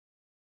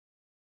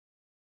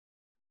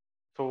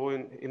So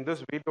in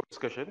this video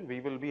discussion,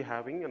 we will be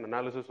having an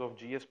analysis of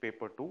GS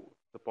paper 2,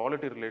 the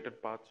polity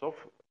related parts of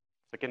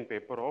second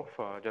paper of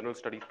General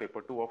Studies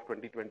paper 2 of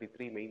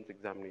 2023 mains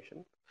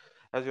examination.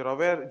 As you're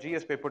aware,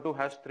 GS paper 2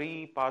 has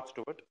three parts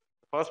to it.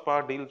 The first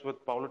part deals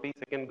with polity,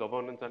 second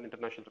governance and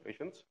international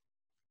relations.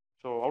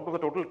 So out of the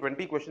total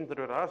 20 questions that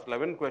were asked,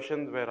 11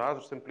 questions were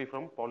asked simply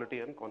from polity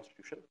and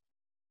constitution.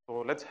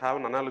 So let's have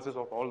an analysis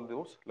of all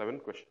those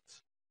 11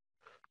 questions.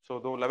 So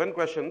the 11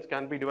 questions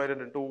can be divided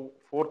into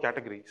four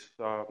categories.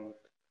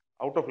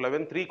 Out of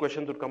 11, three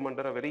questions would come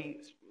under a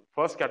very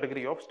first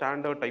category of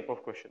standard type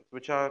of questions,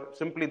 which are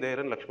simply there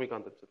in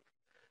Lakshmikant itself.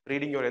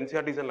 Reading your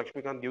NCRTs and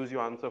Lakshmikant gives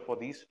you answer for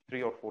these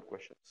 3 or 4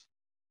 questions,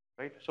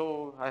 right?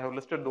 So I have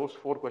listed those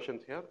 4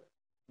 questions here.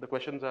 The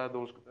questions are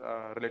those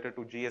related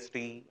to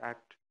GST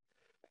Act,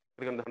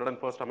 regarding the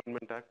 101st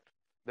Amendment Act.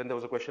 Then there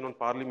was a question on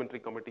parliamentary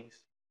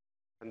committees.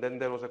 And then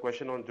there was a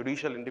question on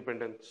judicial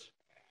independence,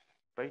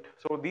 right?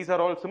 So these are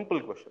all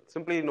simple questions.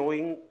 Simply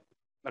knowing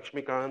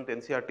Lakshmikant,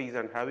 NCRTs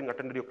and having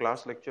attended your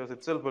class lectures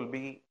itself will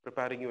be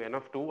preparing you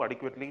enough to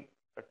adequately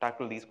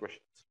tackle these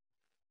questions.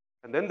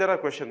 And then there are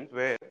questions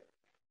where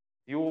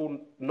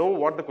you know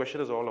what the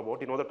question is all about,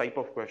 you know the type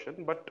of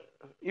question, but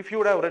if you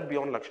would have read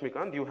beyond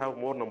Lakshmikant, you have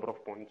more number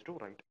of points to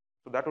write.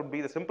 So that would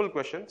be the simple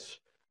questions,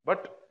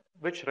 but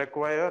which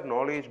require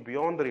knowledge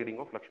beyond the reading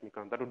of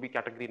Lakshmikant. That would be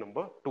category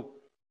number 2.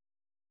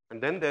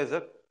 And then there's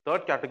a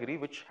third category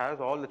which has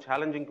all the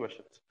challenging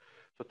questions.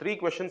 So 3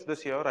 questions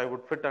this year I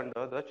would fit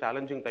under the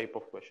challenging type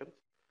of questions.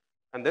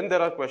 And then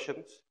there are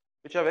questions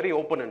which are very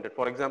open-ended.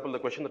 For example, the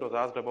question that was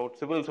asked about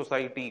civil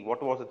society,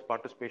 what was its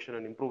participation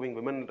in improving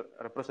women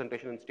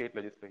representation in state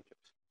legislatures?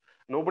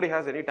 Nobody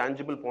has any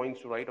tangible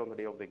points to write on the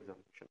day of the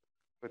examination.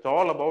 It's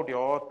all about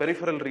your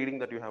peripheral reading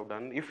that you have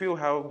done. If you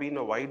have been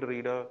a wide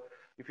reader,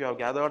 if you have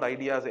gathered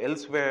ideas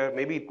elsewhere,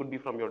 maybe it could be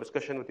from your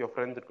discussion with your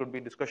friends, it could be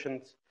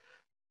discussions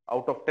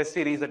out of test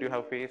series that you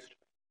have faced,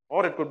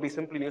 or it could be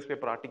simply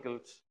newspaper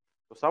articles.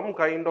 So some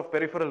kind of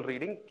peripheral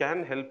reading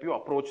can help you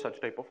approach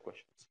such type of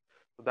questions.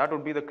 So that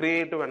would be the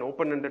creative and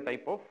open-ended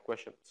type of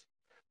questions.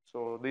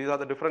 So these are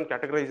the different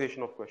categorization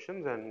of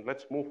questions, and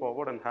let's move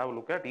forward and have a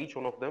look at each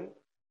one of them,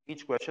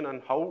 each question,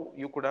 and how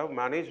you could have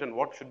managed and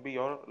what should be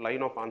your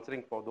line of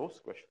answering for those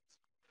questions.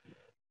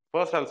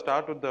 First, I'll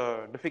start with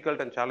the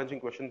difficult and challenging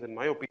questions. In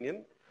my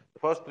opinion, the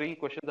first 3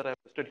 questions that I've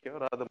listed here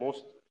are the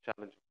most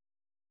challenging,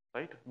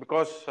 right?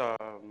 Because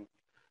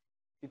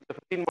it's a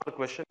 15-mark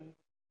question.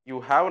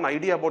 You have an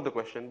idea about the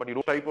question, but you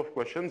don't type of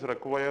questions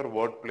require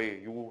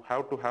wordplay. You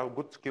have to have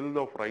good skill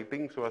of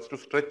writing so as to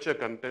stretch a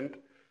content,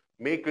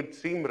 make it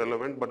seem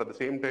relevant, but at the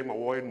same time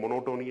avoid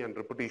monotony and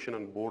repetition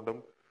and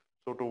boredom.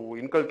 So to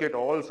inculcate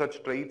all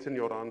such traits in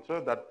your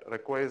answer, that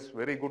requires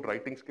very good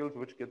writing skills,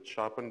 which gets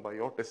sharpened by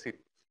your test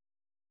series.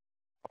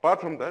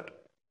 Apart from that,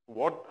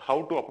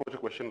 how to approach a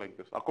question like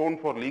this?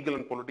 Account for legal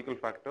and political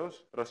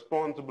factors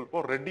responsible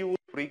for reduced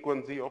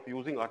frequency of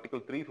using Article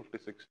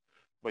 356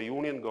 by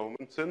Union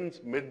government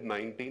since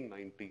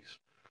mid-1990s.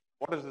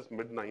 What is this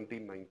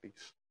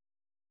mid-1990s?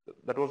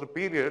 That was a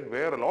period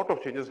where a lot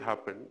of changes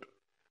happened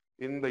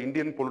in the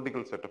Indian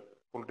political setup,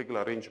 political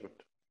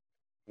arrangement.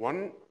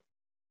 One,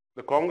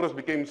 the Congress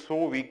became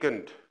so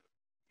weakened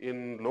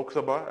in Lok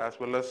Sabha as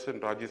well as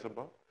in Rajya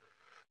Sabha.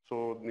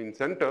 So in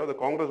center, the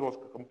Congress was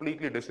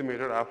completely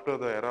decimated after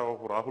the era of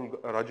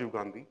Rajiv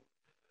Gandhi.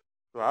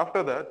 So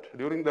after that,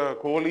 during the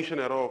coalition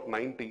era of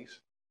 90s,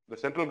 the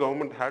central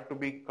government had to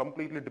be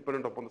completely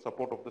dependent upon the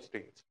support of the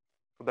states.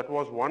 So that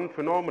was one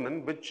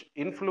phenomenon which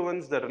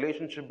influenced the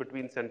relationship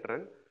between center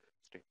and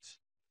states.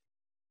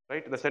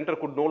 Right? The center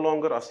could no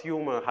longer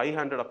assume a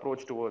high-handed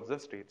approach towards the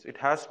states. It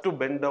has to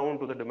bend down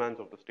to the demands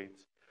of the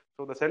states.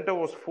 So the center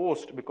was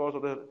forced because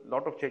of the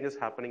lot of changes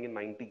happening in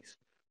 90s.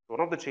 One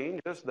of the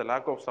changes, the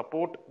lack of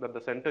support that the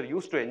center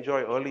used to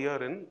enjoy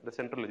earlier in the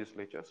central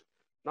legislatures.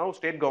 Now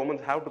state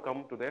governments have to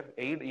come to their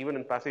aid even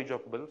in passage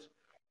of bills,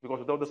 because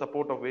without the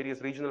support of various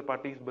regional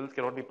parties, bills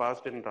cannot be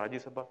passed in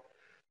Rajya Sabha.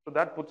 So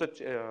that puts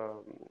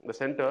the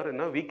center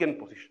in a weakened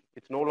position.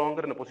 It's no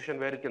longer in a position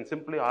where it can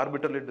simply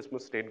arbitrarily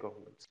dismiss state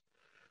governments.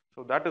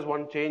 So that is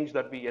one change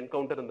that we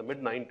encountered in the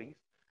mid-90s.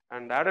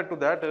 And added to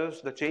that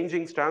is the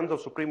changing stance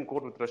of Supreme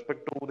Court with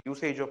respect to the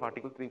usage of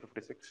Article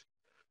 356.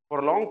 For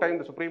a long time,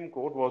 the Supreme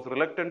Court was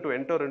reluctant to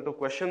enter into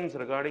questions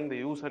regarding the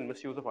use and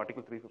misuse of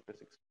Article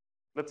 356.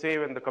 Let's say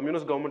when the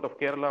communist government of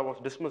Kerala was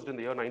dismissed in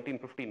the year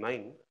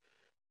 1959,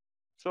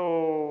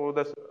 so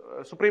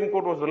the Supreme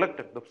Court was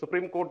reluctant. The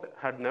Supreme Court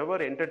had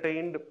never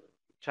entertained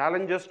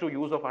challenges to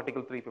use of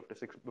Article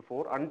 356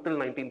 before until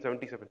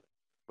 1977.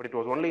 But it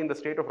was only in the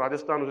state of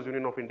Rajasthan versus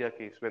Union of India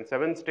case, when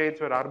 7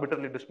 states were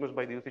arbitrarily dismissed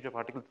by the usage of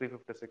Article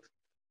 356.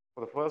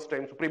 For the first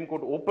time, Supreme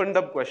Court opened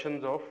up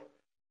questions of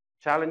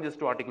challenges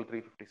to Article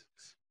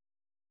 356.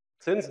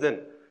 Since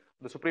then,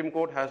 the Supreme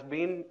Court has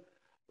been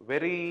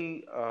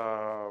very,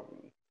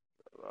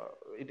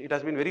 it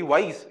has been very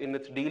wise in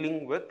its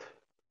dealing with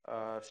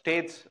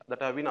states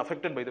that have been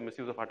affected by the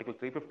misuse of Article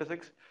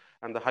 356,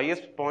 and the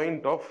highest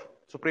point of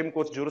Supreme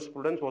Court's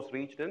jurisprudence was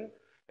reached in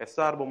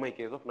SR Bommai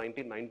case of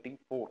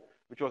 1994,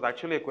 which was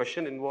actually a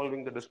question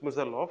involving the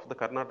dismissal of the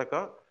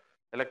Karnataka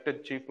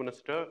elected chief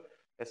minister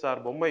SR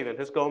Bommai when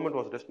his government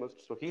was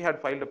dismissed. So he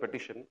had filed a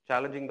petition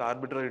challenging the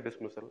arbitrary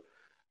dismissal,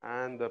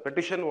 and the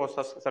petition was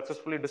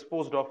successfully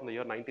disposed of in the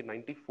year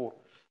 1994.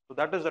 So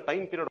that is the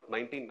time period of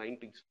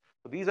 1990s.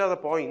 So these are the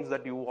points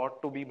that you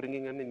ought to be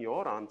bringing in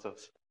your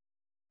answers.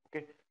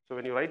 Okay. So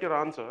when you write your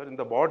answer in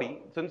the body,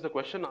 since the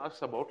question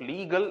asks about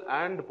legal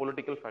and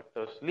political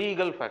factors,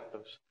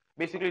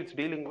 basically it's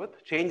dealing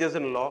with changes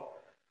in law,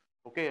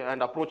 okay,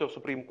 and approach of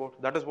Supreme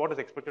Court. That is what is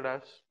expected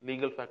as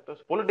legal factors.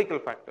 Political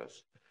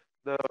factors,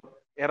 the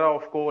era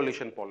of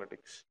coalition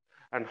politics,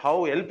 and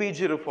how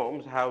LPG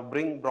reforms have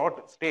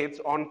brought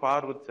states on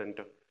par with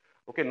center.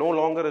 Okay, no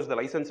longer is the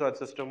license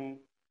system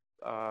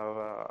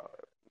uh,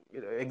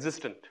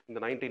 existent in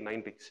the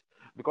 1990s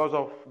because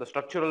of the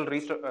structural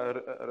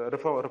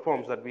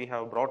reforms that we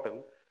have brought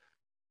in.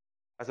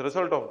 As a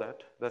result of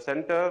that, the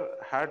center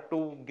had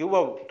to give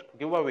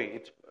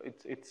away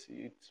its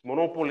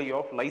monopoly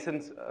of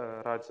license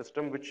Raj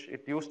system, which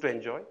it used to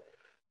enjoy.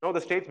 Now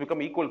the states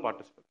become equal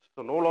participants.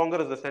 So no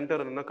longer is the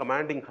center in a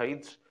commanding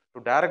heights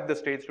to direct the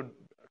states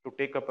to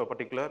take up a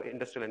particular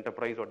industrial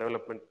enterprise or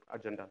development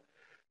agenda.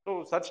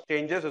 So such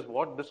changes is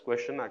what this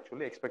question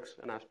actually expects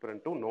an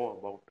aspirant to know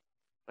about,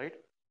 right?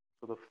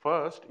 So the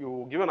first,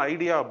 you give an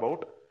idea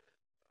about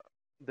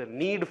the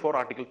need for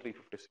Article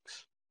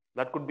 356.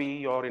 That could be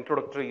your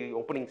introductory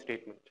opening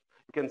statement.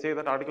 You can say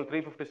that Article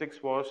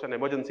 356 was an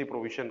emergency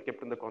provision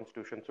kept in the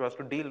Constitution so as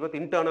to deal with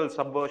internal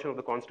subversion of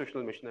the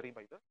constitutional machinery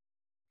by the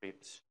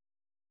states.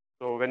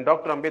 So when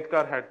Dr.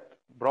 Ambedkar had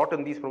brought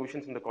in these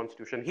provisions in the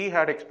Constitution, he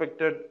had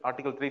expected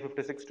Article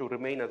 356 to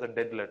remain as a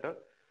dead letter,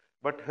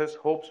 but his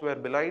hopes were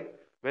belied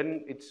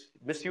when its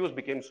misuse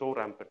became so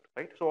rampant,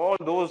 right? So all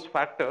those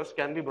factors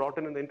can be brought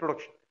in the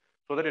introduction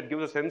so that it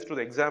gives a sense to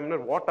the examiner,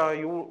 what are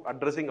you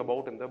addressing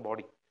about in the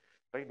body,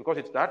 right? Because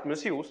it's that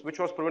misuse which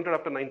was prevented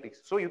after 90s.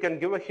 So you can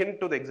give a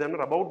hint to the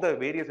examiner about the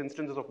various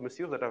instances of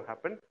misuse that have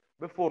happened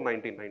before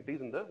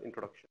 1990s in the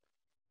introduction.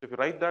 So if you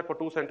write that for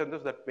 2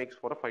 sentences, that makes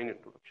for a fine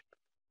introduction.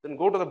 Then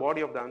go to the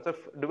body of the answer,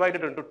 divide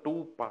it into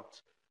 2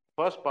 parts.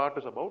 First part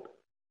is about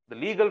the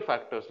legal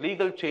factors,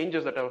 legal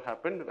changes that have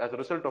happened as a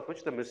result of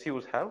which the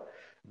misuse have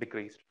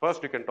decreased.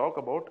 First, you can talk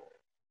about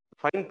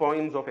fine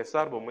points of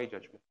SR Bommai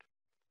judgment.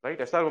 Right?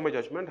 SR Bommai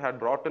judgment had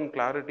brought in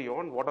clarity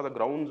on what are the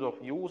grounds of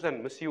use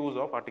and misuse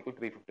of Article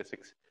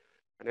 356.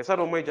 And SR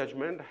Bommai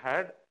judgment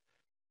had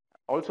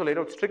also laid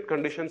out strict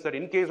conditions that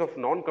in case of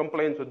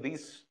non-compliance with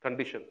these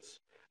conditions,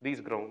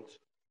 these grounds,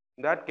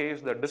 in that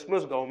case, the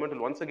dismissed government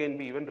will once again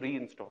be even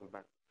reinstalled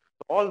back.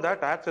 So all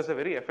that acts as a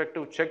very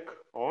effective check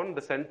on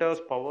the center's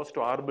powers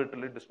to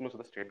arbitrarily dismiss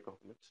the state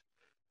governments.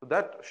 So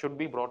that should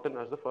be brought in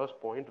as the first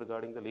point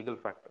regarding the legal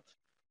factors.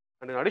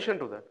 And in addition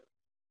to that,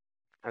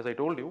 as I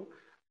told you,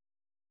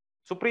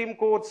 Supreme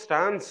Court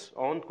stance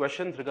on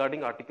questions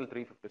regarding Article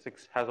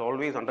 356 has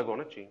always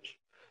undergone a change.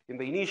 In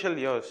the initial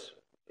years,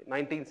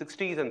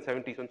 1960s and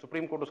 70s, when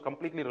Supreme Court was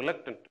completely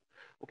reluctant,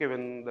 okay,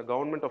 when the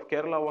government of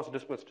Kerala was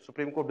dismissed,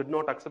 Supreme Court did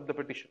not accept the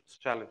petitions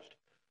challenged.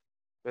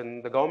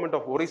 When the government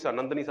of Orissa,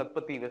 Nandini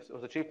Satpathy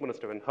was the chief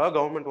minister, when her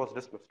government was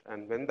dismissed,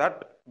 and when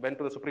that went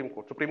to the Supreme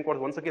Court was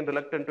once again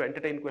reluctant to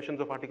entertain questions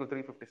of Article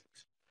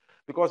 356.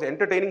 Because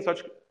entertaining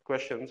such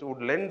questions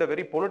would lend a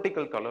very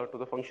political color to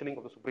the functioning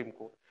of the Supreme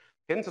Court.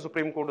 Hence, the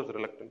Supreme Court was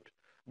reluctant.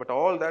 But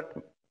all that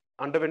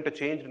underwent a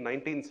change in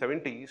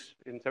 1970s.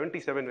 In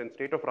 77, when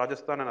state of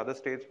Rajasthan and other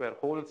states were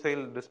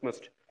wholesale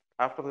dismissed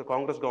after the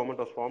Congress government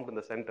was formed in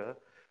the center,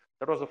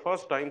 that was the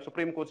first time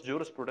Supreme Court's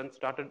jurisprudence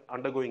started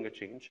undergoing a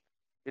change.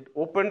 It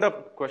opened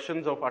up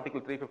questions of Article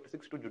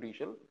 356 to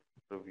judicial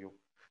review.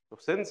 So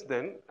since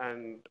then,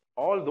 and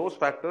all those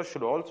factors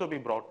should also be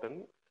brought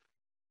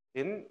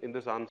in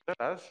this answer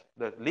as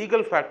the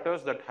legal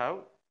factors that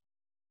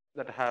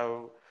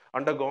have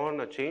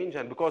undergone a change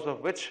and because of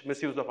which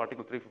misuse of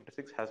Article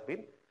 356 has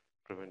been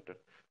prevented.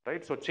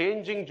 Right? So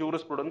changing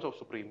jurisprudence of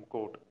Supreme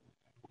Court.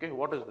 Okay,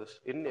 what is this?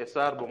 In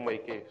SR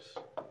Bommai case,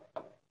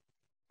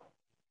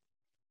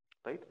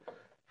 right?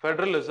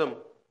 Federalism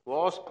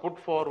was put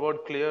forward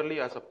clearly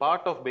as a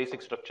part of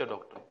basic structure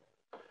doctrine.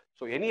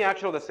 So any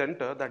action of the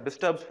center that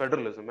disturbs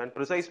federalism, and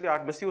precisely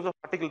misuse of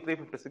Article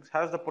 356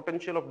 has the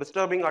potential of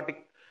disturbing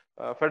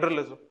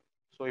federalism.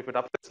 So if it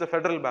upsets the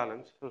federal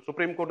balance, the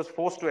Supreme Court is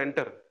forced to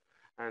enter.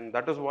 And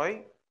that is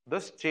why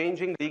this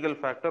changing legal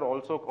factor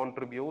also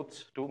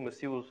contributes to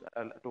misuse,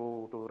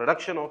 to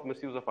reduction of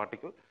misuse of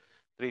Article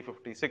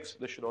 356.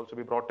 This should also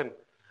be brought in.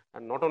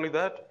 And not only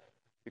that,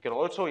 you can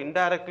also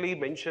indirectly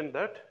mention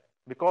that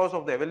because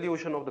of the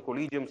evolution of the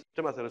collegium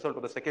system as a result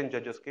of the second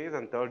judge's case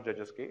and third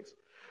judge's case,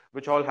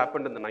 which all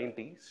happened in the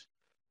 90s,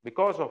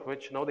 because of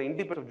which now the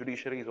independence of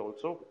judiciary is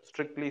also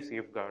strictly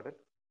safeguarded,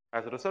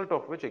 as a result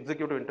of which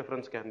executive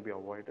interference can be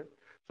avoided.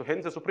 So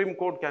hence the Supreme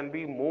Court can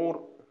be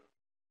more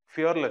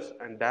fearless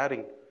and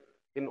daring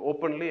in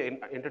openly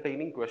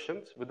entertaining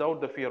questions without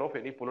the fear of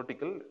any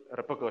political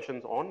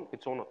repercussions on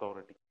its own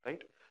authority,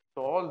 right?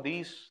 So all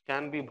these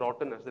can be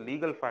brought in as the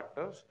legal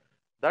factors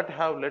that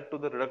have led to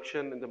the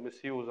reduction in the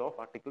misuse of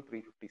Article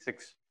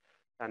 356.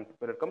 And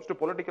when it comes to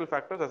political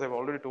factors, as I've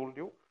already told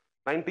you,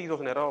 90s was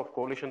an era of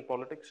coalition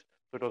politics.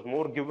 So it was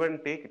more give and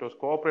take. It was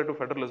cooperative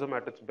federalism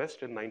at its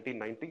best in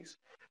 1990s.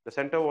 The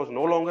center was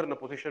no longer in a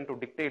position to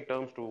dictate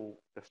terms to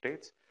the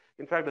states.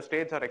 In fact, the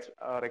states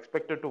are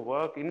expected to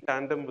work in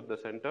tandem with the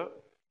center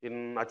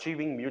in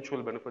achieving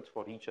mutual benefits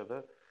for each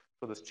other.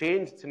 So this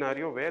changed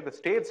scenario where the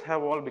states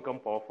have all become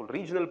powerful.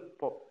 Regional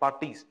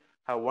parties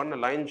have won a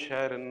lion's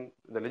share in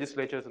the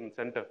legislatures in the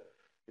center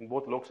in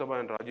both Lok Sabha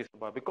and Rajya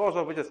Sabha, because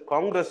of which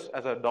Congress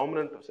as a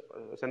dominant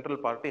central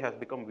party has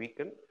become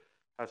weakened,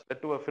 has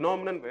led to a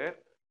phenomenon where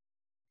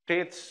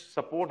states'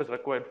 support is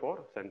required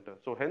for center.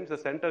 So hence the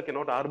center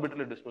cannot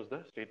arbitrarily dismiss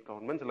the state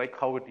governments like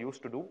how it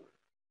used to do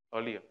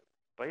earlier,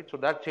 right? So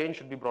that change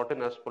should be brought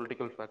in as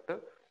political factor.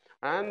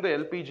 And the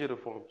LPG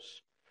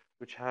reforms,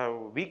 which have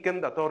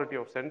weakened the authority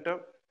of center,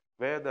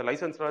 where the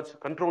license Raj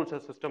control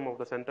system of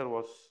the center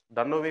was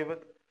done away with,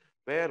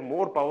 where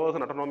more powers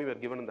and autonomy were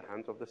given in the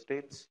hands of the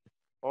states.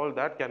 All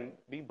that can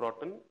be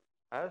brought in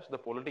as the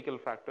political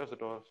factors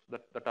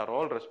that are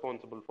all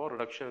responsible for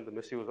reduction in the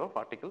misuse of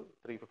Article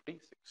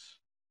 356.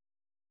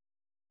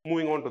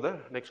 Moving on to the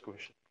next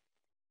question.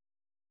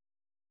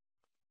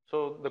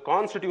 So the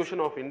Constitution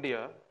of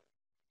India,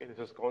 okay, this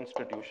is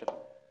Constitution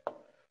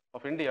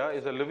of India,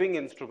 is a living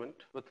instrument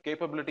with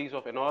capabilities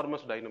of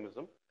enormous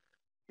dynamism.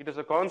 It is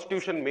a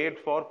constitution made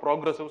for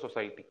progressive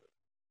society.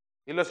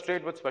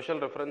 Illustrate with special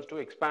reference to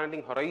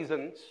expanding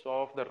horizons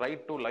of the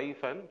right to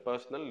life and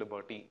personal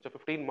liberty. It's a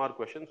 15-mark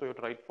question, so you have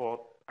to write for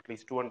at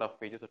least 2.5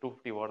 pages, a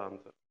 250-word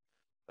answer.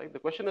 Right? The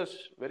question is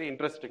very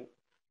interesting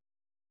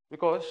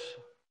because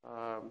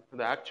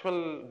the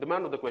actual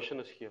demand of the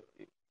question is here.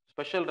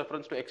 Special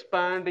reference to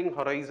expanding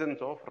horizons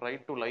of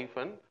right to life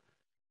and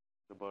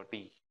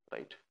liberty.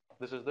 Right?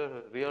 This is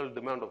the real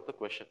demand of the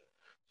question.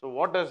 So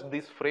what does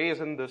this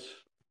phrase in this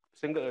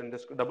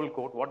double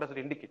quote, what does it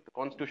indicate? The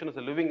Constitution is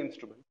a living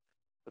instrument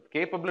with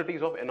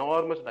capabilities of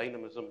enormous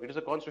dynamism. It is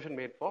a constitution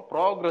made for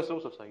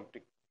progressive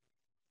society.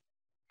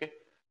 Okay,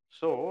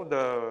 so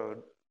the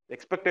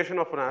expectation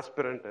of an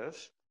aspirant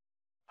is,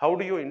 how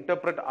do you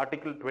interpret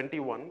Article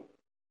 21?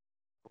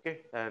 Okay,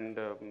 and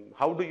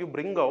how do you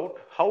bring out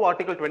how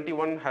Article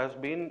 21 has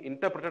been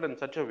interpreted in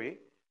such a way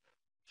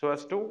so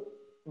as to,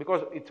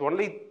 because it's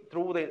only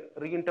through the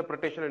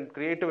reinterpretation and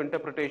creative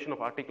interpretation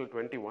of Article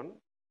 21,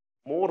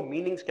 more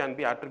meanings can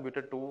be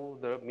attributed to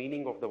the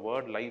meaning of the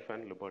word life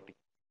and liberty.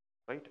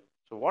 Right?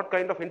 So what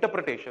kind of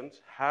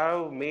interpretations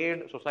have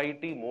made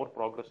society more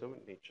progressive in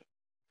nature?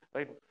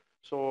 Right?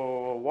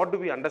 So what do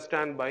we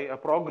understand by a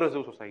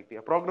progressive society?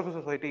 A progressive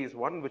society is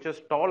one which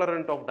is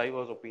tolerant of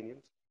diverse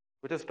opinions,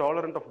 which is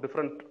tolerant of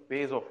different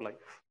ways of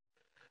life,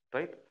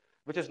 right?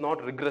 Which is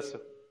not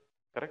regressive,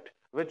 correct?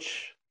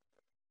 Which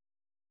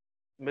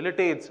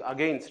militates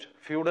against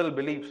feudal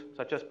beliefs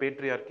such as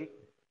patriarchy,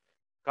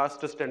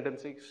 casteist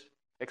tendencies,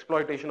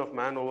 exploitation of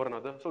man over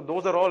another. So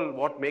those are all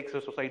what makes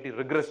a society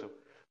regressive.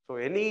 So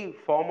any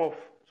form of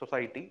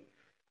society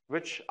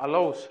which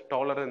allows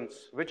tolerance,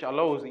 which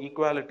allows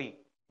equality,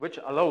 which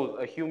allows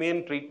a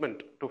humane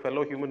treatment to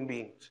fellow human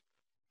beings,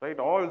 right?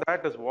 All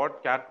that is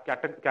what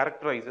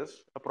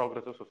characterizes a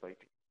progressive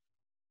society.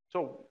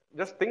 So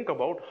just think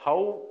about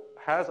how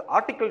has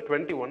Article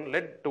 21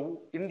 led to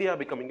India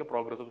becoming a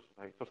progressive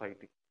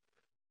society.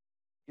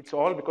 It's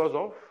all because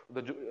of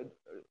the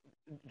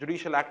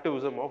judicial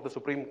activism of the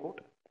Supreme Court,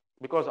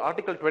 because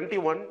Article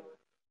 21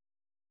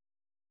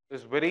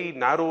 is very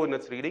narrow in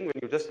its reading when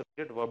you just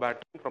read it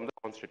verbatim from the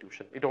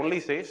Constitution. It only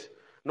says,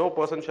 no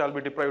person shall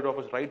be deprived of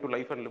his right to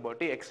life and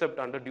liberty except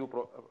under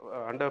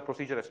under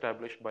procedure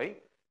established by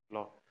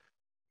law,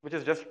 which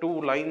is just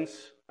 2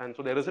 lines, and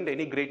so there isn't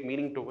any great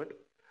meaning to it.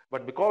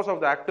 But because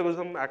of the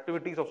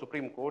activities of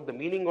Supreme Court, the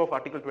meaning of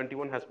Article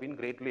 21 has been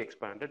greatly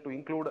expanded to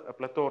include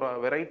a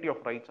variety of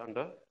rights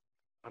under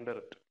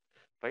it,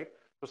 right?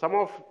 So some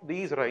of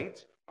these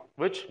rights,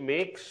 which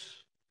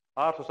makes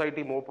our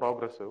society more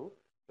progressive,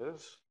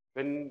 is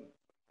when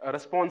a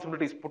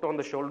responsibility is put on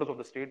the shoulders of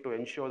the state to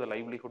ensure the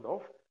livelihood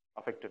of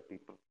affected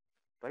people,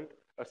 right?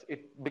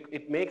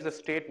 It makes the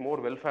state more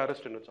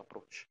welfarist in its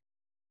approach,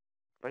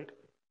 right?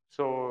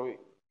 So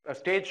a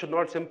state should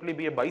not simply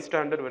be a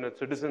bystander when its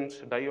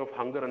citizens die of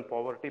hunger and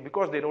poverty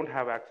because they don't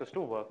have access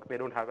to work, they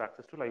don't have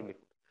access to livelihood.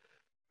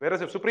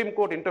 Whereas if Supreme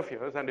Court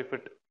interferes and if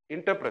it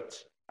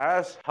interprets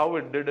as how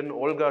it did in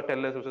Olga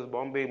Tellers versus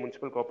Bombay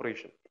Municipal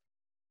Corporation,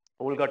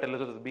 Olga Tellers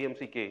versus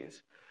BMC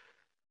case,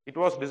 it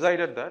was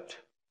decided that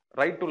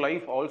right to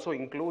life also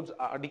includes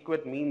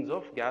adequate means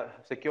of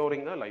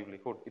securing a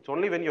livelihood. It's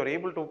only when you're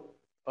able to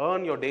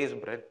earn your day's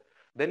bread,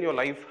 then your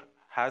life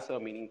has a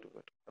meaning to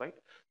it, right?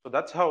 So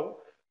that's how,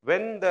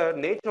 when the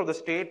nature of the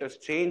state is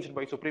changed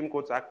by Supreme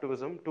Court's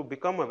activism to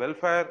become a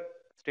welfare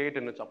state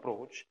in its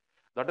approach,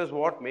 that is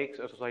what makes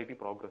a society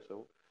progressive.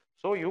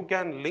 So you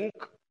can link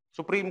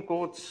Supreme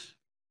Court's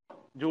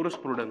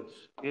jurisprudence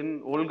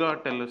in Olga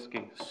Teller's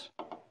case.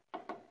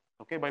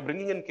 Okay, by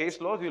bringing in case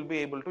laws, you'll be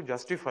able to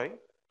justify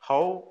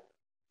how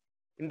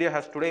India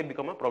has today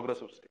become a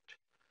progressive state,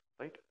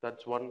 right?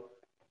 That's one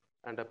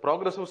And a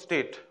progressive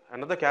state,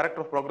 another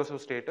character of progressive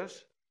state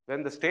is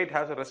when the state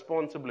has a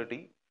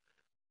responsibility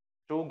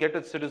to get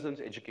its citizens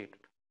educated,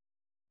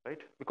 right?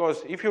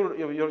 Because if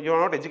you're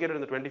not educated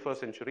in the 21st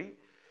century,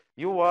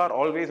 you are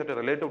always at a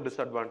relative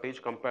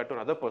disadvantage compared to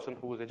another person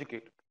who is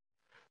educated.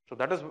 So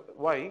that is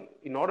why,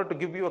 in order to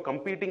give you a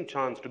competing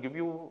chance, to give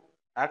you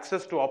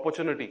access to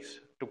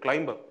opportunities to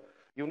climb up,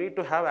 you need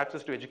to have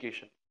access to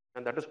education.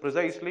 And that is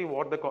precisely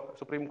what the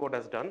Supreme Court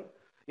has done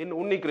in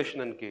Unni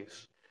Krishnan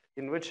case,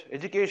 in which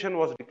education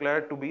was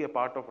declared to be a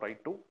part of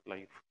right to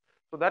life.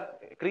 So that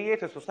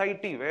creates a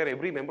society where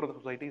every member of the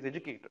society is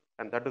educated.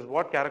 And that is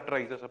what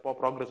characterizes a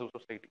progressive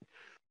society.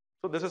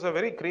 So this is a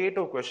very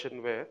creative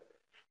question where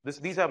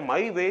these are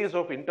my ways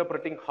of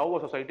interpreting how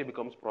a society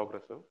becomes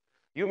progressive.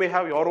 You may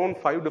have your own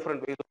 5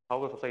 different ways of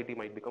how a society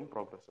might become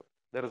progressive.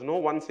 There is no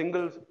one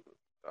single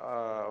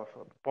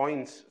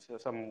points,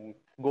 some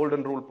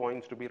golden rule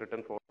points to be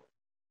written for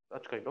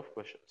such kind of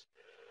questions.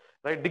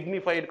 Right?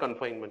 Dignified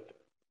confinement.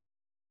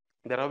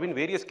 There have been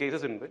various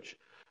cases in which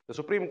the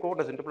Supreme Court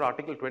has interpreted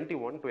Article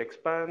 21 to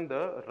expand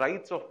the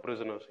rights of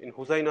prisoners. In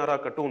Husainara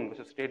Khatun, which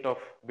is state of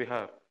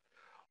Bihar,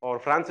 or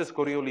Francis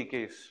Coriolis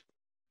case,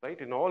 right?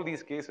 In all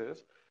these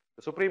cases,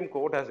 the Supreme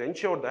Court has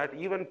ensured that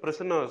even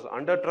prisoners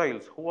under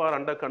trials who are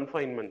under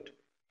confinement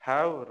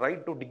have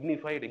right to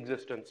dignified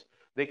existence.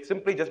 They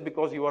simply, just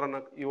because you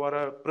are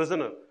a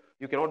prisoner,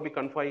 you cannot be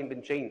confined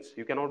in chains,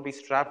 you cannot be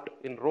strapped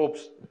in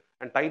ropes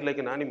and tied like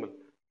an animal.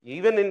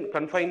 Even in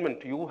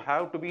confinement, you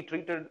have to be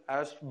treated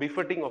as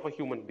befitting of a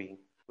human being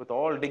with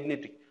all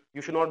dignity.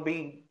 You should not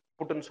be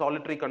put in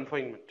solitary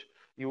confinement.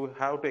 You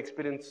have to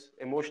experience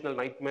emotional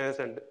nightmares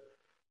and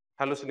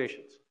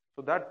hallucinations.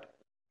 So that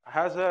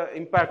has an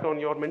impact on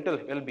your mental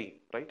well-being,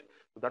 right?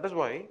 So that is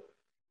why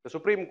the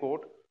Supreme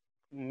Court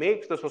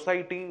makes the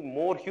society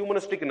more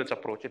humanistic in its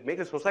approach. It makes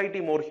the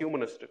society more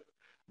humanistic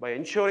by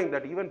ensuring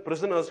that even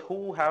prisoners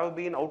who have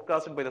been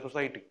outcasted by the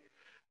society,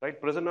 right?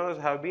 Prisoners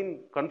have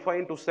been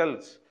confined to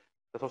cells.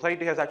 The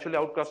society has actually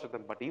outcasted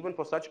them. But even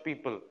for such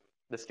people,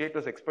 the state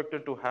is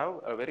expected to have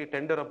a very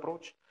tender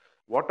approach.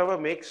 Whatever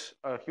makes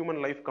a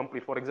human life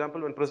complete. For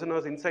example, when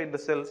prisoners inside the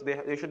cells,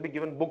 they should be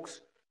given books.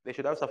 They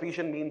should have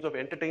sufficient means of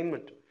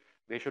entertainment.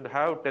 They should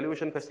have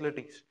television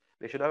facilities.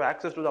 They should have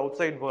access to the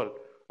outside world.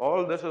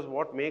 All this is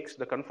what makes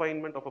the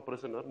confinement of a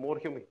prisoner more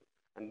humane.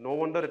 And no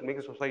wonder it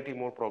makes a society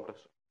more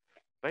progressive.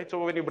 Right?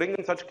 So when you bring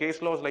in such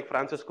case laws like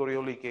Francis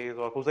Coriolis case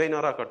or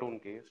Husainara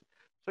Khatun case,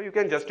 so you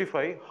can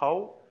justify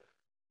how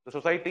the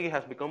society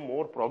has become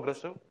more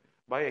progressive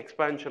by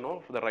expansion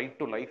of the right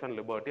to life and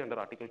liberty under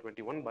Article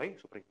 21 by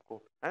Supreme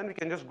Court. And we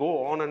can just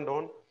go on and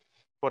on.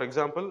 For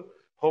example,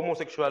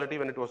 homosexuality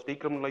when it was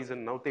decriminalized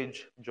in Navtej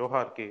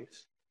Johar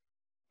case.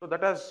 So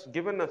that has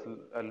given us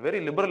a very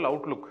liberal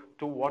outlook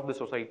to what the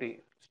society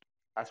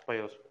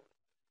aspires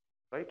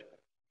for, right?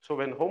 So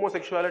when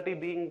homosexuality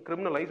being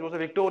criminalized was a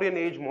Victorian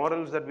age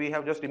morals that we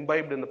have just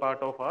imbibed in the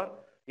part of our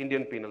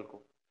Indian Penal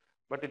Code.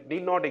 But it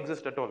need not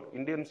exist at all.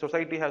 Indian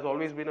society has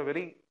always been a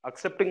very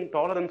accepting,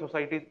 tolerant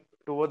society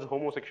towards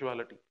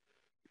homosexuality.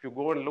 If you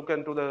go and look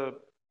into the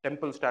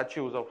temple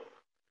statues of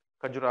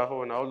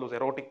Khajuraho and all those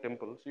erotic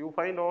temples, you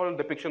find all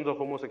depictions of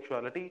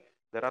homosexuality.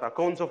 There are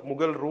accounts of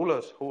Mughal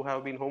rulers who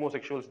have been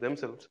homosexuals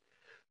themselves.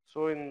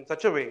 So in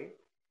such a way,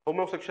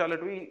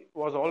 homosexuality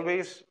was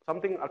always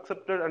something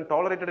accepted and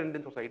tolerated in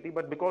Indian society,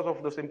 but because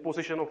of this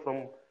imposition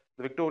from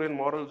the Victorian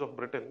morals of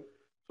Britain,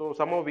 so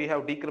somehow we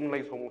have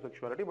decriminalized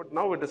homosexuality, but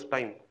now it is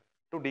time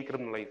to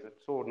decriminalize it.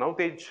 So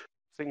Navtej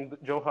Singh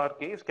Johar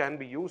case can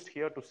be used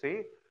here to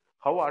say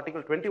how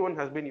Article 21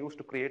 has been used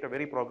to create a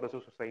very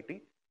progressive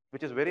society,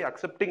 which is very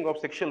accepting of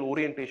sexual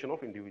orientation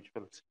of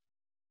individuals.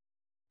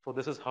 So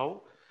this is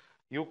how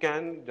you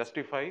can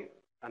justify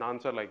an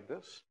answer like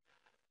this.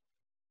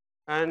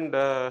 And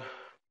the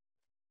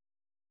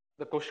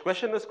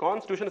question is,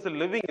 Constitution is a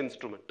living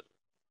instrument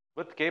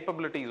with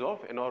capabilities of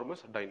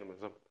enormous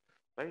dynamism,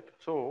 right?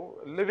 So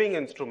living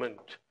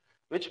instrument,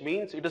 which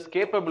means it is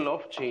capable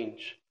of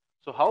change.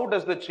 So how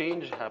does the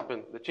change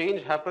happen? The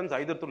change happens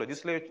either through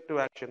legislative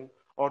action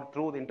or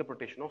through the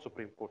interpretation of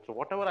Supreme Court. So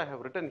whatever I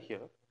have written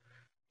here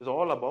is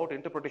all about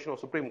interpretation of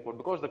Supreme Court,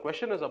 because the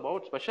question is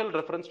about special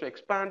reference to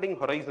expanding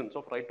horizons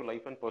of right to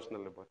life and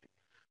personal liberty.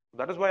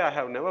 That is why I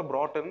have never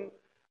brought in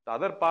the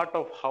other part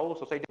of how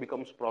society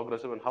becomes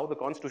progressive and how the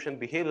Constitution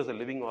behaves as a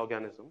living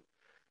organism.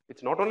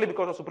 It's not only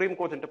because of Supreme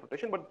Court's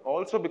interpretation, but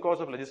also because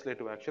of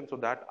legislative action. So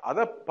that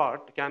other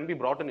part can be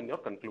brought in your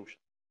conclusion.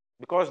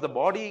 Because the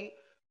body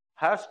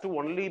has to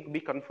only be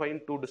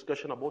confined to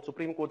discussion about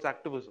Supreme Court's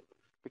activism.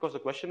 Because the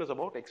question is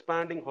about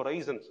expanding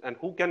horizons. And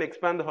who can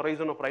expand the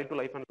horizon of right to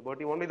life and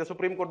liberty? Only the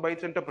Supreme Court by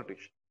its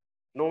interpretation.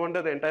 No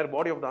wonder the entire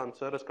body of the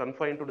answer is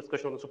confined to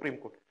discussion on the Supreme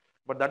Court.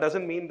 But that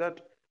doesn't mean that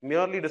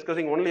merely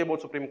discussing only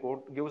about Supreme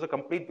Court gives a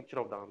complete picture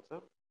of the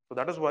answer. So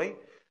that is why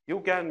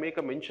you can make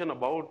a mention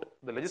about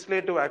the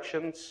legislative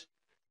actions,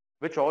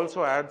 which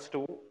also adds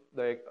to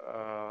the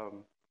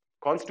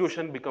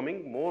Constitution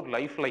becoming more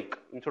lifelike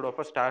instead of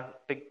a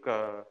static,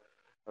 a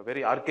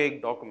very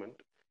archaic document.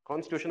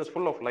 Constitution is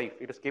full of life.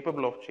 It is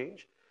capable of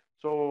change.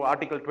 So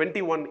Article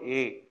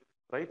 21A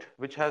right,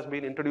 which has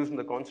been introduced in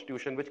the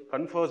Constitution, which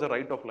confers a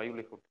right of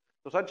livelihood.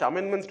 So such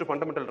amendments to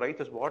fundamental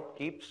rights is what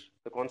keeps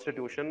the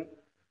Constitution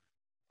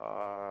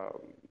uh,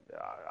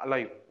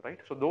 alive, right?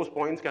 So those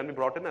points can be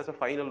brought in as a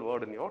final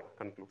word in your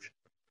conclusion.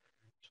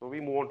 So we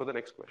move on to the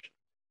next question.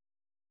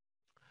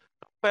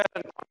 Compare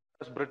and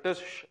contrast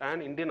British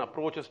and Indian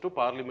approaches to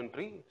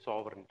parliamentary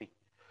sovereignty,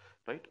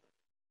 right?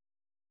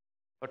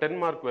 A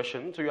 10-mark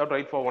question, so you have to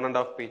write for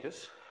 1.5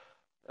 pages.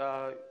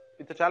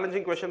 It's a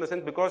challenging question in the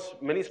sense because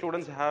many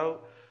students have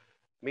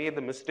made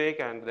the mistake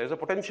and there's a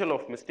potential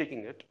of mistaking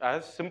it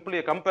as simply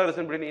a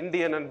comparison between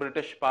Indian and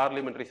British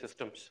parliamentary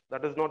systems.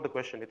 That is not the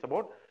question. It's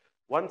about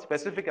one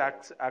specific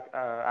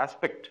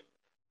aspect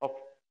of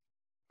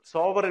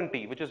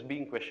sovereignty which is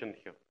being questioned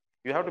here.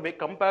 You have to make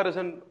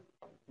comparison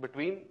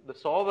between the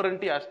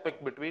sovereignty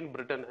aspect between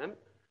Britain and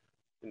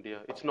India.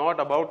 It's not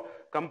about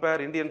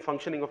compare Indian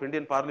functioning of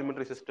Indian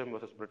parliamentary system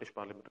versus British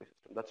parliamentary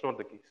system. That's not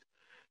the case.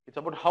 It's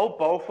about how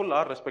powerful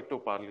are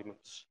respective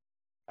parliaments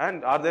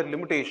and are there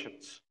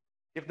limitations.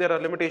 If there are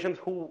limitations,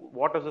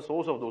 what is the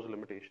source of those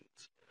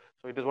limitations?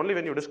 So it is only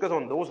when you discuss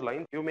on those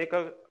lines, you make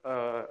a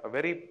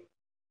very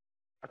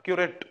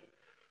accurate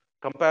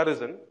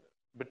comparison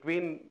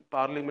between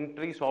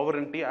parliamentary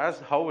sovereignty as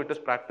how it is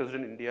practiced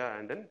in India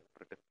and in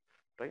Britain,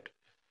 right?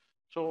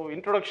 So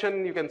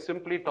introduction, you can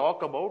simply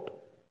talk about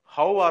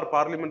how our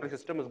parliamentary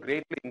system is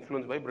greatly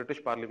influenced by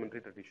British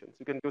parliamentary traditions.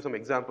 You can give some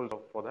examples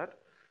for that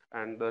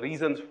and the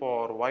reasons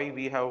for why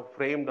we have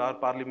framed our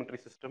parliamentary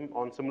system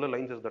on similar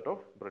lines as that of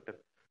Britain.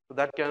 So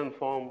that can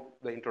form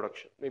the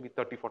introduction, maybe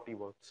 30, 40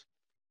 words.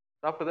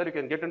 After that, you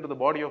can get into the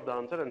body of the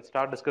answer and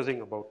start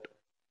discussing about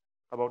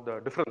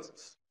the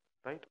differences,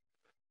 right?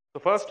 So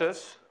first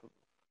is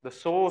the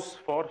source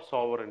for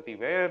sovereignty.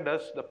 Where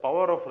does the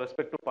power of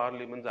respective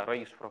parliaments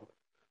arise from?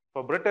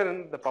 For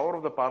Britain, the power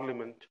of the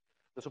parliament,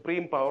 the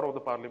supreme power of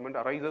the parliament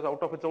arises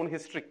out of its own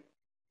history.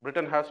 The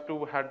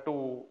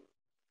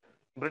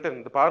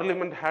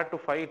parliament had to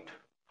fight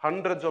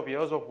hundreds of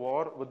years of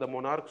war with the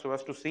monarch so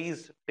as to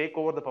take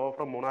over the power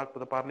from monarch to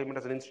the parliament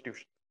as an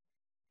institution,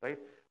 right?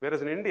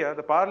 Whereas in India,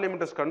 the parliament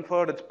has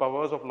conferred its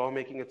powers of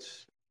lawmaking,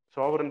 its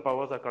sovereign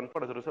powers are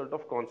conferred as a result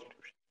of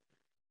constitution.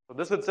 So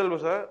this itself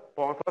is a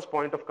first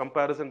point of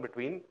comparison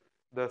between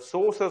the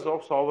sources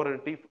of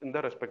sovereignty in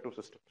the respective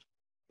systems.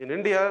 In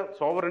India,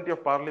 sovereignty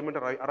of parliament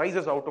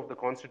arises out of the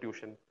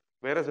constitution,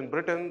 whereas in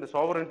Britain, the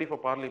sovereignty for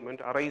parliament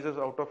arises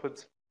out of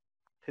its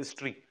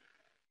history,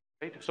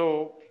 right?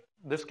 So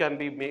this can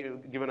be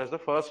given as the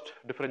first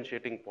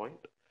differentiating point.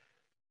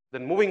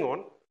 Then moving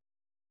on,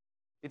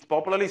 it's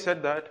popularly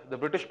said that the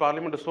British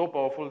parliament is so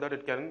powerful that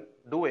it can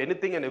do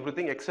anything and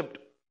everything except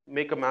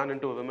make a man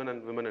into a woman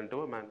and women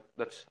into a man.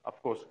 That's,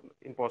 of course,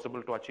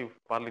 impossible to achieve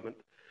parliament.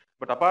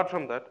 But apart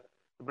from that,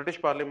 the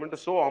British parliament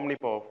is so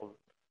omnipowerful,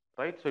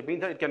 right? So it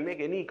means that it can make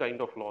any kind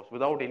of laws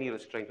without any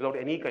restraints, without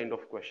any kind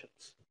of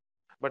questions.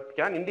 But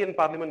can Indian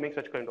parliament make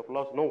such kind of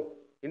laws? No.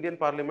 Indian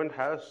parliament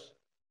has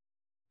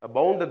a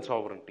bounded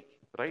sovereignty,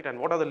 right? And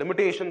what are the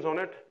limitations on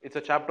it? It's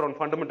a chapter on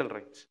fundamental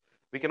rights.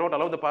 We cannot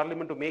allow the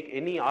parliament to make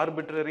any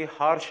arbitrary,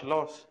 harsh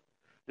laws.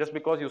 Just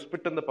because you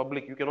spit in the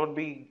public, you cannot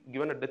be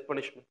given a death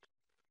punishment.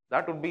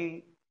 That would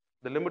be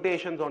the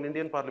limitations on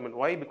Indian parliament.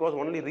 Why? Because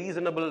only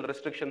reasonable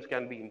restrictions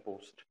can be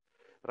imposed,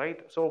 right?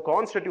 So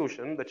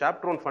constitution, the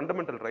chapter on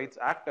fundamental rights,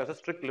 act as a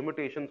strict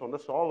limitations on the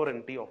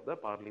sovereignty of the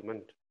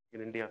parliament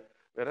in India.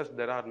 Whereas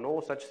there are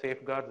no such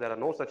safeguards, there are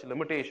no such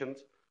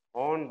limitations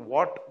on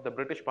what the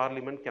British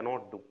parliament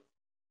cannot do.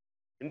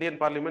 Indian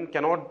parliament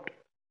cannot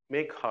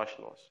make harsh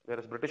laws,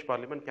 whereas British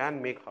parliament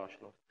can make harsh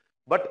laws.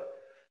 But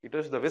it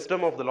is the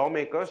wisdom of the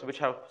lawmakers which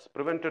have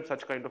prevented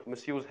such kind of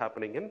misuse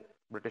happening in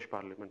British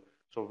parliament.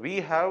 So we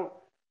have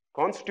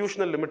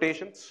constitutional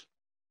limitations,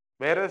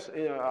 whereas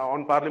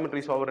on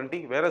parliamentary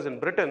sovereignty, whereas in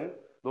Britain,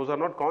 those are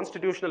not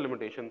constitutional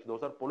limitations,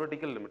 those are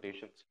political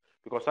limitations.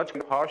 Because such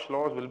harsh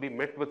laws will be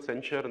met with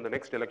censure in the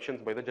next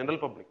elections by the general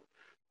public.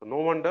 So no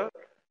wonder,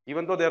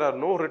 even though there are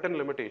no written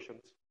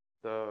limitations,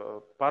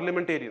 the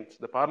parliamentarians,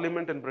 the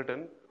parliament in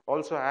Britain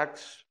also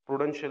acts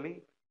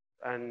prudentially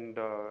and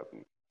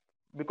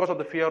because of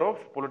the fear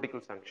of political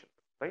sanction,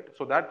 right?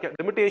 So that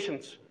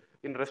limitations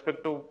in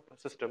respective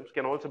systems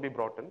can also be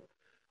brought in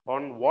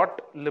on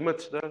what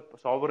limits the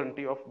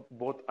sovereignty of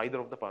either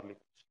of the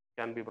parliaments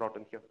can be brought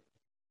in here.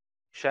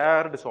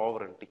 Shared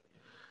sovereignty.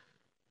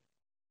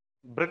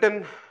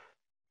 Britain,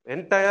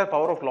 entire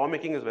power of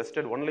lawmaking is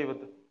vested only with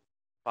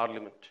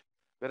parliament.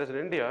 Whereas in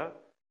India,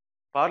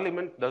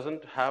 parliament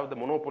doesn't have the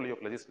monopoly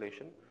of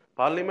legislation.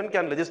 Parliament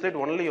can legislate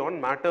only on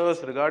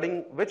matters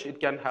regarding which it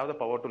can have the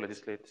power to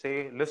legislate.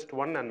 Say list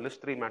 1 and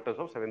list 3 matters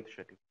of 7th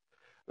schedule.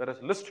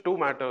 Whereas list 2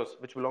 matters,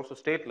 which belongs to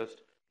state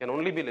list, can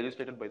only be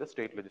legislated by the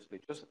state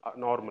legislatures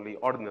normally,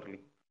 ordinarily,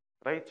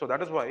 right? So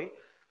that is why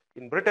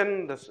in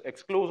Britain, this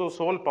exclusive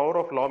sole power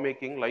of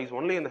lawmaking lies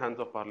only in the hands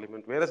of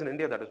parliament, whereas in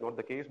India, that is not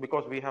the case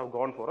because we have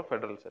gone for a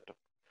federal setup,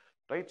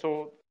 right?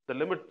 So the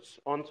limits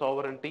on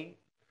sovereignty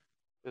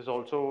is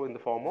also in the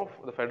form of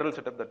the federal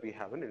setup that we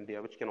have in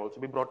India, which can also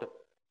be brought in.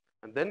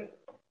 And then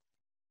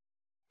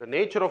the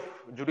nature of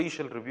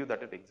judicial review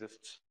that it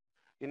exists.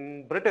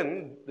 In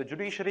Britain, the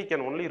judiciary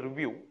can only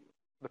review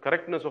the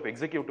correctness of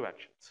executive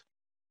actions,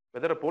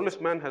 whether a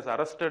policeman has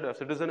arrested a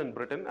citizen in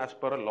Britain as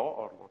per a law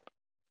or not,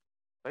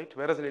 right?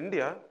 Whereas in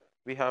India,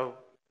 we have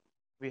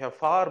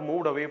far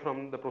moved away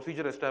from the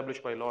procedure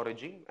established by law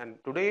regime, and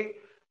today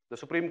the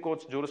Supreme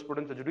Court's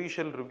jurisprudence, the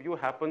judicial review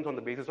happens on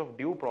the basis of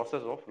due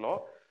process of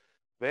law,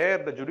 where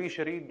the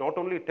judiciary not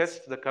only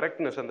tests the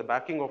correctness and the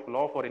backing of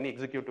law for any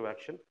executive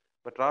action,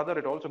 but rather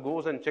it also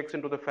goes and checks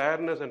into the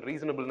fairness and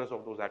reasonableness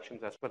of those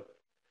actions as well,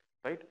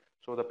 right?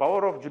 So the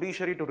power of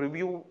judiciary to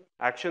review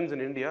actions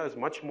in India is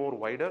much more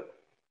wider,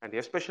 and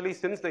especially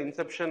since the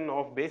inception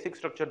of basic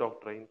structure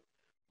doctrine,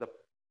 the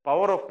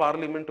power of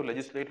parliament to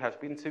legislate has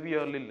been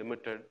severely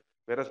limited,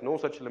 whereas no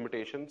such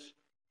limitations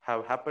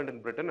have happened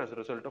in Britain as a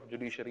result of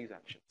judiciary's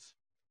actions,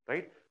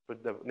 right? So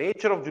the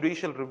nature of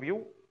judicial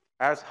review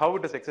as how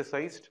it is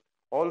exercised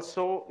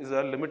also is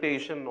a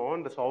limitation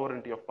on the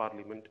sovereignty of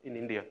parliament in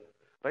India,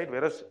 right?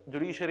 Whereas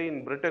judiciary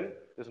in Britain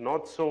is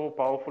not so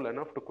powerful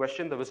enough to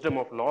question the wisdom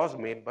of laws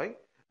made by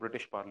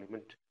British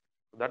Parliament.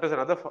 That is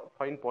another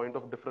fine point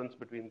of difference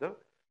between the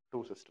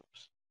two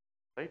systems,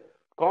 right?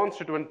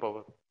 Constituent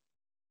power.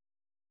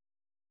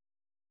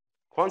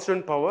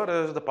 Constituent power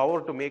is the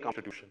power to make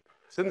constitution.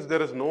 Since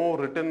there is no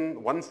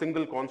written one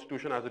single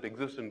constitution as it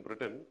exists in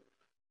Britain,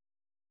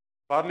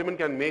 Parliament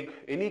can make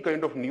any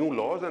kind of new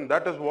laws, and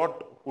that is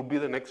what would be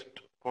the next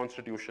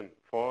constitution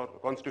for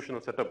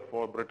constitutional setup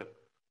for Britain.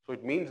 So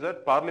it means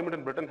that Parliament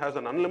in Britain has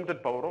an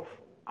unlimited power of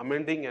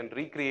amending and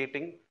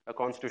recreating a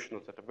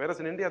constitutional setup. Whereas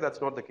in India,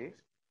 that's not the case.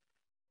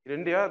 In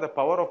India, the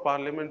power of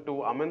Parliament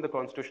to amend the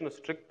constitution is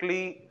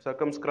strictly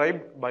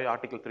circumscribed by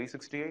Article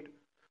 368,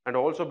 and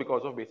also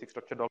because of basic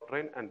structure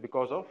doctrine and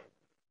because of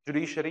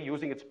judiciary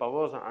using its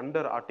powers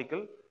under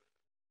Article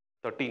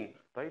 13,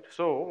 right?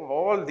 So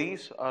all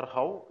these are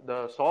how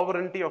the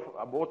sovereignty of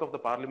both of the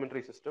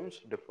parliamentary systems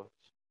differs.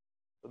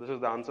 So this is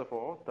the answer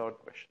for our third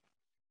question.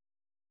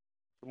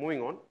 So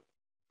moving on.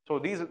 So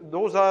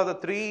those are the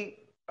three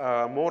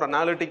more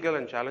analytical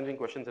and challenging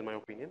questions in my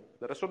opinion.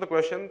 The rest of the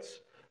questions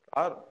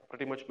are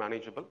pretty much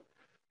manageable,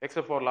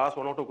 except for last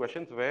one or two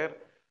questions where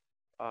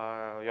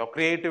your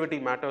creativity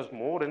matters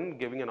more in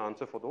giving an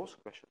answer for those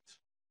questions.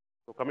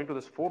 So coming to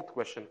this fourth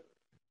question,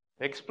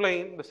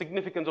 explain the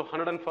significance of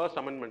 101st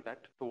Amendment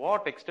Act. To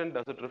what extent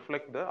does it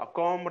reflect the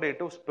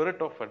accommodative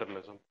spirit of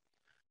federalism,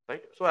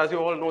 right? So as you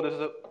all know, this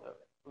is a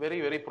very,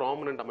 very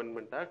prominent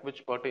Amendment Act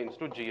which pertains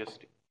to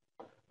GST,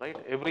 right?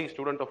 Every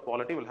student of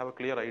polity will have a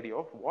clear idea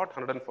of what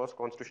 101st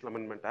Constitutional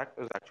Amendment Act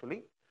is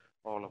actually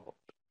all about,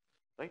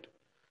 right?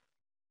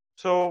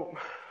 So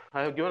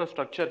I have given a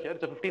structure here.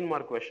 It's a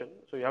 15-mark question.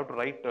 So you have to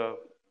write a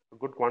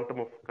good quantum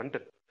of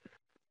content.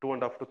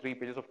 2.5 to 3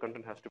 pages of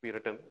content has to be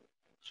written.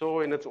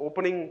 So in its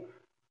opening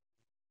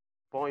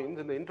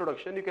points in the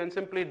introduction, you can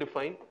simply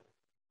define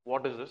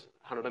what is this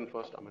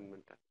 101st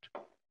Amendment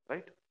Act,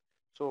 right?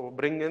 So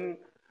bring in,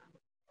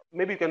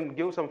 maybe you can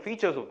give some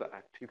features of the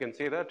act. You can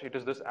say that it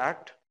is this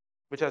act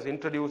which has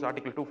introduced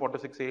Article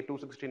 246A,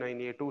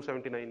 269A,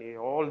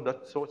 279A, all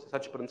that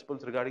such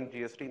principles regarding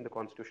GST in the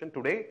Constitution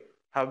today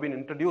have been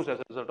introduced as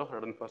a result of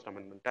 101st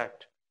Amendment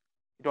Act.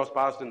 It was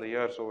passed in the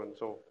year so and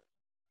so,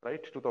 right,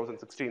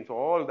 2016. So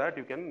all that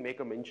you can make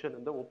a mention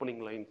in the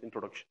opening lines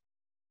introduction,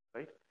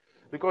 right?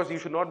 Because you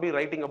should not be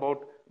writing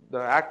about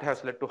the act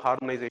has led to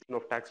harmonization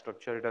of tax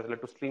structure, it has led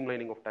to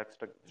streamlining of tax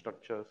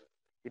structures,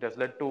 it has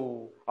led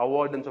to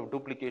avoidance of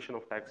duplication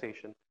of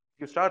taxation.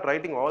 If you start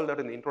writing all that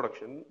in the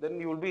introduction, then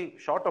you will be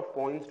short of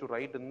points to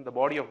write in the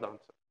body of the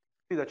answer.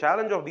 See, the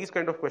challenge of these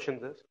kind of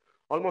questions is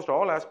almost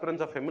all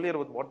aspirants are familiar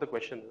with what the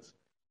question is,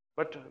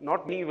 but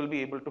not many will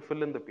be able to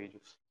fill in the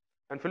pages.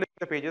 And filling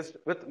the pages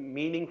with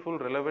meaningful,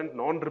 relevant,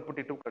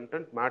 non-repetitive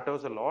content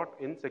matters a lot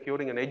in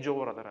securing an edge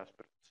over other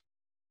aspirants.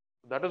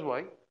 That is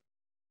why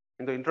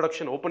in the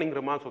introduction, opening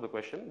remarks of the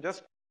question,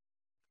 just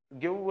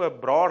give a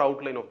broad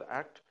outline of the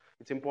act,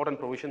 its important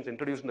provisions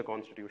introduced in the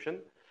Constitution.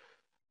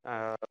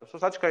 So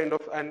such kind of,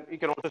 and you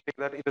can also say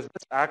that it is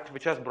this act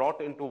which has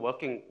brought into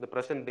working the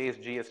present day's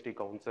GST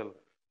Council,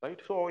 right?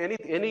 So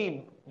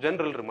any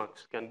general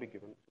remarks can be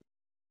given,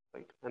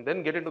 right? And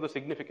then get into the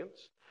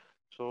significance.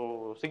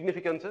 So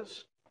significance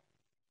is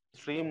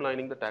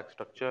streamlining the tax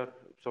structure.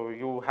 So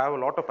you have a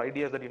lot of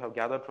ideas that you have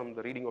gathered from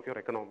the reading of your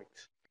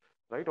economics,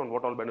 right? On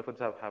what all benefits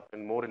have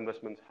happened, more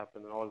investments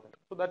happen and all that.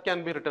 So that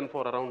can be written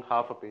for around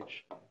half a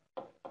page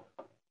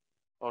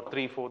or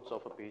 3/4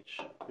 of a page.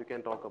 You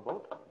can talk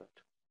about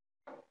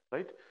that,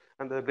 right?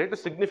 And the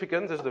greatest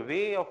significance is the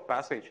way of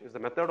passage, is the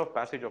method of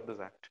passage of this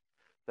act.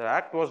 The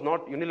act was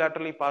not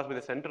unilaterally passed by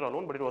the center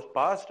alone, but it was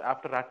passed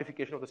after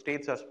ratification of the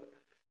states as well.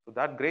 So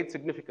that great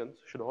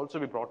significance should also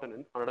be brought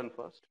in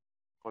 101st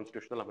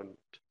Constitutional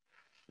Amendment.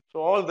 So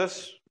all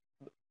this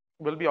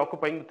will be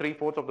occupying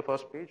 3/4 of the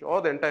first page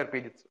or the entire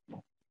page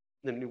itself.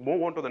 Then you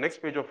move on to the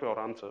next page of your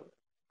answer.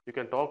 You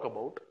can talk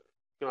about,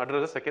 you can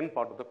address the second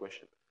part of the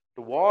question.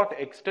 To what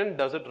extent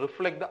does it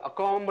reflect the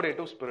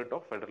accommodative spirit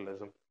of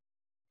federalism?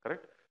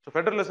 Correct? So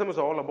federalism is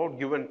all about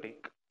give and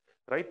take,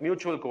 right?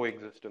 Mutual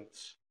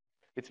coexistence.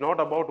 It's not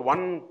about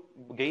one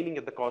gaining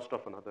at the cost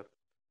of another.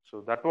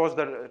 So that was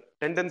the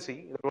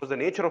tendency, that was the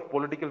nature of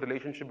political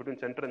relationship between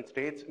center and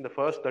states in the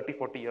first 30,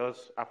 40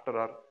 years after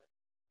our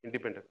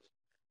independence.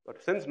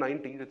 But since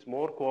 90s, it's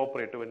more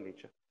cooperative in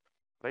nature,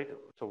 right?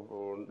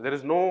 So there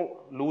is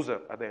no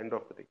loser at the end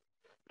of the day,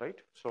 right?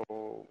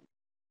 So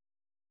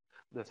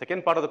the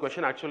second part of the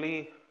question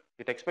actually,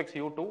 it expects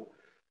you to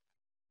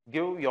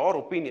give your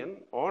opinion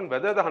on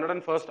whether the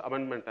 101st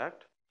Amendment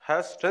Act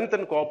has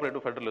strengthened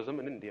cooperative federalism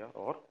in India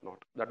or not.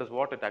 That is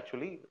what it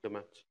actually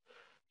demands.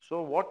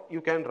 So what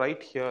you can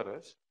write here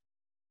is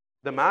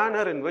the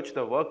manner in which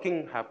the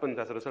working happens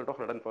as a result of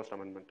 101st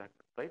Amendment Act,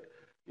 right?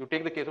 You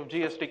take the case of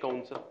GST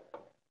Council,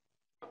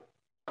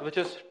 which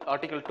is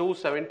Article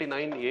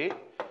 279A,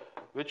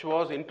 which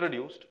was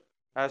introduced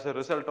as a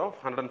result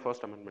of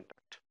 101st Amendment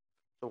Act.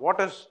 So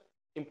what is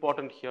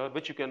important here,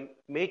 which you can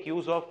make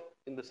use of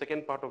in the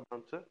second part of the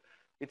answer?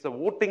 It's a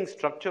voting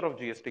structure of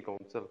GST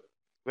Council,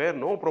 where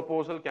no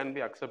proposal can be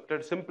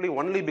accepted simply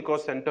only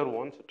because center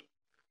wants it.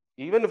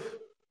 Even if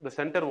the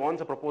center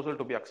wants a proposal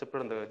to be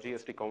accepted in the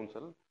GST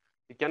Council,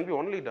 it can be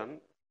only done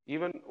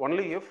even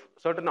only if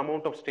certain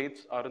amount of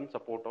states are in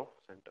support of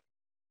center,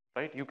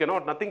 right? You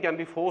cannot, nothing can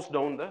be forced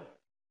down the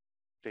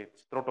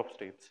states, throat of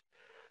states.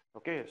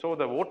 Okay, so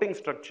the voting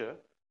structure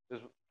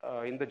is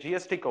in the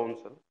GST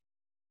Council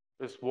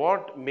is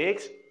what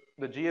makes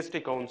the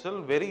GST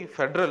Council very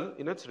federal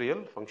in its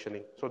real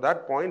functioning. So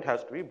that point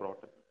has to be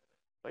brought in,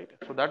 right?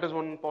 So that is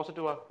one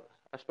positive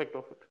aspect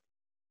of it.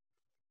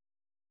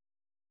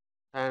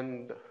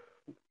 And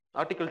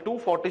Article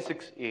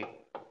 246A,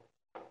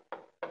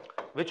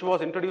 which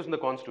was introduced in the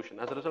Constitution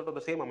as a result of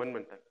the same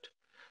Amendment Act,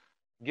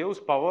 gives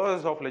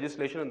powers of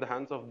legislation in the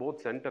hands of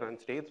both center and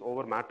states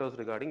over matters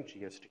regarding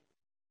GST.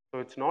 So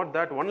it's not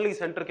that only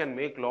center can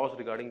make laws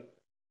regarding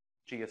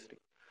GST.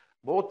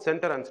 Both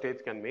center and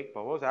states can make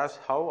powers, as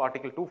how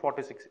Article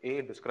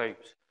 246A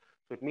describes.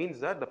 So it means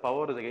that the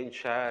power is again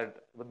shared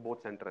with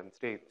both center and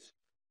states.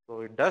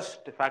 So it does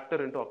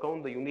factor into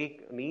account the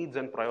unique needs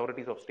and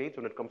priorities of states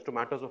when it comes to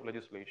matters of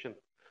legislation.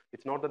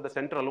 It's not that the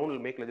center alone will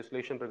make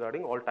legislation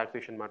regarding all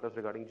taxation matters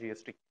regarding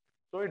GST.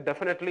 So it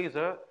definitely is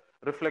a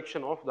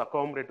reflection of the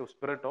accommodative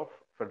spirit of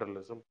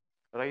federalism,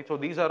 right? So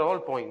these are all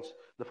points.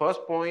 The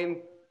first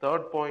point,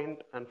 third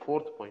point, and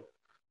fourth point.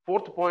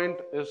 Fourth point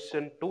is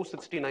in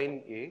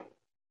 269A.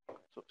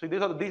 So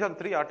these are the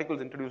three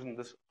articles introduced in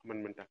this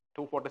Amendment Act: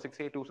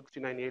 246A,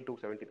 269A,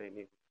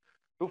 279A.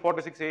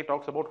 246A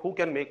talks about who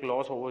can make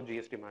laws over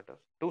GST matters.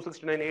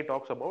 269A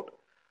talks about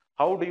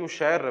how do you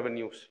share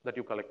revenues that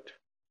you collect,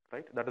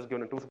 right? That is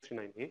given in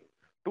 269A.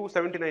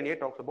 279A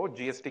talks about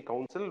GST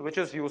Council, which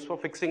is used for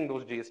fixing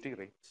those GST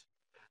rates,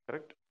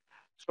 correct?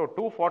 So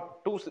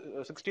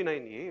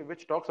 269A,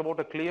 which talks about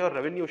a clear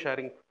revenue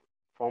sharing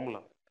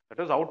formula. That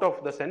is, out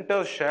of the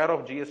center's share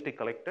of GST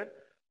collected,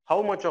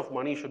 how much of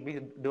money should be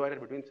divided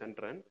between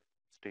center and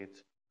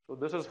states. So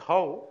this is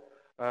how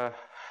a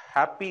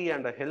happy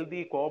and a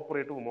healthy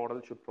cooperative model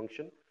should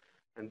function.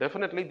 And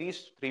definitely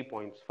these 3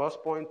 points,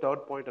 first point,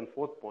 third point, and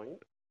fourth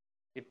point,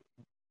 it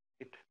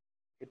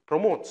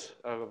promotes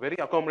a very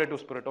accommodative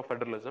spirit of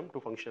federalism to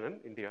function in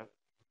India.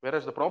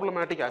 Whereas the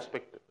problematic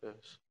aspect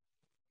is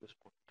this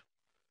point.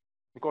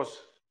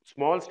 Because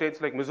small states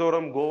like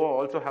Mizoram,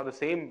 Goa also have the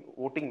same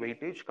voting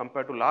weightage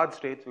compared to large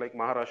states like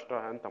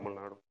Maharashtra and Tamil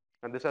Nadu.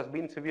 And this has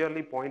been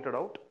severely pointed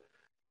out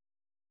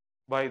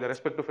by the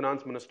respective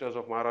finance ministers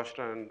of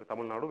Maharashtra and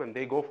Tamil Nadu. When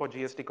they go for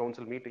GST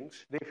Council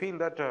meetings, they feel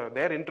that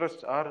their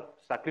interests are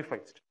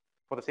sacrificed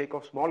for the sake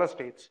of smaller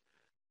states,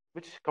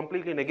 which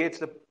completely negates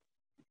the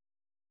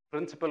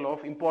principle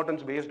of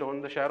importance based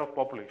on the share of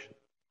population,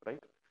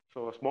 right?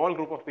 So a small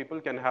group of people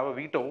can have a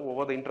veto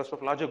over the interest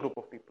of larger group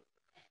of people.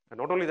 And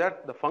not only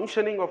that, the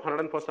functioning of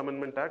 101st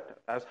Amendment Act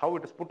as how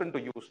it is put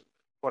into use.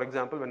 For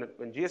example,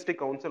 when GST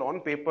Council on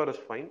paper is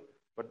fine,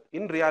 but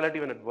in reality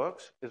when it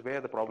works is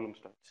where the problem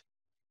starts.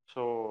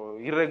 So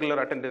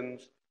irregular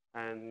attendance,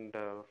 and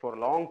for a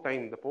long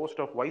time the post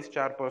of vice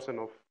chairperson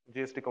of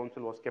GST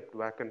Council was kept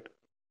vacant.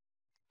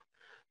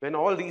 When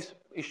all these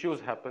issues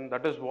happen,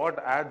 that is what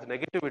adds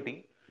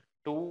negativity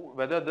to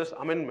whether this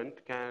amendment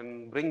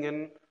can bring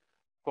in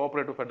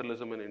cooperative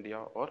federalism in India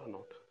or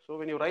not. So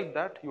when you write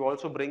that, you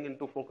also bring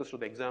into focus to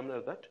the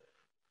examiner that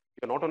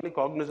you're not only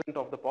cognizant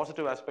of the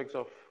positive aspects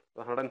of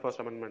the 101st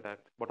Amendment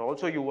Act, but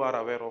also you are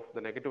aware of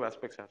the negative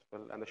aspects as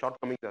well and the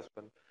shortcomings as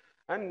well.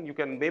 And you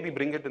can maybe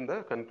bring it in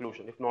the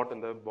conclusion, if not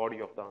in the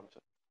body of the answer,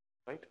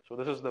 right? So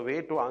this is the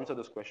way to answer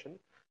this question.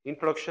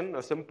 Introduction,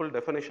 a simple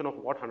definition of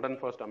what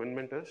 101st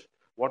Amendment is,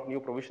 what new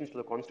provisions to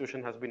the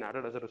Constitution has been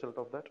added as a result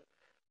of that.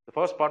 The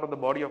first part of the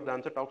body of the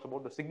answer talks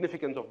about the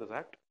significance of this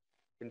act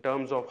in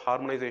terms of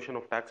harmonization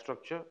of tax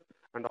structure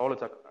and all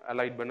its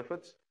allied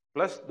benefits,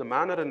 plus the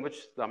manner in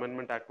which the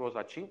Amendment Act was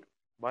achieved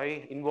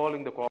by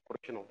involving the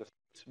cooperation of the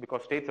states,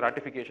 because states'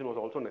 ratification was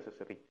also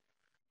necessary,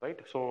 right?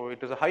 So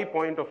it is a high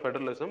point of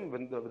federalism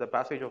with the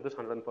passage of this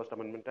 101st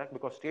Amendment Act,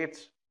 because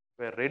states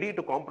were ready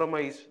to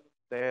compromise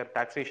their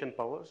taxation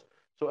powers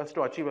so as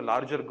to achieve a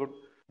larger good.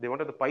 They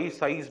wanted the pie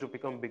size to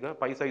become bigger,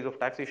 pie size of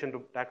taxation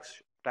to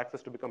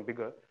taxes to become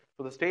bigger.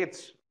 So the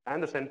states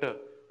and the center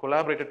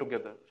collaborated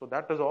together. So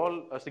that is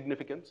all a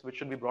significance which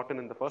should be brought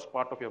in the first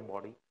part of your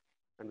body.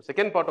 And the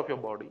second part of your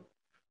body,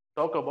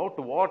 talk about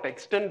to what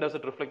extent does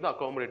it reflect the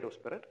accommodative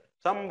spirit.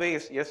 Some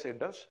ways, yes, it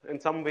does. In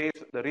some ways,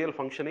 the real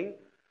functioning,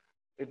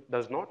 it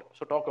does not.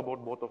 So talk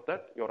about both of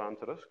that. Your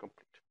answer is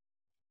complete.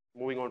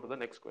 Moving on to the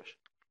next question.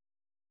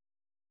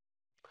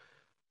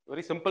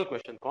 Very simple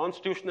question.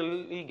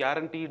 Constitutionally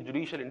guaranteed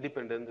judicial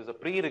independence is a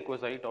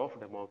prerequisite of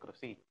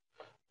democracy,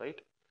 right?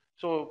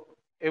 So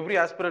every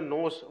aspirant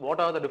knows what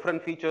are the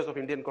different features of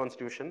Indian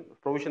Constitution,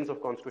 provisions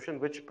of Constitution,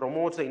 which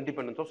promotes the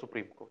independence of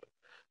Supreme Court,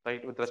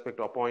 right? With respect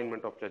to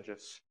appointment of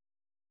judges,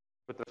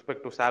 with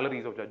respect to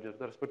salaries of judges,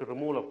 with respect to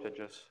removal of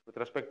judges, with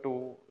respect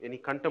to any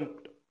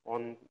contempt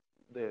on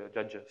the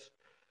judges,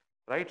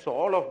 right? So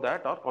all of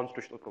that are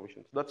constitutional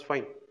provisions. That's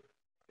fine.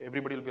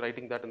 Everybody will be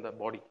writing that in the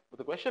body. But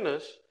the question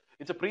is,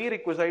 it's a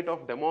prerequisite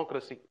of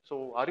democracy.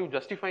 So are you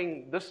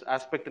justifying this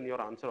aspect in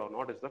your answer or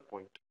not is the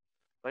point,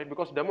 right?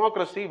 Because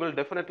democracy will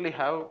definitely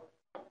have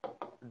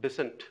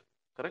dissent,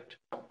 correct?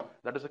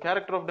 That is the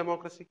character of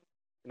democracy.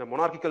 In a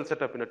monarchical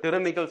setup, in a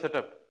tyrannical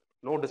setup,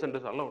 no dissent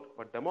is allowed.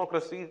 But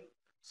democracy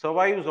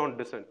survives on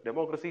dissent.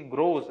 Democracy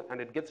grows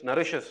and it gets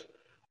nourishes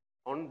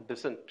on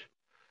dissent.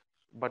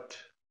 But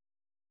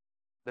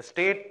the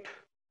state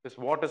is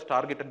what is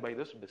targeted by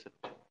this dissent.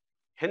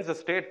 Hence, the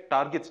state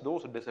targets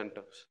those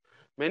dissenters.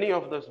 Many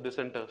of those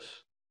dissenters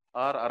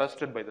are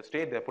arrested by the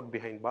state. They are put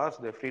behind bars.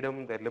 Their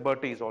freedom, their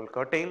liberty is all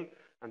curtailed.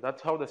 And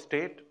that's how the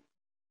state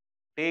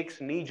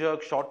takes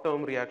knee-jerk,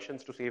 short-term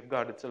reactions to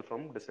safeguard itself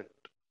from dissent.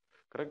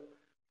 Correct?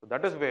 So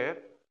that is where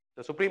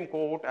the Supreme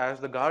Court, as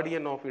the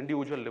guardian of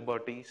individual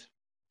liberties,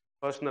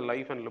 personal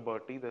life and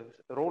liberty, the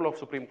role of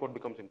Supreme Court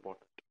becomes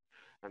important.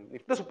 And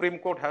if the Supreme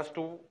Court has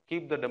to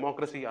keep the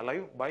democracy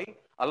alive by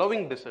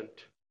allowing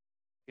dissent,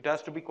 it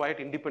has to be quite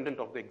independent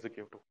of the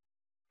executive,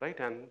 right?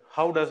 And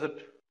how does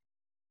it,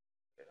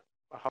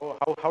 how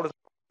does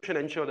the Constitution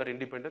ensure that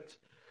independence?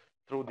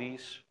 Through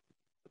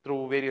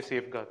various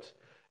safeguards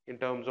in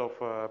terms of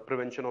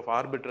prevention of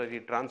arbitrary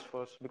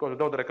transfers, because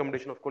without the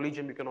recommendation of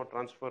collegium, you cannot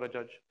transfer a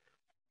judge.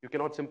 You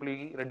cannot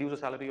simply reduce the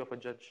salary of a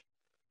judge,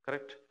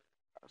 correct?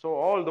 So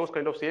all those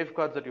kind of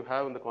safeguards that you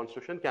have in the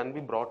Constitution can be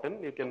brought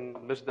in. You can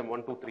list them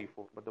 1, 2, 3,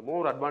 4. But the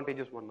more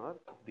advantageous one are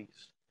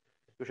these.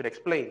 You should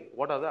explain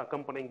what are the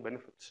accompanying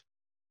benefits,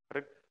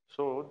 correct?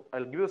 So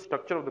I'll give you the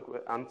structure of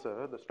the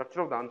answer. The structure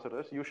of the answer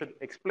is you should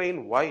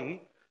explain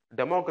why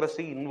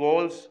democracy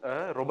involves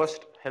a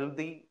robust,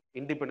 healthy,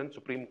 independent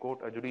Supreme Court,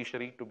 a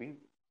judiciary to be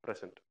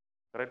present,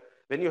 correct?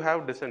 When you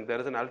have dissent, there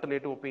is an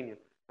alternative opinion,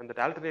 and that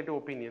alternative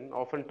opinion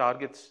often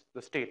targets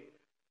the state.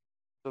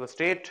 So the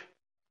state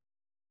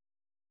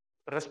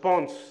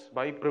responds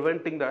by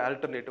preventing the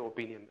alternative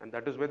opinion, and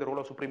that is where the role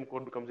of Supreme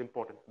Court becomes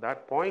important.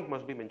 That point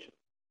must be mentioned.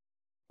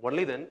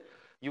 Only then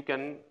you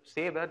can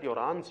say that your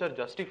answer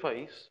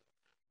justifies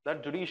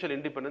that judicial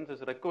independence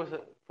is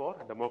requisite for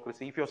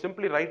democracy. If you're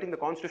simply writing the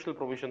constitutional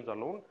provisions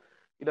alone,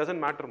 it doesn't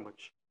matter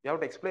much. You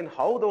have to explain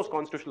how those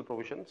constitutional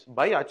provisions,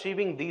 by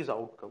achieving these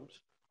outcomes,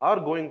 are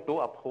going to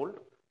uphold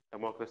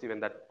democracy.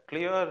 When that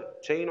clear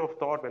chain of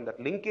thought, when that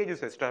linkage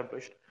is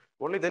established,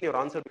 only then your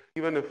answer,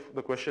 even if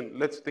the question,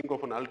 let's think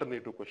of an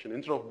alternative question.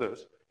 Instead of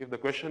this, if the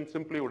question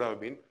simply would have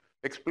been,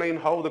 explain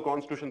how the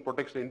Constitution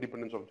protects the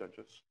independence of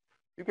judges.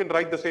 You can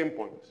write the same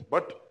points,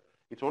 but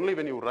it's only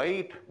when you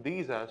write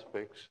these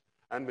aspects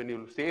and when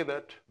you say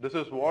that this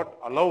is what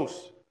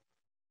allows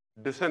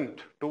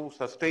dissent to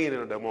sustain in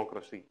a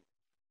democracy,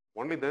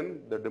 only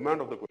then the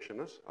demand of the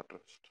question is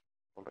addressed.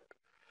 All right.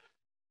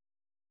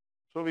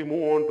 So we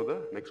move on to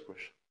the next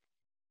question.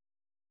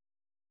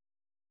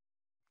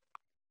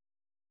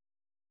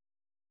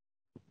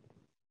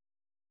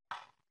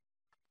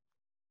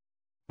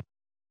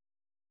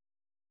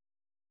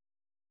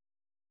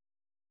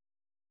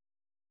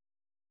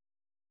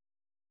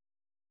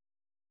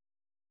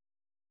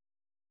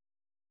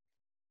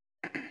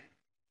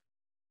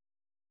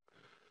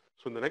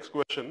 So in the next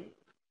question,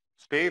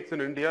 states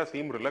in India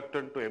seem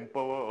reluctant to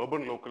empower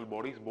urban local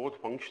bodies both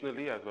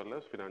functionally as well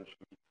as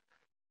financially.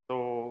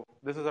 So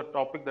this is a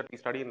topic that we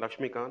study in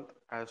Lakshmikant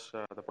as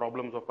the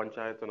problems of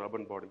panchayats and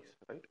urban bodies,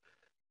 right?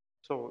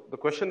 So the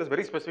question is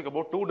very specific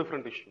about two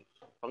different issues,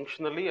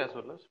 functionally as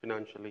well as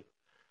financially.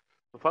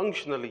 So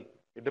functionally,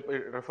 it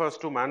refers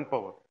to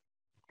manpower,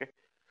 okay?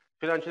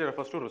 Financially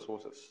refers to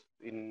resources.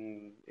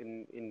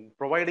 In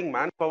providing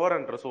manpower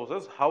and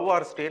resources, how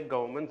are state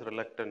governments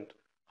reluctant?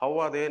 How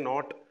are they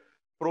not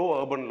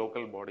pro-urban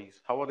local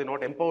bodies? How are they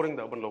not empowering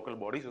the urban local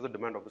bodies is the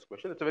demand of this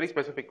question. It's a very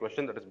specific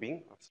question that is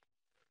being asked.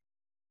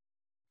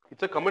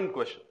 It's a comment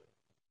question.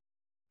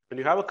 When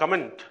you have a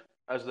comment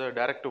as the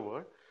directive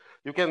word,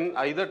 you can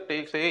either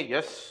say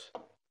yes,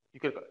 you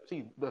can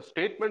see the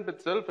statement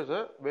itself is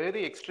a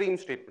very extreme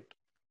statement.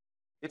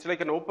 It's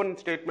like an open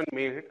statement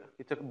made,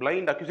 it's a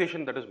blind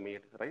accusation that is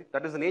made, right?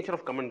 That is the nature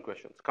of comment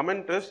questions.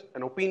 Comment is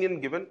an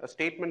opinion given, a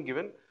statement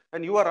given,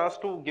 and you are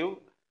asked to give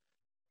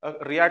a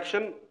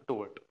reaction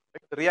to it.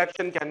 The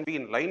reaction can be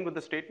in line with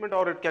the statement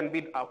or it can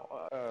be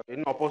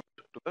in opposite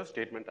to the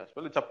statement as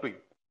well. It's up to you.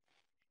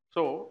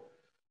 So,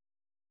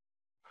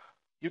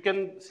 you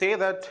can say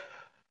that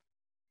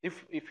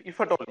if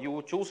at all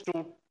you choose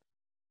to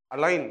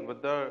align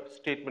with the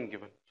statement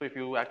given. So if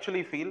you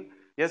actually feel,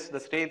 yes, the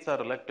states are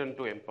reluctant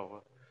to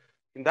empower,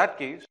 in that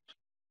case,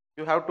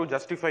 you have to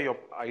justify your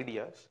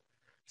ideas,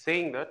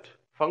 saying that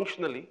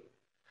functionally,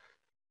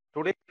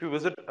 today, if you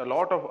visit a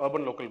lot of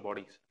urban local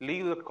bodies,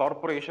 leave the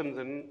corporations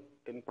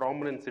in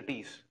prominent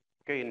cities,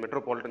 okay, in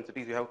metropolitan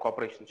cities, you have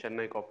corporations,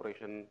 Chennai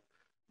Corporation,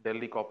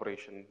 Delhi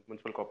Corporation,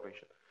 Municipal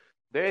Corporation.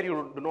 There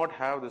you do not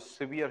have this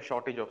severe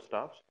shortage of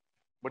staffs,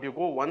 but you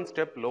go one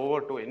step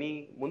lower to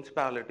any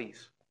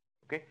municipalities,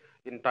 okay.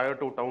 In tier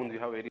 2 towns, you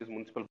have various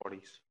municipal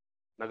bodies,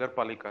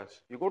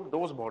 nagarpalikas. You go to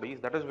those bodies,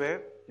 that is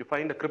where you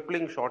find a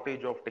crippling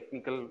shortage of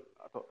technical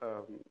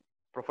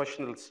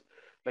professionals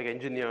like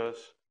engineers,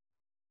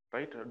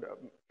 right?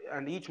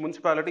 And each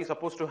municipality is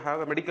supposed to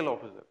have a medical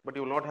officer, but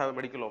you will not have a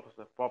medical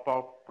officer.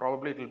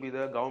 Probably it will be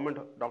the government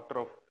doctor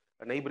of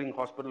a neighboring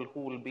hospital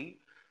who will be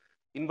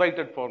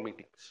invited for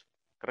meetings,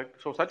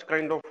 correct? So such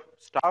kind of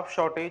staff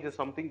shortage is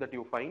something that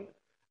you find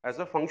as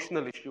a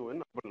functional issue in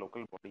urban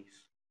local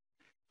bodies.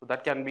 So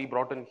that can be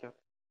brought in here.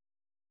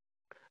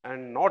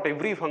 And not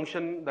every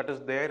function that is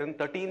there in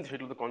 13th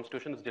schedule of the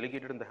constitution is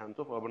delegated in the hands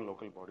of urban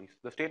local bodies.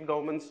 The state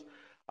governments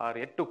are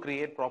yet to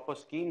create proper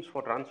schemes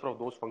for transfer of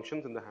those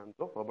functions in the hands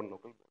of urban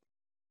local bodies.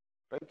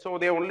 Right? So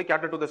they only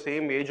cater to the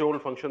same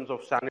age-old functions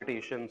of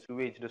sanitation,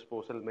 sewage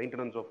disposal,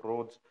 maintenance of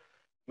roads,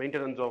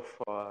 maintenance of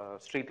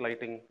street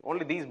lighting.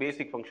 Only these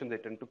basic functions they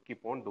tend to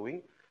keep on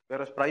doing.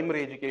 Whereas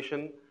primary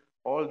education,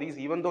 all these,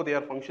 even though they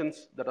are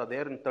functions that are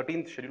there in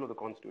 13th schedule of the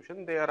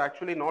constitution, they are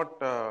actually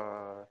not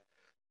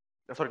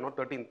not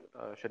 13th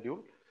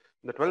schedule,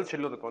 the 12th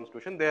schedule of the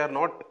constitution, they are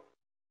not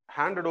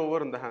handed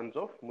over in the hands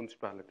of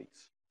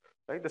municipalities,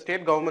 right? The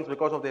state governments,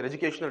 because of their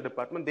educational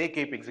department, they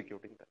keep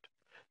executing that.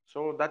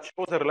 So that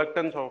shows the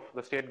reluctance of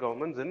the state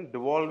governments in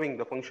devolving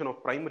the function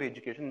of primary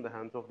education in the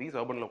hands of these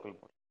urban local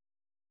bodies.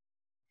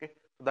 Okay,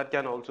 so that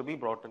can also be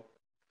brought in.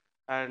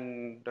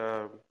 And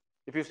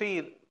if you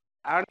see,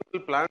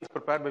 annual plans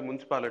prepared by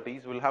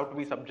municipalities will have to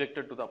be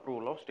subjected to the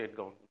approval of state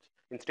governments.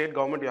 In state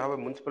government, you have a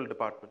municipal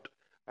department.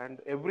 And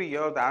every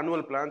year, the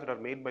annual plans that are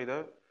made by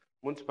the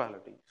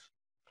municipalities,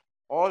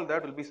 all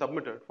that will be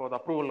submitted for the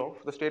approval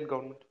of the state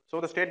government.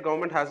 So the state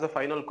government has the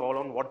final call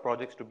on what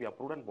projects to be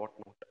approved and what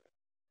not,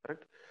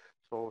 correct?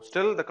 So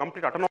still the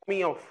complete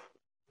autonomy of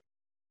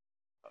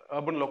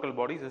urban local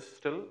bodies is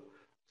still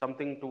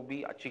something to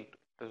be achieved.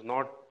 It is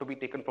not to be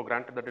taken for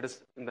granted that it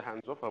is in the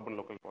hands of urban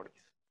local bodies.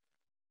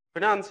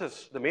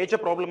 Finances, the major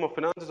problem of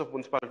finances of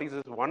municipalities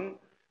is one,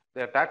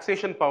 their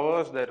taxation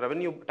powers, their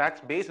revenue tax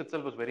base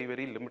itself is very,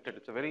 very limited.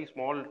 It's a very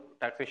small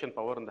taxation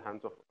power in the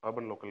hands of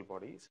urban local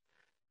bodies.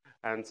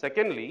 And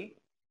secondly,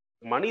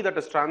 money that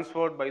is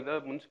transferred by the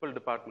municipal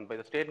department, by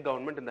the state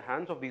government in the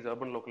hands of these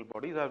urban local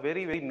bodies are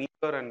very, very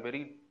meager and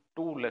very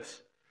too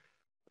less,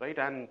 right?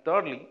 And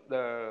thirdly,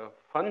 the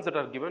funds that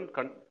are given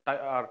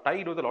are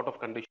tied with a lot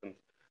of conditions.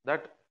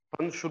 That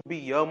funds should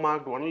be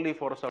earmarked only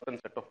for a certain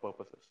set of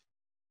purposes.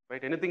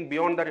 Right? Anything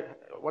beyond that,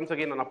 once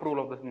again, an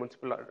approval of the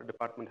municipal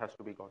department has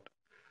to be got.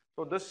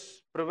 So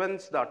this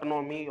prevents the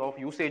autonomy of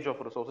usage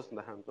of resources in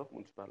the hands of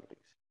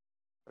municipalities.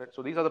 Right?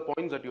 So these are the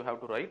points that you have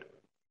to write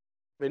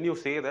when you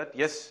say that,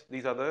 yes,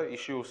 these are the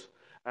issues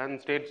and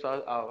states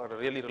are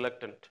really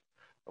reluctant.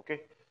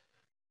 Okay.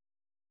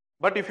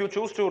 But if you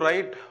choose to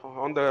write,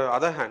 on the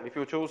other hand, if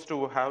you choose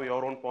to have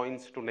your own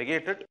points to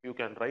negate it, you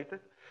can write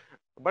it.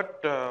 But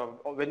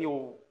when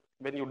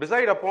you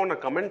decide upon a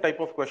comment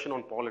type of question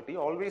on polity,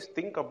 always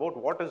think about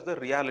what is the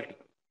reality.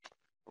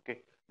 Okay,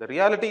 the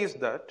reality is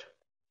that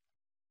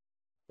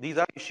these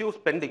are issues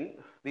pending.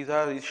 These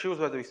are issues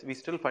that we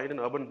still find in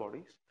urban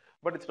bodies.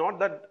 But it's not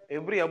that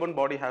every urban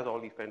body has all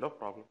these kind of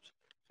problems.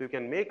 So you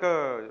can make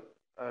a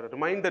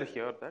reminder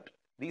here that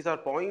these are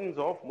points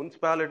of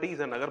municipalities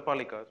and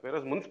nagarpalikas,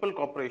 whereas municipal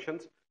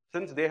corporations,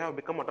 since they have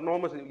become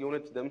autonomous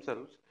units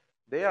themselves,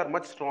 they are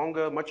much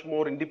stronger, much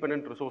more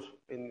independent resource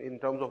in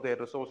terms of their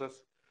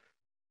resources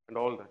and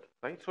all that,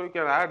 right? So you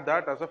can add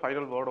that as a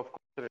final word of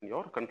caution in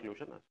your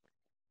conclusion as well,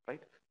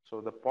 right?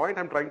 So the point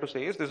I'm trying to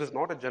say is this is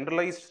not a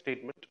generalized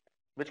statement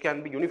which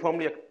can be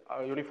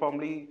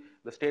uniformly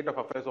the state of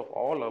affairs of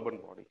all urban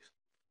bodies.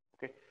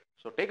 Okay,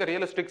 so take a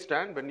realistic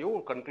stand when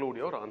you conclude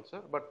your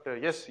answer. But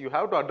yes, you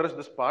have to address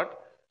this part.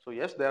 So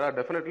yes, there are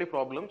definitely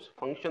problems.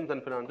 Functions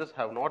and finances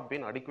have not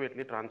been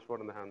adequately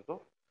transferred in the hands of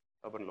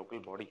urban local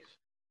bodies.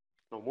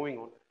 Now moving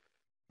on.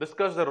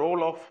 Discuss the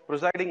role of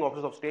presiding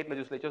officers of state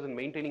legislatures in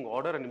maintaining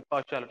order and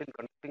impartiality in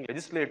conducting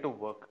legislative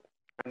work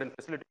and in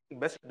facilitating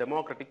best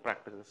democratic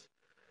practices.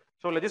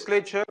 So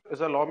legislature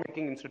is a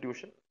lawmaking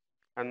institution,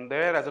 and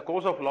there, as a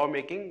course of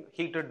lawmaking,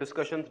 heated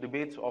discussions,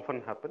 debates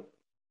often happen.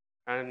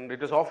 And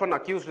it is often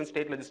accused in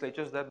state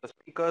legislatures that the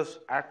speakers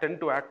tend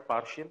to act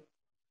partial.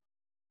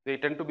 They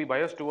tend to be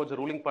biased towards the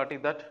ruling party,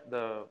 that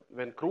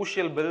when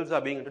crucial bills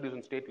are being introduced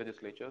in state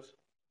legislatures,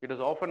 it is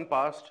often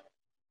passed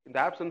in the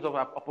absence of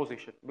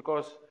opposition,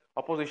 because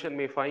opposition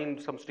may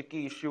find some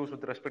sticky issues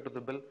with respect to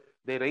the bill.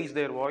 They raise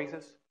their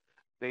voices,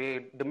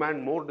 they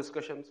demand more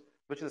discussions,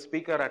 which the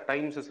speaker at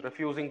times is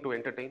refusing to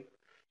entertain.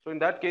 So in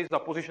that case, the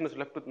opposition is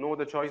left with no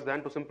other choice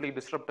than to simply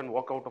disrupt and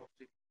walk out of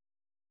the seat.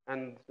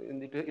 And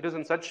it is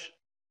in such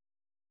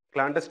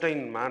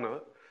clandestine manner,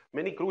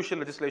 many crucial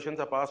legislations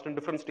are passed in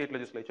different state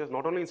legislatures.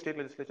 Not only in state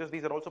legislatures,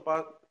 these are also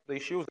the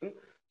issues in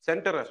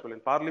center as well,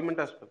 in parliament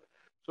as well.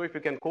 So if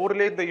you can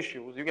correlate the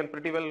issues, you can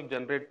pretty well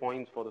generate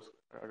points for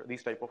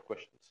these type of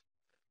questions.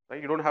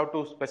 Right? You don't have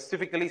to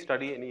specifically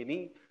study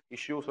any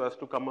issue so as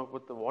to come up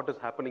with what is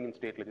happening in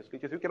state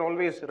legislatures. You can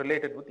always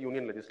relate it with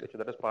union legislature,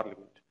 that is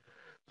parliament.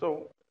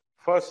 So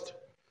first,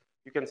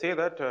 you can say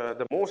that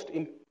the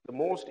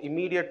most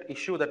immediate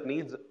issue that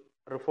needs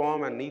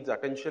reform and needs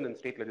attention in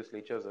state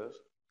legislatures is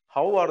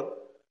how are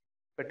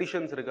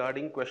petitions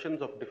regarding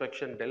questions of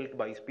defection dealt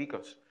by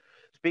speakers.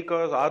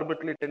 Speakers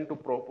arbitrarily tend to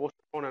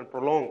postpone and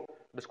prolong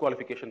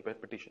disqualification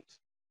petitions.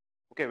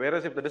 Okay,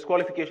 whereas if the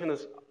disqualification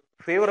is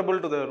favorable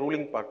to the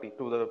ruling party,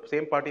 to the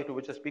same party to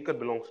which the speaker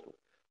belongs to,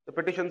 the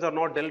petitions are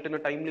not dealt in a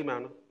timely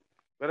manner.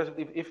 Whereas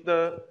if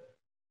the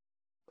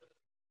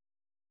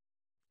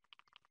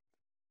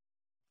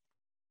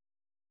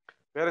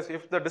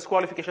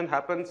disqualification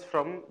happens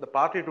from the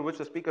party to which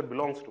the speaker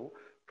belongs to,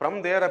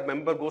 from there a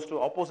member goes to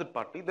opposite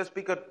party, the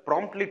speaker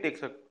promptly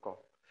takes a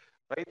call,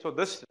 right? So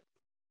this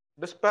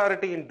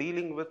disparity in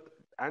dealing with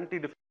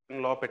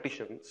anti-defection law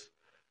petitions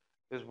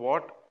is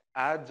what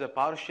adds a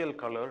partial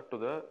color to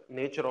the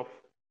nature of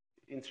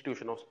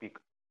institution of speaker,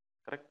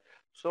 correct?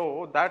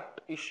 So that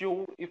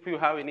issue, if you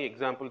have any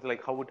examples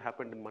like how it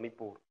happened in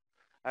Manipur,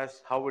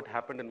 as how it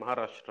happened in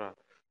Maharashtra,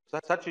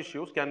 such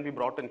issues can be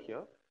brought in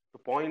here to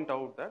point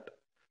out that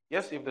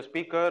yes, if the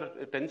speaker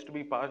tends to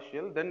be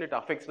partial, then it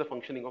affects the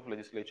functioning of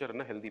legislature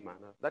in a healthy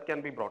manner. That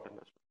can be brought in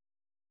as well,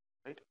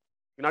 right?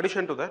 In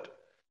addition to that,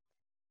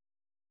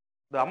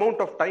 the amount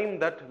of time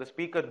that the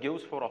speaker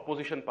gives for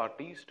opposition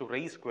parties to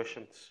raise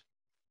questions,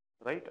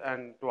 right,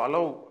 and to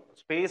allow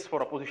space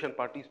for opposition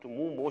parties to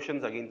move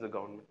motions against the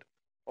government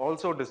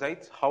also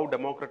decides how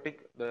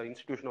democratic the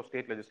institution of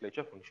state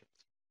legislature functions.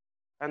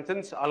 And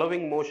since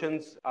allowing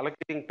motions,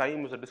 allocating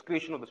time is a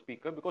discretion of the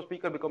speaker, because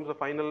speaker becomes the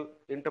final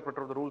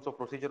interpreter of the rules of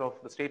procedure of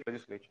the state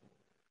legislature.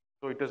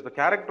 So it is the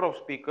character of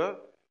speaker.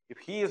 If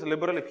he is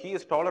liberal, if he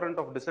is tolerant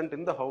of dissent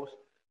in the house,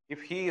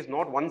 if he is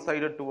not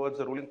one-sided towards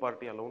the ruling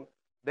party alone,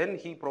 then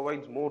he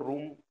provides more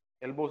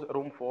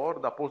room for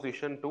the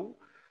opposition to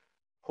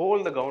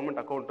hold the government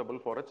accountable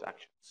for its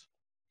actions.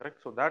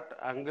 Correct? So that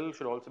angle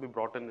should also be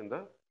brought in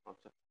the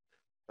answer,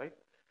 right?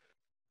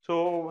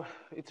 So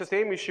it's the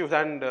same issues,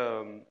 and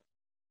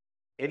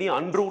any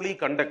unruly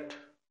conduct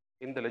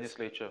in the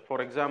legislature.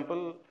 For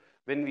example,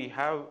 when we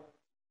have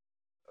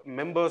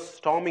members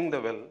storming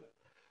the well,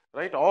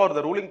 right, or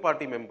the ruling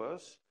party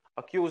members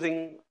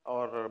accusing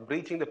or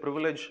breaching the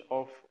privilege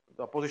of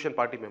the opposition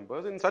party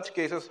members, in such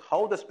cases,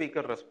 how the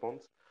speaker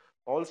responds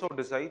also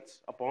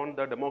decides upon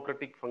the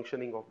democratic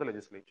functioning of the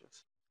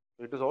legislatures.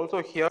 It is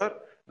also here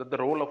that the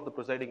role of the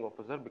presiding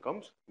officer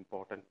becomes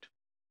important,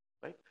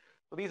 right?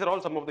 So these are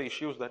all some of the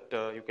issues that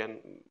you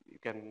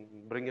can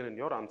bring in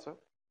your answer.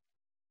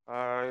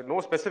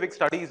 No specific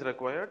study is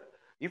required.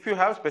 If you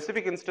have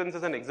specific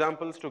instances and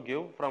examples to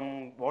give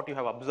from what you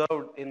have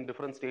observed in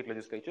different state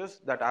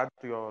legislatures, that adds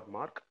to your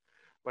mark.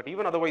 But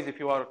even otherwise, if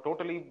you are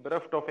totally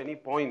bereft of any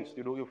points,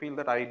 you feel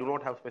that I do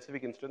not have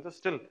specific instances,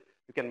 still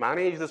you can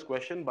manage this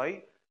question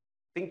by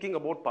thinking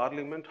about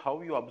parliament,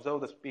 how you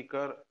observe the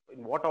speaker,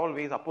 in what all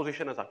ways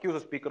opposition has accused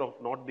the speaker of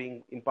not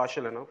being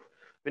impartial enough.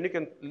 When you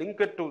can link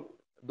it to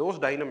those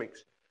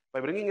dynamics,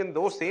 by bringing in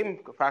those same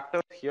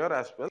factors here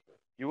as well,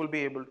 you will be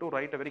able to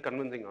write a very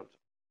convincing answer,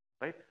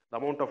 right? The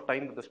amount of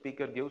time that the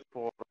speaker gives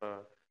for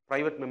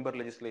private member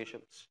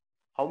legislations,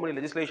 how many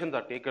legislations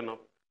are taken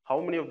up, how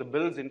many of the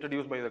bills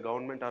introduced by the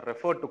government are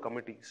referred to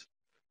committees.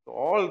 So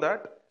all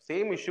that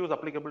same issues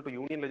applicable to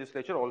union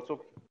legislature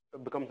also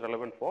becomes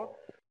relevant for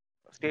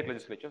state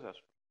legislatures as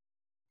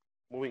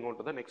well. Moving on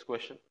to the next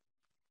question.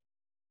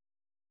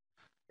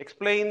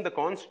 Explain the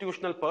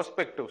constitutional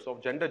perspectives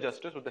of gender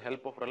justice with the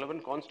help of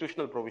relevant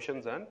constitutional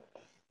provisions and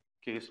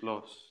case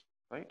laws,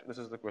 right? This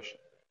is the question.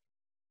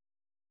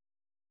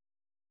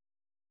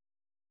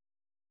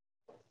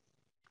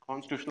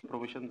 Constitutional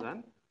provisions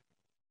and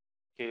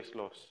case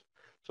laws.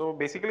 So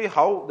basically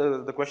how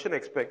the question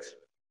expects,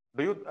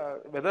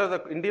 whether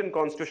the Indian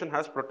constitution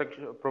has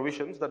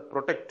provisions that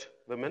protect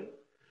women,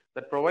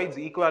 that provides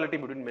equality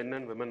between men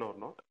and women or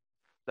not,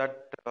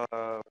 that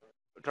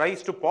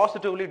tries to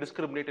positively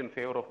discriminate in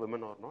favor of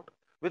women or not,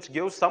 which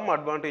gives some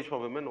advantage for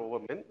women over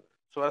men,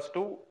 so as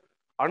to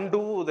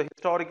undo the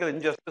historical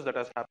injustice that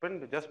has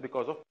happened just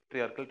because of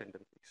patriarchal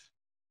tendencies,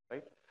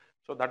 right?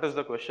 So that is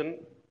the question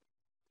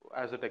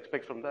as it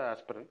expects from the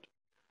aspirant.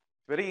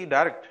 Very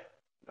direct.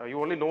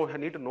 You only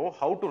need to know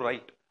how to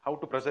write, how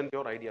to present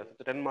your ideas.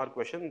 It's a 10-mark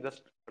question,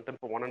 just content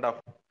for 1.5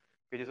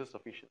 pages is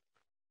sufficient.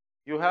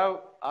 You have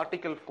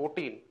Article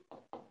 14,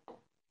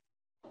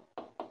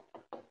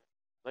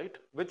 right,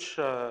 which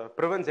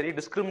prevents any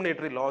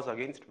discriminatory laws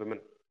against women.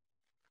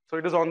 So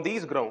it is on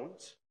these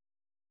grounds,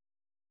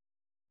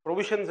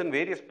 provisions in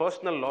various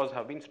personal laws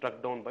have been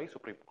struck down by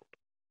Supreme Court,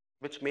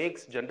 which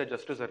makes gender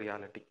justice a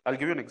reality. I'll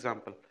give you an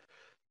example.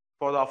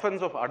 for the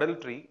offense of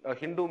adultery, a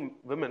Hindu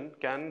woman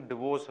can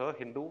divorce her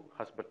Hindu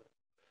husband,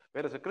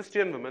 whereas a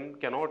Christian woman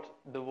cannot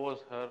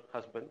divorce her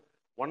husband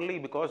only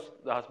because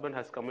the husband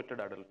has committed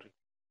adultery,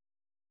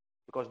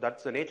 because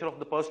that's the nature of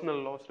the personal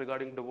laws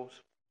regarding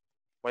divorce.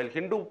 While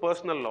Hindu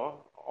personal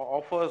law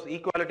offers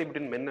equality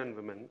between men and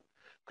women,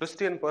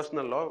 Christian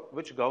personal law,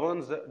 which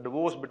governs the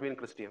divorce between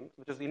Christians,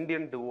 which is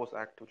Indian Divorce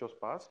Act, which was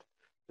passed,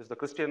 is the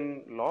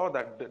Christian law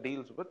that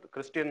deals with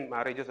Christian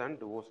marriages and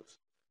divorces.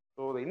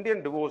 So the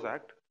Indian Divorce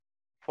Act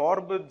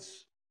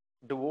forbids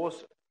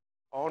divorce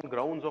on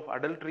grounds of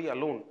adultery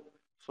alone.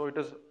 So it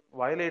is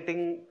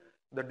violating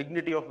the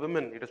dignity of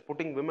women. It is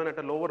putting women at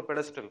a lower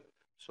pedestal.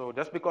 So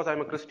just because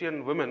I'm a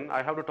Christian woman,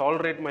 I have to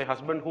tolerate my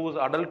husband who is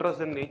adulterous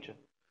in nature.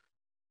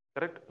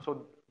 Correct?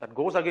 So that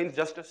goes against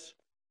justice.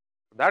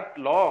 That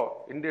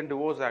law, Indian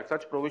Divorce Act,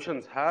 such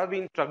provisions have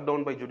been struck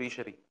down by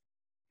judiciary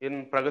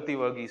in Pragati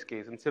Varghese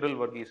case, in Cyril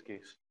Varghese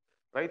case.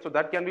 Right? So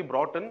that can be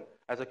brought in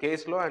as a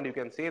case law, and you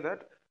can say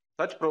that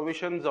such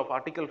provisions of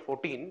Article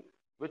 14,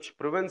 which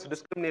prevents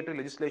discriminatory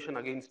legislation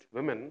against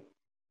women,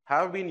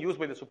 have been used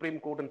by the Supreme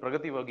Court in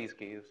Pragati Varghese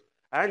case,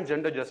 and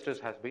gender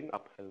justice has been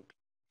upheld.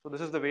 So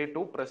this is the way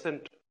to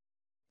present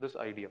this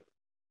idea.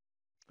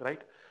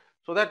 Right?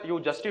 So that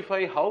you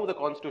justify how the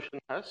Constitution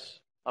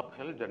has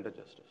upheld gender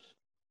justice.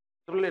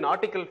 Similarly, in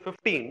Article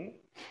 15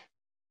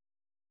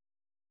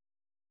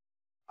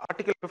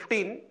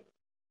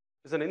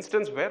 is an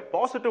instance where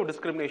positive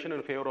discrimination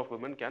in favor of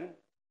women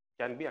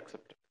can be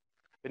accepted.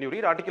 When you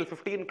read Article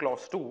 15,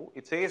 Clause 2,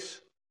 it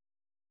says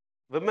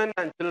women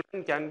and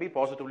children can be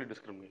positively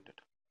discriminated,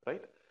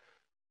 right?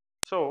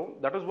 So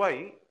that is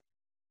why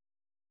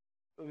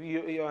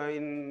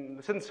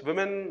since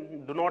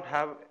women do not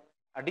have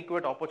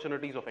adequate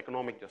opportunities of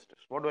economic justice.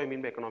 What do I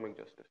mean by economic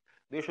justice?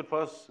 They should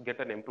first get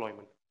an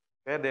employment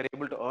where they're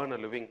able to earn a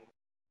living,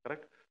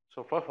 correct?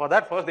 So for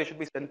that, first they should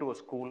be sent to a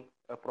school,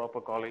 a proper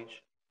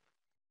college.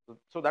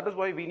 So that is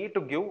why we need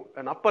to give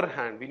an upper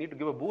hand. We need to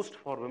give a boost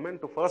for women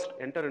to first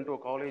enter into a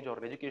college or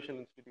an educational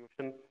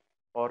institution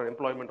or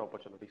employment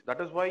opportunities. That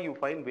is why you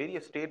find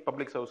various state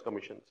public service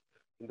commissions.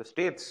 In the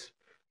states,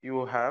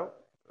 you have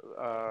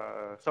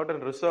certain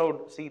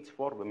reserved seats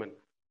for women,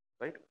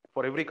 right?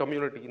 For every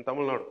community in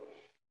Tamil Nadu.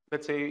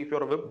 Let's say if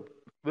you're a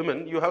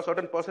woman, you have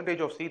certain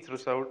percentage of seats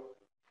reserved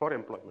for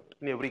employment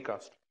in every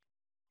caste.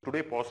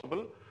 Today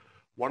possible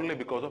only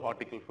because of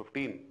Article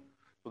 15.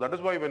 So that is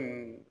why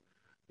when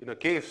in a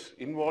case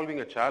involving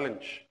a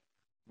challenge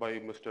by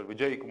Mr.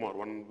 Vijay Kumar,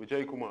 one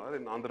Vijay Kumar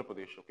in Andhra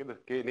Pradesh, okay,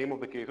 the name of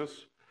the case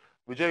is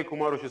Vijay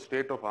Kumar, which is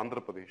state of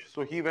Andhra Pradesh.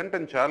 So he went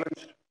and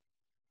challenged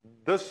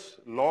this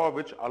law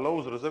which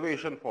allows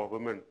reservation for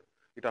women.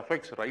 It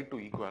affects right to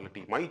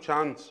equality. My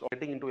chance of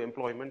getting into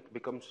employment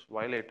becomes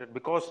violated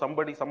because some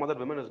other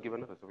woman is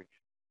given a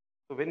reservation.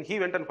 So when he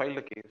went and filed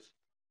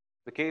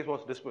the case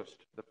was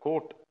dismissed. The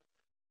court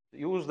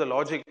used the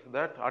logic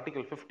that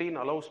Article 15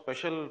 allows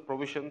special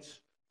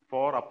provisions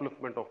for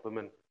upliftment of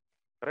women,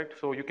 correct?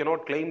 So you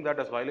cannot claim that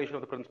as violation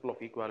of the principle of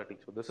equality.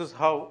 So this is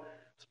how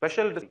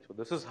special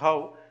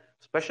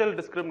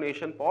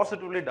discrimination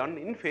positively done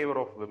in favor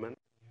of women,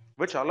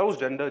 which allows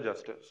gender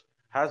justice,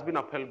 has been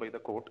upheld by the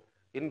court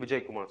in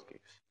Vijay Kumar's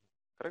case,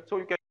 correct? So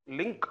you can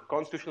link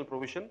constitutional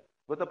provision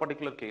with a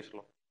particular case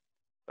law,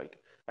 right?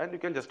 And you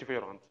can justify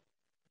your answer.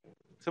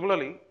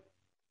 Similarly,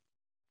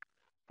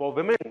 for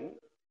women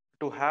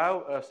to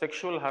have a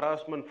sexual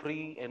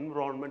harassment-free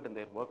environment in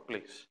their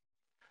workplace,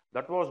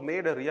 that was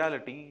made a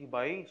reality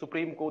by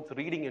Supreme Court's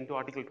reading into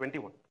Article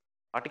 21.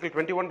 Article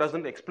 21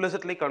 doesn't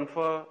explicitly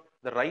confer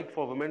the right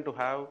for women to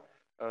have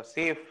a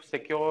safe,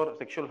 secure,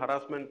 sexual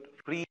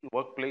harassment-free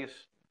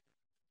workplace.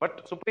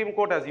 But Supreme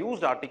Court has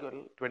used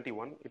Article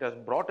 21. It has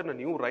brought in a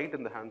new right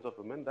in the hands of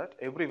women that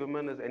every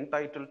woman is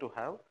entitled to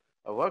have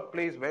a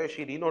workplace where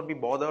she need not be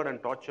bothered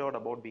and tortured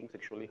about being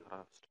sexually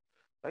harassed.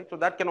 Right? So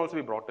that can also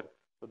be brought in.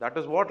 So that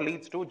is what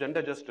leads to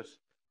gender justice.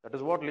 That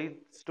is what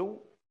leads to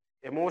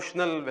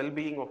emotional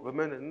well-being of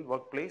women in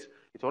workplace.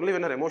 It's only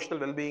when her emotional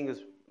well-being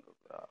is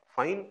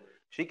fine,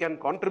 she can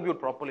contribute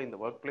properly in the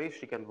workplace,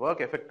 she can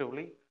work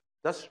effectively,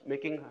 thus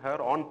making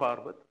her on par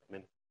with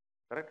men,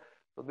 correct?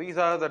 So these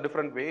are the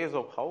different ways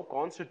of how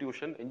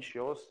Constitution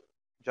ensures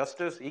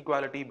justice,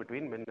 equality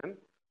between men and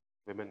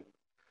women.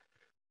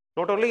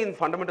 Not only in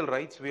fundamental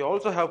rights, we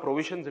also have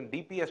provisions in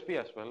DPSP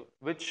as well,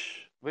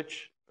 which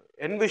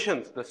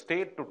envisions the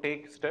state to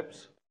take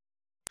steps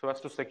so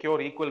as to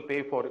secure equal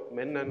pay for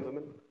men and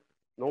women.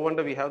 No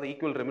wonder we have the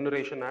Equal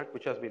Remuneration Act,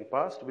 which has been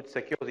passed, which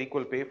secures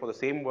equal pay for the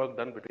same work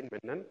done between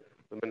men and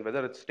women,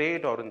 whether it's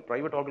state or in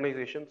private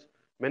organizations.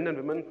 Men and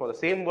women, for the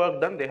same work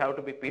done, they have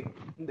to be paid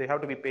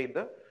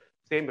the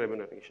same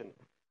remuneration.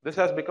 This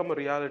has become a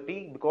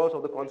reality because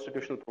of the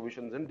constitutional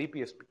provisions in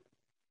DPSP.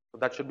 So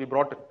that should be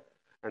brought in.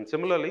 And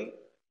similarly,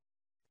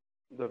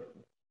 the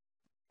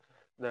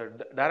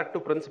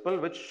directive principle,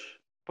 which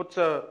puts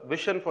a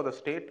vision for the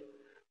state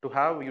to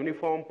have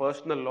uniform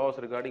personal laws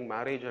regarding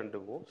marriage and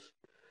divorce,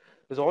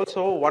 is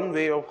also one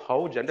way of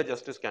how gender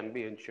justice can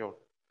be ensured,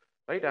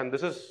 right? And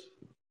this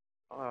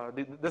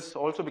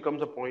also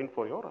becomes a point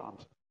for your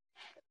answer.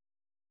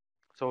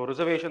 So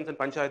reservations in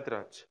Panchayat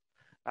Raj,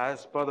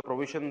 as per the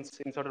provisions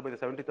inserted by the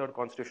 73rd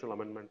Constitutional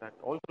Amendment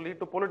Act, also lead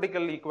to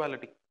political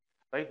equality.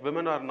 Right?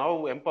 Women are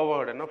now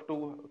empowered enough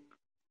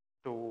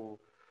to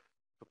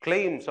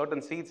claim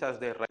certain seats as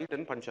their right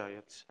in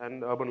panchayats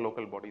and urban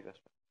local bodies as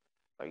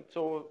well. Right?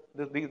 So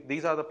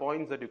these are the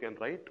points that you can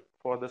write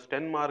for this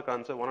 10-mark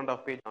answer,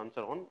 1.5-page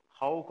answer on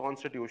how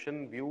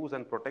Constitution views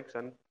and protects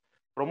and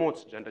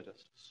promotes gender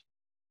justice.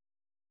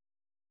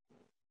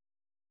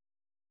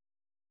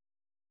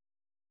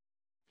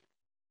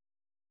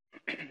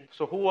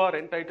 So who are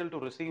entitled to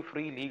receive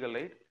free legal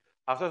aid?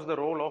 Assess the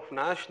role of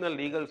National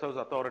Legal Service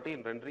Authority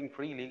in rendering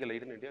free legal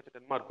aid in India. It's a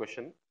 10-mark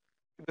question.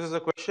 This is a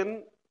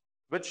question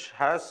which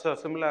has a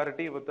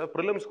similarity with the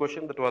prelims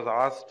question that was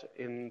asked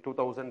in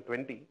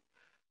 2020.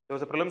 There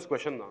was a prelims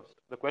question asked.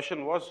 The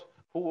question was,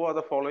 who are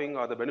the following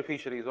are the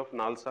beneficiaries of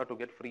NALSA to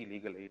get free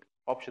legal aid?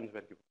 Options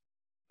were given.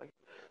 Right?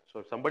 So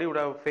if somebody would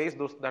have faced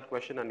that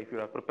question, and if you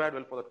have prepared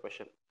well for that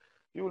question,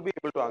 you will be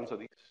able to answer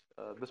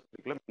this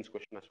particular mains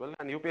question as well.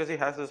 And UPSC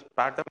has this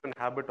pattern and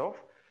habit of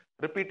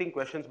repeating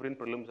questions between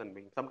prelims and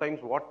mains. Sometimes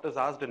what is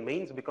asked in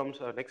mains becomes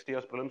next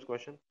year's prelims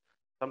question.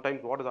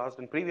 Sometimes what is asked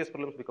in previous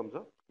prelims becomes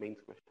a mains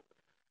question.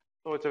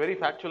 So it's a very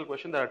factual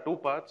question. There are two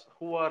parts.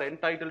 Who are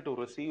entitled to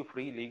receive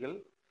free legal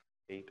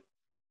aid?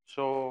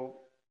 So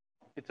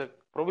it's a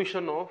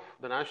provision of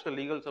the National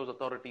Legal Service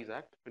Authorities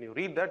Act. When you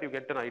read that, you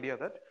get an idea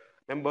that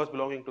members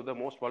belonging to the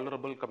most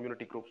vulnerable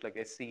community groups like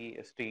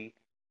SC, ST,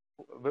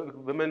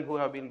 women who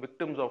have been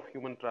victims of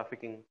human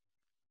trafficking,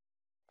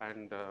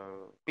 and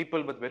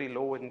people with very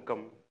low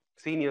income,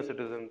 senior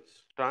citizens,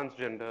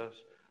 transgenders.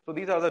 So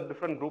these are the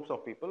different groups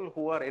of people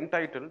who are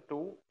entitled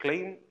to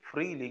claim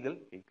free legal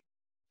aid.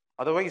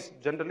 Otherwise,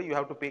 generally, you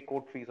have to pay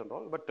court fees and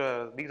all,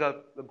 but these are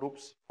the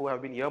groups who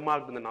have been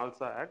earmarked in the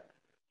NALSA Act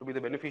to be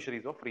the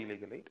beneficiaries of free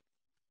legal aid.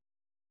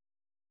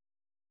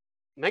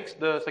 Next,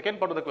 the second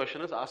part of the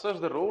question is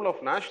assess the role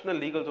of national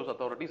legal service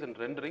authorities in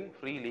rendering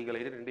free legal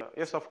aid in India.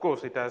 Yes, of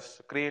course, it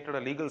has created a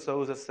legal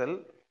services cell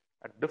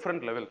at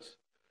different levels.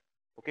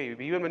 Okay,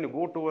 even when you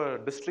go to a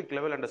district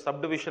level and a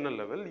subdivisional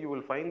level, you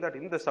will find that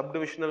in the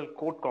subdivisional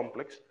court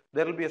complex,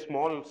 there will be a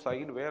small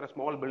side where a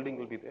small building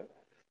will be there,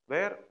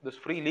 where this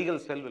free legal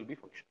cell will be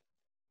functioning.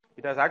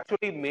 It has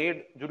actually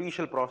made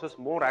judicial process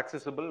more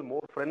accessible,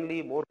 more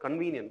friendly, more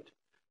convenient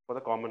for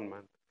the common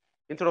man.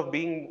 Instead of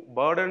being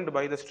burdened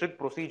by the strict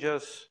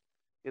procedures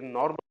in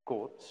normal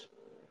courts,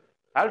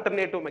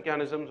 alternative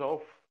mechanisms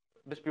of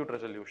dispute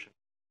resolution.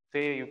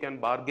 Say you can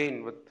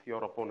bargain with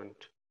your opponent.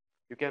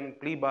 You can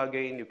plea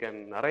bargain, you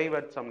can arrive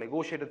at some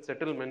negotiated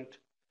settlement,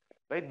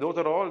 right? Those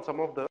are all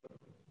some of the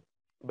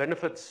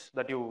benefits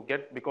that you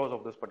get because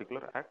of this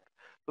particular act.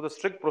 So the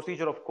strict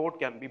procedure of court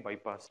can be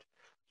bypassed.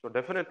 So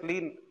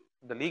definitely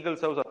the legal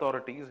service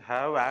authorities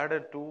have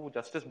added to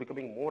justice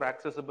becoming more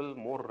accessible,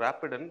 more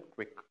rapid and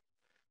quick,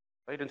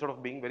 right? Instead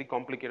of being very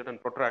complicated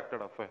and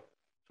protracted affair.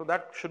 So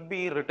that should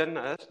be written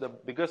as the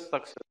biggest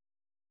success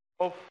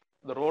of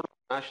the role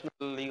of National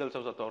Legal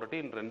Service Authority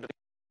in rendering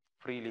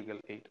free legal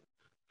aid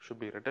should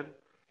be written.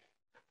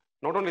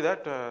 Not only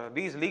that,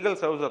 these legal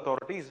service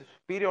authorities,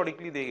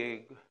 periodically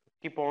they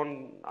keep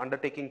on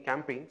undertaking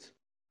campaigns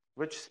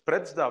which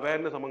spreads the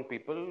awareness among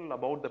people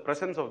about the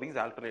presence of these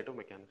alternative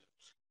mechanisms.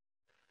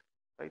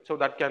 Right? So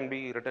that can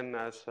be written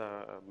as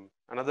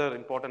another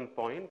important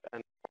point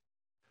and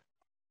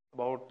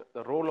about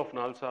the role of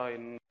NALSA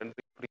in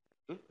rendering free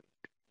legal.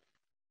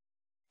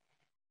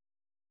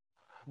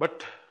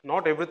 But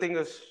not everything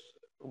is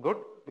good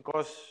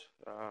because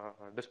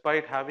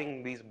despite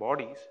having these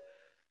bodies,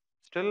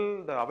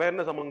 still the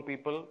awareness among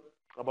people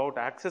about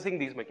accessing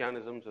these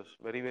mechanisms is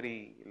very,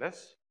 very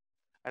less.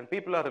 And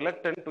people are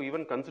reluctant to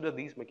even consider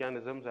these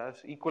mechanisms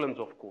as equivalents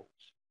of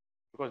courts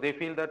because they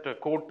feel that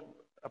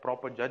a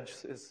proper judge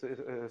is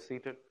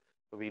seated.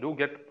 So we do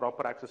get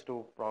proper access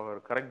to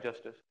correct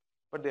justice,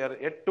 but they are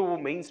yet to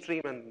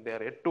mainstream and they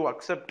are yet to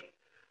accept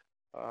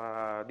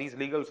these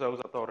legal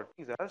service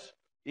authorities as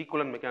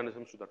equivalent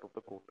mechanisms to that of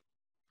the court.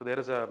 So there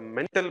is a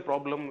mental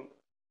problem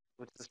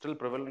which is still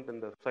prevalent in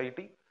the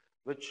society,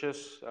 which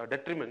is a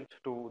detriment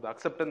to the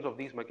acceptance of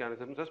these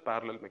mechanisms as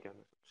parallel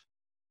mechanisms.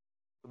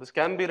 So this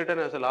can be written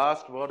as a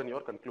last word in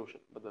your conclusion.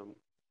 But the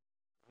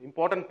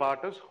important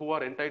part is who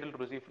are entitled to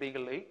receive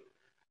legal aid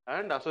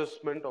and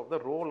assessment of the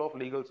role of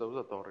legal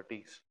service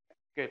authorities.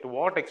 Okay, to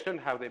what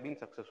extent have they been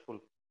successful?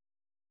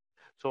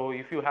 So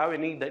if you have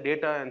any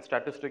data and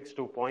statistics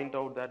to point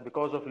out that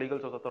because of legal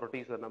service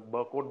authorities and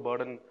court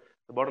burden,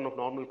 the burden of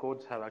normal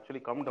courts have actually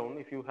come down,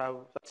 if you have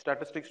such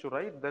statistics to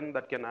write, then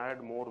that can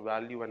add more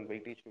value and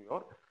weightage to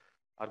your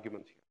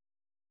arguments here.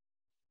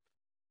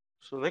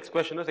 So the next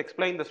question is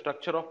explain the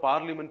structure of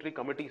parliamentary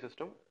committee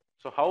system.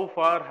 So how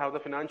far have the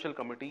financial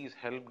committees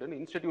helped in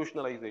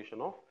institutionalization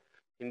of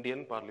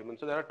Indian parliament?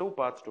 So there are two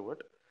parts to it.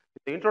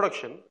 In the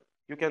introduction,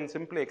 you can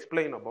simply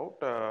explain about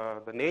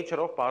the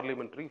nature of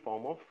parliamentary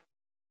form of,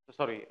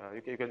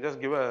 you can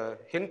just give a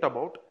hint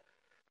about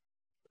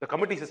the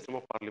committee system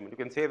of parliament. You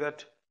can say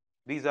that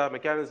these are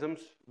mechanisms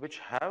which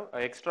have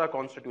an extra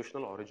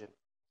constitutional origin,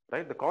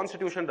 right? The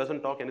constitution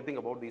doesn't talk anything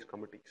about these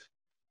committees.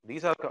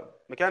 These are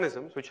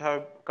mechanisms which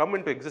have come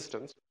into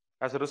existence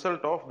as a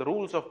result of the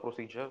rules of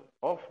procedure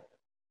of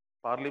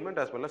Parliament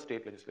as well as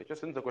state legislature.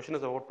 Since the question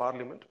is about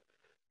Parliament,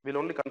 we'll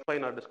only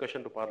confine our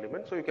discussion to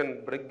Parliament. So you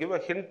can give a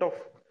hint of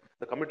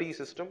the committee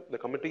system,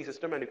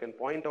 and you can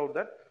point out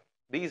that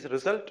these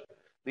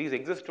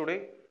exist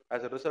today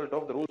as a result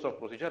of the rules of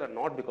procedure and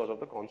not because of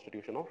the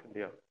Constitution of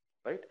India,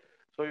 right?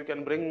 So you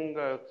can bring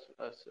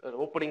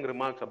opening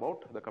remarks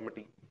about the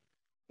committee.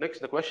 Next,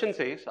 the question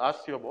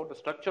asks you about the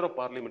structure of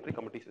parliamentary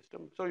committee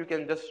system. So you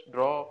can just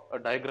draw a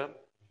diagram.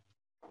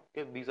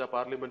 Okay, these are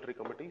parliamentary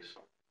committees.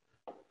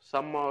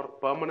 Some are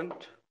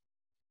permanent,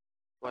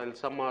 while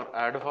some are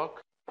ad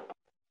hoc.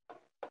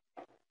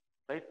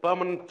 Right?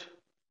 Permanent,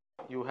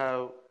 you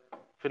have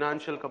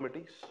financial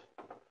committees,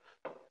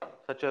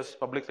 such as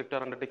Public Sector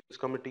Undertakings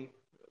Committee,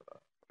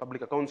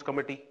 Public Accounts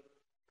Committee,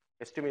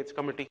 Estimates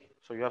Committee.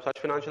 So you have such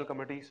financial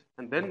committees.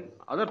 And then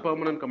other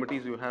permanent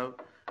committees, you have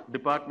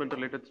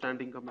department-related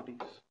standing committees,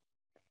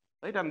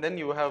 right? And then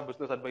you have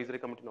Business Advisory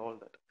Committee and all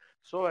that.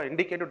 So an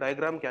indicative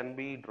diagram can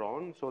be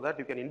drawn so that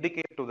you can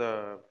indicate to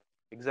the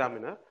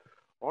examiner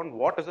on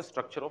what is the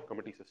structure of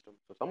committee system.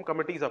 So some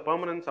committees are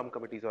permanent, some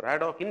committees are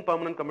ad hoc. In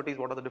permanent committees,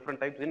 what are the different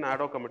types? In ad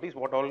hoc committees,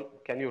 what all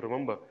can you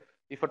remember?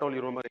 If at all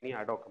you remember any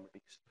ad hoc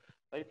committees,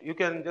 right? You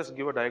can just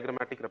give a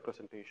diagrammatic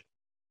representation.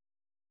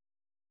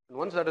 And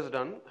once that is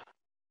done,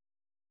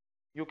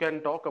 you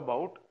can talk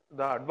about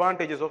the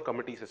advantages of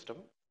committee system.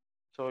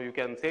 So you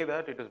can say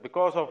that it is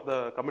because of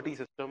the committee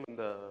system in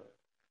the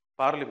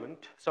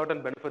Parliament,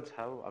 certain benefits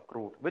have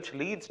accrued, which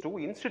leads to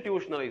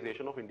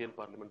institutionalization of Indian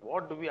Parliament.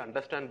 What do we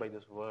understand by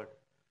this word?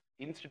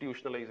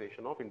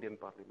 Institutionalization of Indian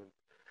Parliament.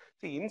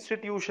 See,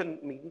 institution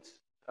means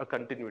a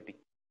continuity,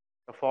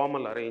 a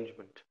formal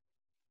arrangement,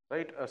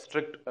 right? A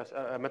strict,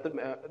 a method,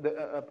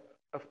 a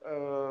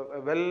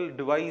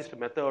well-devised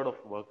method of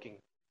working,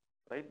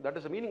 right? That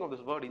is the meaning of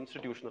this word,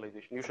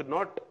 institutionalization. You should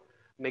not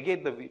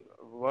negate the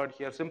word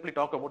here, simply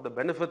talk about the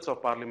benefits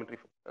of parliamentary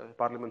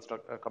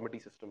committee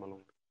system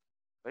alone,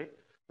 right?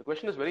 The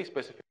question is very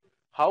specific.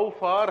 How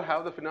far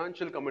have the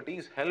financial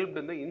committees helped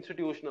in the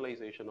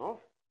institutionalization of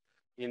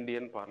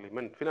Indian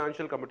Parliament?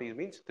 Financial committees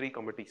means three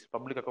committees: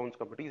 Public Accounts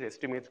Committees,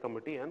 Estimates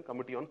Committee, and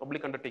Committee on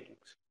Public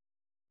Undertakings.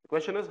 The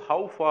question is,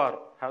 how far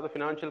have the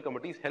financial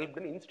committees helped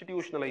in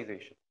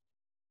institutionalization,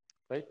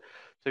 right?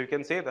 So you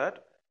can say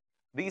that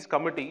these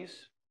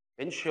committees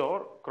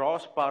ensure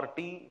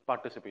cross-party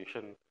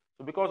participation.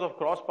 So because of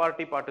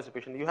cross-party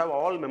participation, you have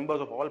all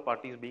members of all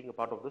parties being a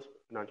part of this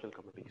financial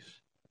committees.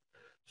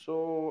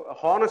 So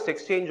a honest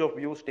exchange of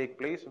views take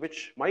place,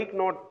 which might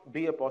not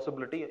be a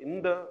possibility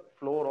in the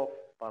floor of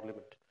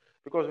Parliament.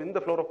 Because in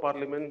the floor of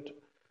Parliament,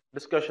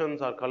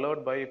 discussions are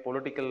colored by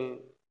political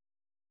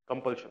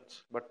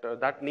compulsions. But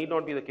that need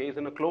not be the case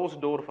in a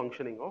closed door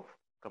functioning of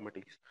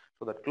committees.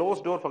 So that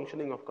closed door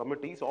functioning of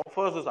committees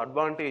offers this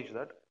advantage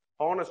that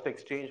honest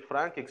exchange,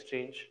 frank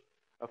exchange,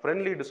 a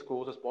friendly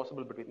discourse is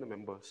possible between the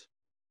members,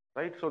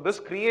 right? So this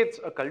creates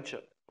a culture,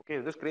 okay?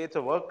 This creates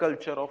a work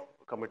culture of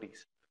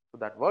committees. So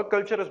that work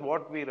culture is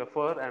what we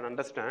refer and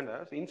understand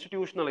as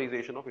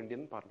institutionalization of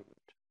Indian Parliament,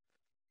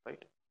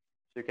 right?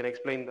 So you can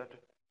explain that.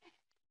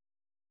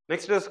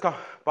 Next is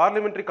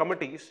parliamentary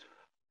committees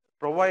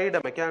provide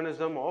a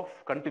mechanism of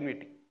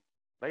continuity,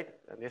 right?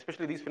 And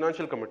especially these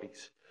financial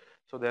committees.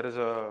 So there is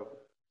a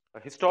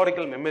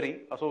historical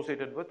memory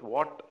associated with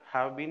what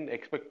have been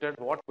expected,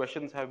 what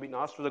questions have been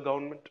asked to the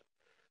government,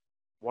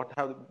 what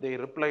have they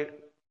replied,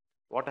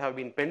 what have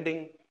been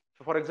pending.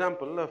 So for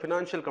example, a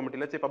financial committee,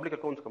 let's say Public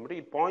Accounts Committee,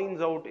 it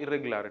points out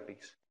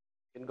irregularities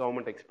in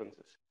government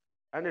expenses.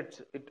 And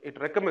it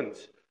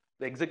recommends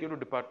the executive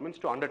departments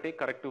to undertake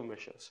corrective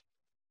measures,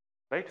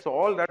 right? So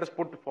all that is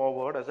put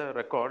forward as a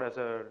record, as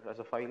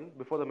a file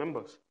before the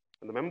members.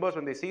 And the members,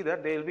 when they see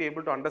that, they will be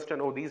able to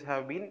understand, oh, these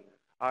have been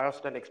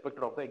asked and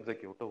expected of the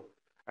executive,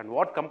 and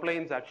what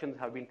compliance actions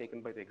have been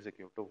taken by the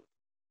executive,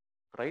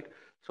 right?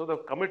 So the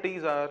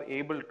committees are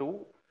able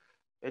to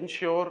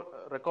ensure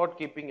record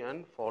keeping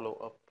and follow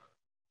up,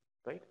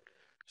 right?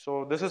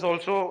 So this is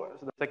also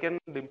the second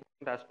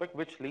important aspect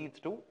which leads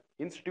to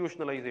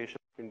institutionalization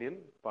of Indian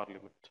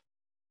Parliament,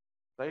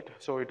 right?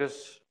 So it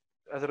is,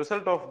 as a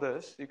result of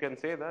this, you can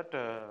say that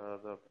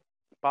the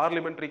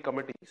parliamentary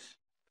committees,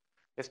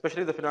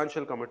 especially the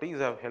financial committees,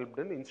 have helped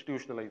in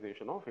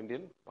institutionalization of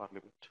Indian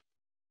Parliament.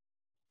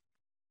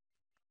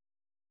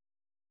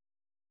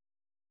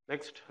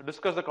 Next,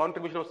 discuss the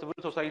contribution of civil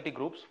society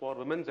groups for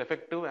women's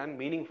effective and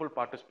meaningful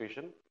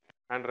participation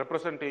and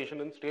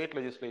representation in state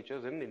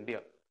legislatures in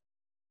India.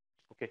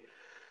 Okay,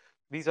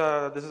 this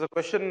is a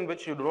question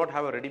which you do not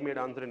have a ready-made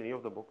answer in any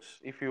of the books.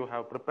 If you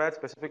have prepared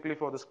specifically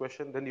for this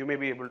question, then you may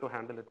be able to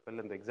handle it well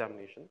in the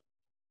examination.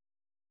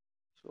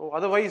 So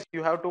otherwise,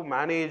 you have to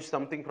manage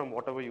something from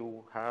whatever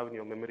you have in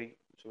your memory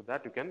so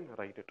that you can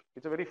write it.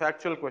 It's a very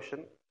factual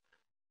question.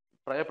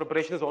 Prior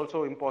preparation is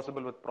also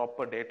impossible with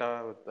proper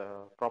data, with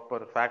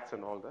proper facts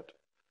and all that.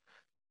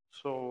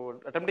 So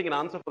attempting an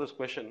answer for this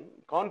question,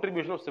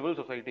 contribution of civil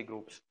society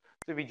groups.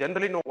 So we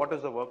generally know what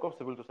is the work of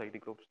civil society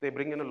groups. They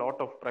bring in a lot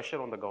of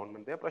pressure on the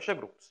government. They are pressure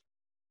groups.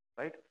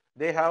 right?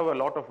 They have a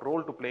lot of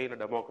role to play in a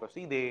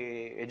democracy.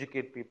 They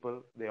educate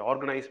people, they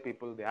organize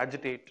people, they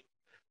agitate,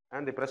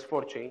 and they press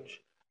for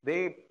change.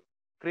 They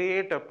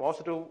create a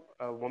positive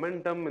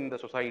momentum in the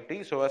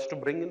society so as to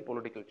bring in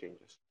political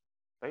changes,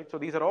 right? So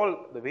these are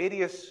all the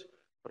various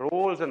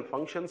roles and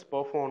functions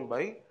performed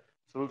by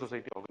civil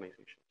society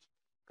organizations,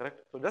 correct?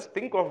 So just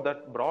think of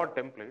that broad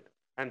template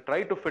and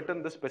try to fit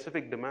in the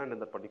specific demand in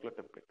that particular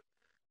template.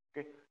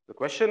 Okay, the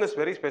question is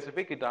very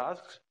specific. It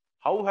asks,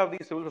 how have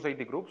these civil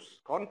society groups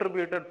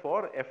contributed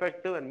for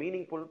effective and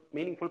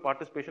meaningful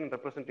participation and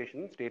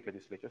representation in state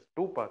legislatures?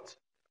 Two parts.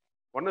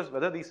 One is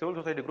whether these civil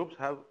society groups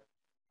have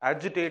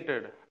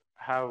agitated,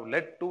 have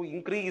led to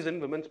increase in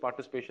women's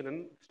participation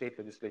in state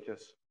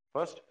legislatures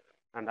first.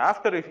 And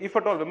after, if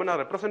at all women are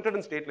represented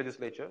in state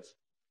legislatures,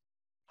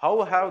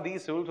 how have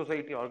these civil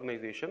society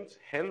organizations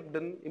helped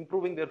in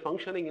improving their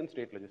functioning in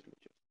state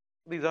legislatures?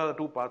 These are the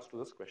two parts to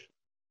this question,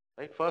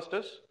 right? First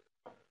is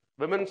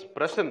women's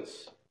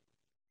presence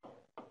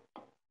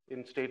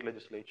in state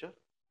legislature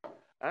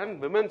and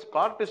women's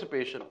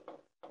participation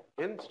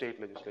in state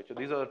legislature.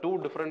 These are two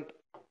different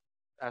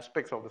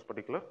aspects of this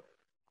particular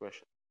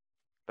question,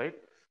 right?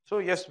 So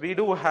yes, we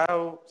do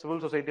have civil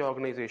society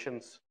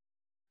organizations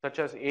such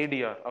as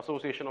ADR,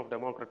 Association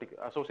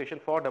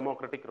for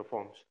Democratic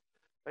Reforms,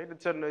 right?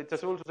 It's a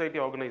civil society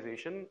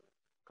organization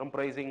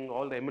comprising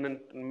all the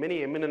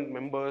many eminent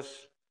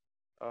members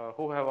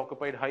who have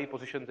occupied high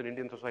positions in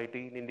Indian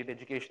society, in Indian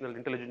educational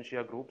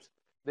intelligentsia groups.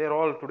 They are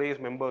all today's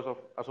members of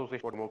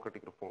Association for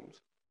Democratic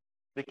Reforms.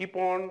 They keep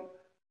on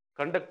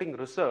conducting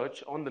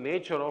research on the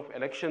nature of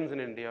elections in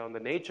India, on the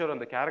nature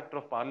and the character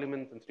of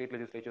parliaments and state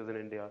legislatures in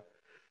India.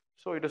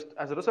 So it is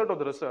as a result of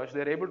the research,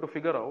 they are able to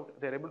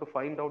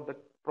find out the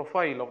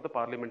profile of the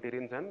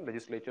parliamentarians and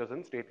legislatures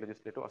and state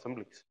legislative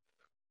assemblies.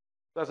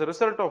 So as a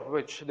result of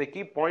which, they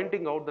keep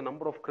pointing out the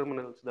number of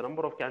criminals, the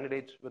number of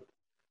candidates with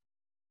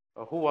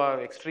who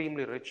are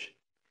extremely rich.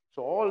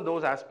 So all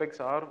those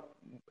aspects are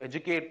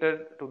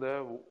educated to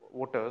the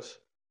voters,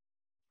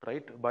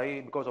 right,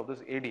 because of this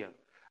ADR.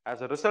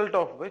 As a result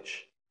of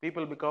which,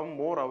 people become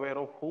more aware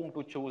of whom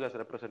to choose as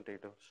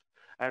representatives.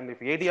 And if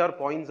ADR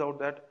points out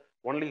that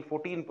only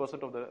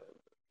 14% of the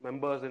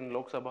members in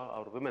Lok Sabha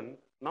are women,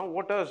 now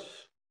voters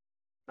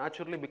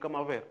naturally become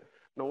aware.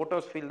 Now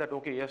voters feel that,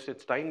 okay, yes,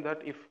 it's time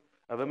that if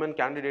a women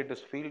candidate is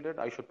fielded,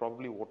 I should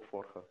probably vote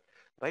for her,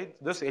 right?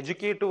 This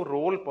educative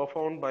role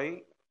performed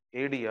by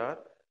ADR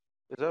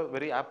is a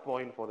very apt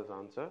point for this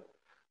answer,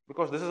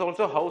 because this is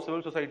also how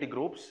civil society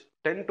groups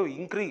tend to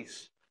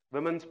increase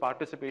women's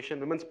participation,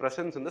 women's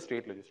presence in the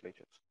state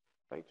legislatures,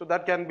 right? So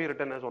that can be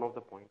written as one of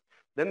the points.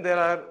 Then there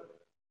are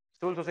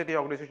civil society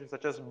organizations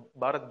such as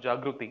Bharat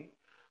Jagruti,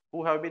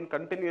 who have been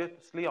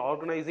continuously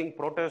organizing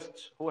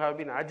protests, who have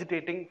been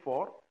agitating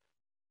for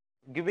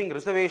giving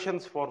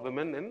reservations for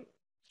women in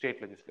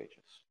state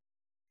legislatures,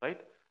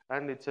 right?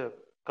 And it's a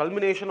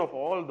culmination of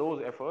all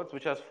those efforts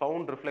which has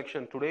found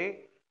reflection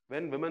today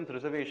when women's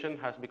reservation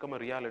has become a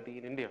reality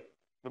in India.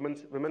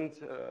 Women's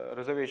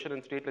reservation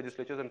in state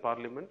legislatures and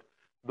parliament,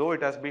 though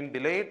it has been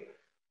delayed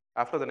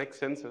after the next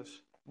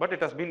census, but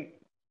it has been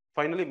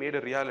finally made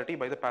a reality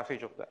by the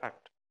passage of the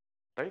act,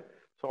 right?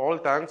 So all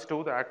thanks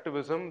to the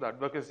activism, the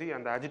advocacy,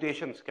 and the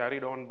agitations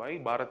carried on by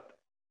Bharat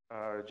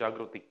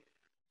Jagruti.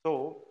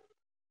 So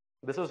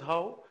this is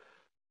how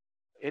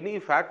any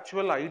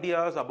factual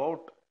ideas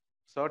about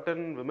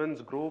certain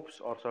women's groups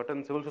or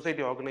certain civil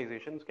society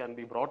organizations can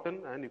be brought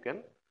in, and you can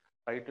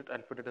write it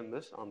and fit it in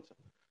this answer.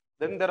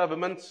 Then there are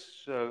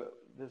women's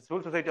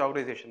civil society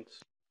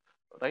organizations,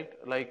 right?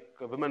 Like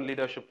Women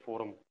Leadership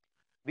Forum.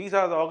 These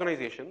are the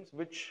organizations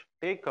which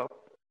take up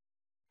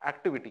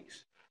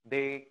activities.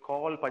 They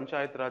call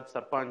Panchayat Raj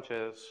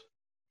Sarpanches,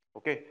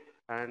 okay,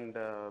 and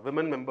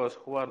women members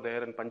who are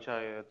there in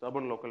panchayats,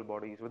 urban local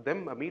bodies. With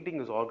them, a meeting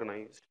is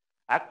organized.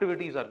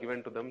 Activities are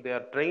given to them. They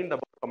are trained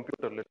about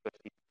computer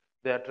literacy.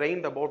 They are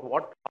trained about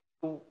how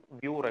to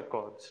view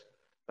records,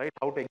 right?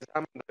 How to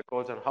examine the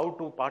records and how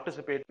to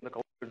participate in the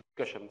council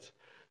discussions.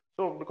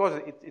 So,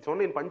 because it's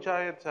only in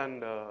panchayats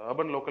and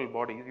urban local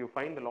bodies, you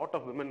find a lot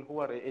of women who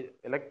are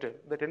elected,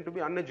 they tend to be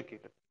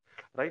uneducated,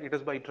 right? It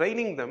is by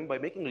training them, by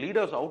making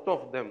leaders out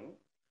of them,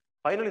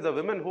 finally the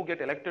women who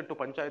get elected to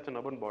panchayats and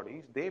urban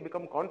bodies, they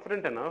become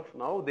confident enough,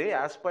 now they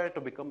aspire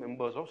to become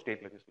members of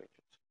state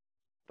legislatures,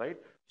 right?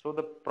 So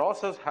the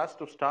process has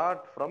to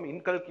start from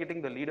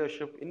inculcating the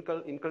leadership,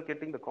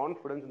 inculcating the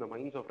confidence in the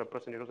minds of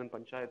representatives in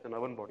panchayats and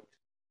urban bodies.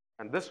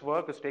 And this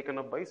work is taken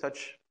up by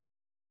such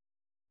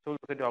civil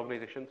society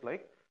organizations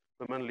like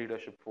Women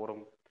Leadership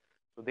Forum.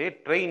 So they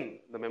train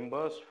the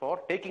members for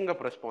taking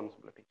up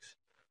responsibilities,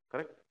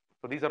 correct?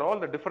 So these are all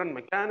the different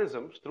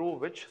mechanisms through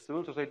which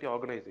civil society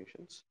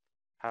organizations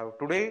have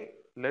today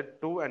led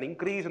to an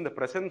increase in the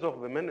presence of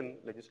women in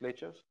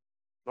legislatures.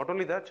 Not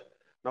only that,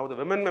 now the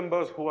women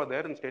members who are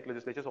there in state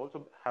legislatures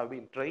also have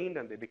been trained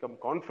and they become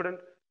confident.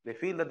 They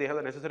feel that they have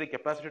the necessary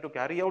capacity to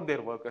carry out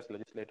their work as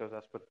legislators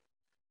as well.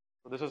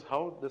 So this is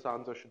how this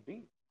answer should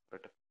be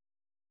written.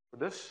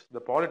 With this,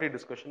 the polity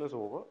discussion is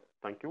over.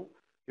 Thank you.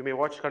 You may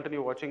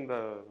continue watching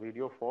the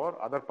video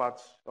for other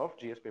parts of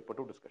GS paper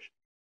 2 discussion.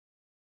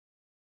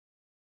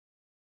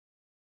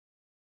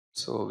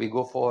 So we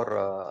go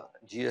for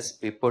GS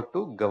paper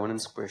 2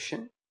 governance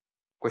question.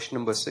 Question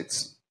number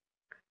 6.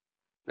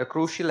 The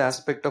crucial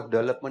aspect of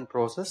development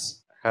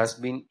process has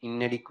been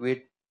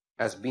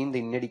the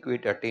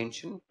inadequate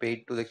attention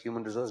paid to the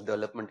human resource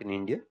development in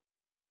India.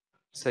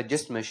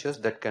 Suggest measures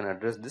that can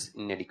address this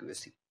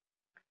inadequacy.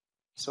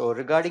 So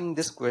regarding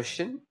this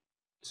question,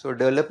 so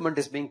development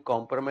is being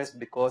compromised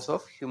because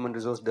of human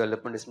resource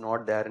development is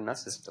not there in our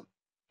system.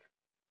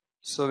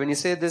 So when you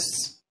say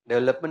this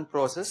development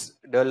process,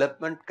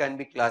 development can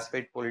be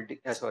classified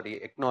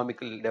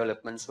economical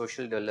development,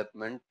 social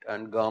development,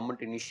 and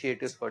government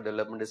initiatives for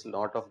development is a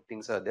lot of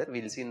things are there.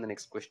 We'll see in the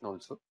next question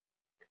also.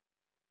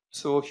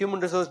 So human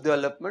resource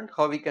development,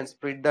 how we can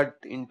split that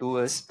into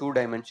as two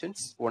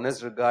dimensions. One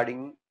is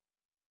regarding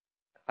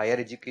higher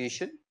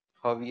education,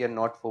 how we are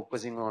not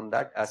focusing on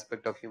that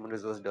aspect of human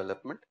resource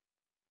development.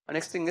 And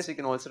next thing is we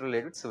can also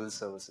relate with civil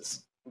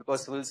services,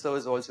 because civil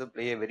service also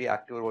play a very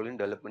active role in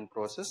development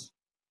process.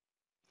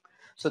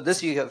 So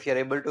this if you are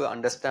able to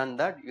understand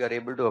that, you are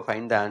able to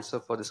find the answer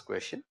for this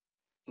question.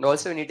 And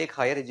also when you take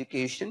higher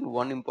education,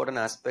 one important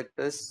aspect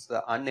is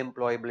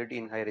unemployability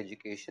in higher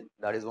education.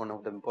 That is one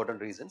of the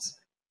important reasons.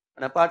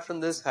 And apart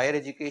from this, higher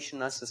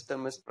education our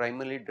system is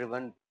primarily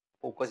driven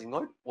focusing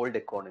on old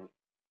economy.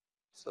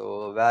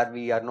 So where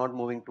we are not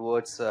moving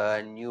towards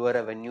a newer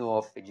avenue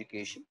of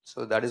education.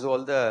 So that is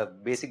all the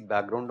basic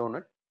background on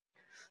it.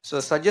 So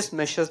suggest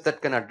measures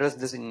that can address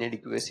this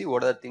inadequacy.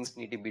 What are the things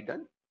need to be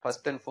done?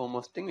 First and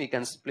foremost thing, we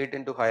can split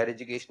into higher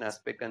education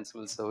aspect and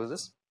civil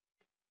services.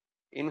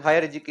 In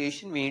higher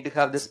education, we need to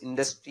have this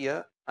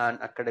industria and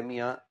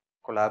academia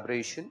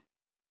collaboration.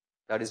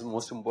 That is the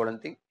most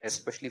important thing,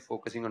 especially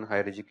focusing on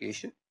higher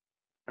education.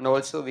 And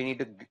also we need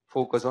to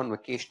focus on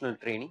vocational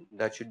training.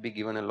 That should be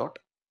given a lot.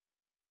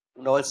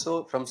 And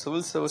also from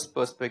civil service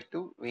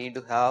perspective, we need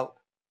to have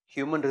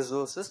human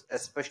resources,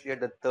 especially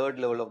at the third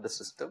level of the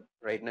system.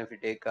 Right now, if you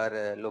take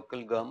our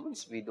local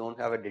governments, we don't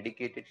have a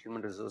dedicated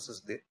human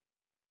resources there.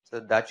 So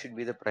that should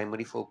be the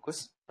primary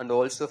focus. And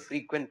also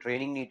frequent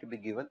training need to be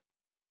given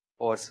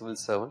for civil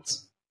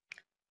servants.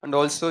 And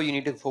also you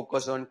need to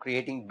focus on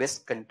creating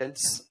best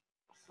contents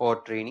for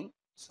training.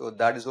 So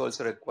that is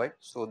also required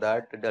so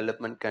that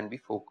development can be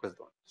focused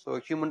on. So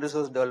human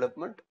resource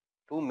development,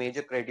 two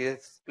major criteria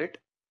split.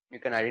 You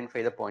can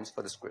identify the points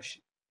for this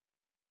question.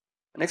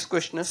 The next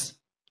question is,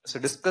 so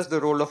discuss the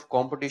role of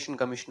Competition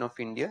Commission of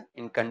India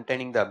in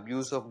containing the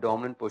abuse of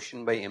dominant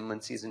position by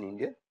MNCs in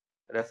India.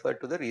 Refer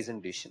to the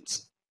recent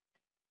decisions.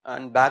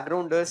 And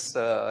background is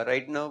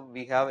right now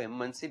we have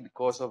MNC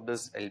because of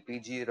this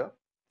LPG era.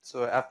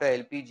 So after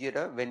LPG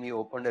era, when we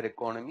opened our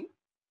economy,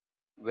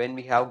 when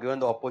we have given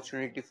the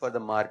opportunity for the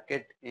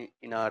market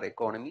in our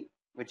economy,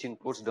 which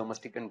includes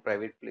domestic and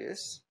private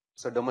players,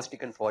 so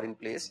domestic and foreign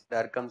players,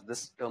 there comes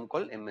this term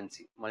called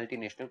MNC,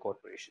 multinational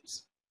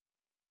corporations.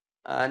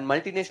 And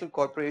multinational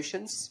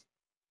corporations,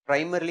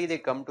 primarily they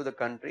come to the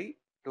country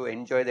to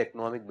enjoy the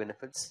economic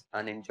benefits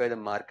and enjoy the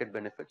market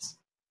benefits.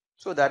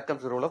 So that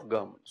comes the role of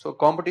government. So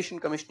Competition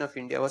Commission of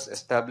India was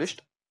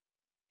established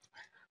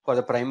for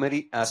the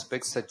primary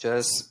aspects such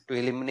as to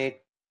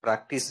eliminate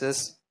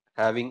practices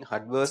having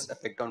adverse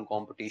effect on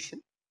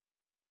competition.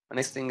 The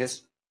next thing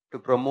is to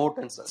promote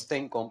and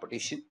sustain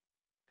competition,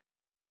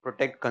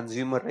 protect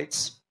consumer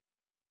rights,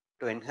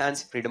 to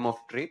enhance freedom of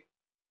trade,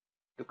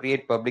 to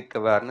create public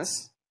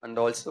awareness, and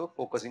also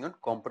focusing on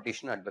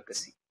competition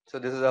advocacy. So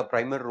this is a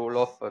primary role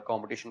of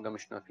Competition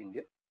Commission of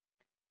India.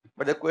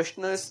 But the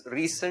question is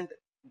recent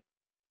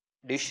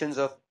decisions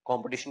of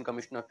Competition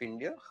Commission of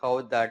India,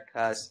 how that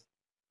has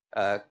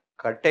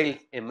curtailed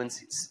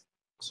MNCs.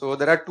 So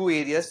there are two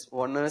areas.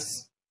 One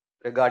is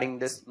regarding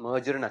this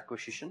merger and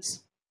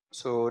acquisitions.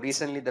 So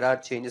recently there are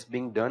changes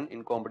being done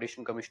in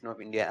Competition Commission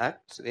of India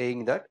Act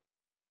saying that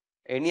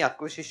any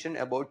acquisition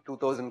about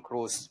 2000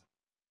 crores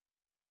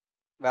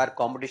where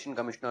Competition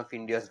Commission of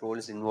India's role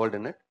is involved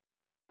in it,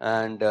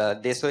 and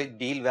they say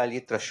deal value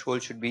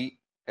threshold should be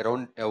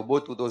around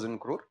about 2000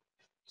 crore.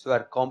 So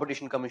our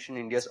Competition Commission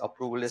India's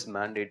approval is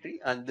mandatory,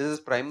 and this is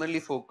primarily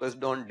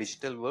focused on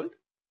digital world,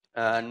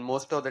 and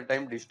most of the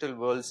time digital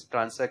world's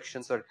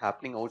transactions are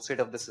happening outside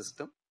of the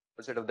system,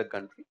 outside of the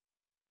country.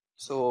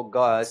 So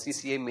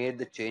CCA made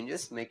the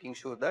changes making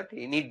sure that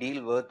any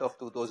deal worth of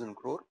 2000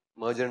 crore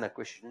merger and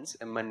acquisitions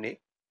M&A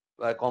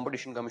where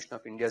Competition Commission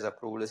of India's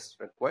approval is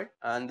required,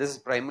 and this is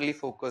primarily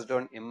focused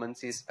on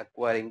MNCs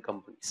acquiring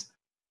companies.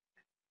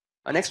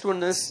 Next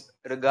one is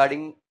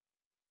regarding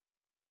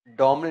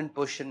dominant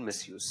position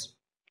misuse.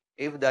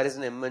 If there is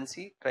an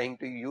MNC trying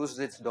to use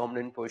its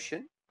dominant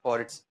position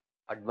for its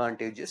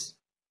advantages,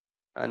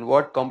 and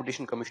what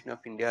Competition Commission of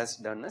India has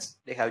done is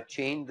they have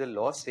changed the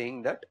law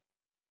saying that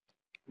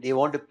they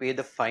want to pay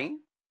the fine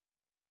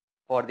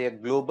for their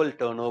global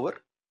turnover,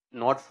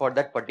 not for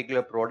that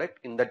particular product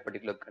in that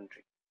particular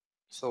country.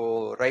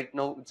 So right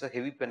now it's a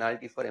heavy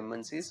penalty for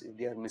MNCs if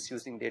they are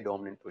misusing their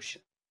dominant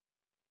position.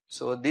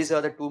 So these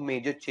are the two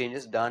major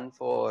changes done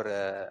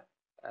for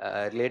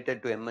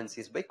related to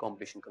MNCs by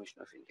Competition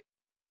Commission of India.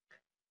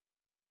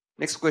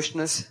 Next question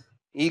is,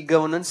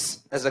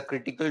 e-governance as a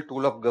critical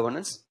tool of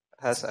governance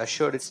has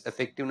assured its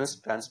effectiveness,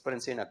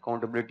 transparency and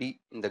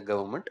accountability in the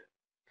government.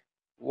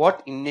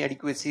 What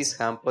inadequacies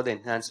hamper the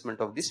enhancement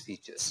of these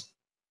features?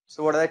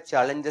 So what are the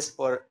challenges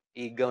for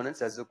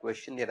e-governance as the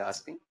question they are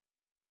asking?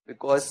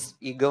 Because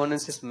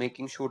e-governance is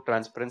making sure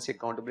transparency,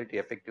 accountability,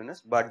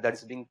 effectiveness, but that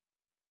is being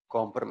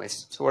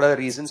compromised. So what are the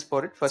reasons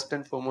for it? First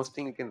and foremost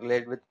thing, you can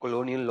relate with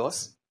colonial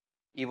laws.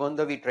 Even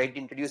though we tried to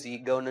introduce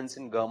e-governance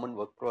in government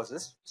work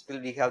process,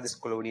 still we have this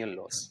colonial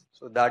laws.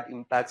 So that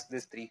impacts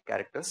these three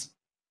characters.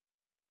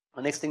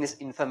 The next thing is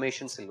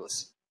information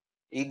silos.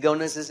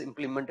 E-governance is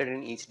implemented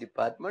in each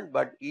department,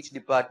 but each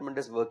department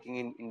is working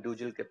in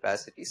individual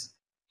capacities.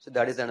 So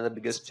that is another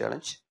biggest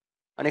challenge.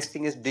 The next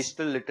thing is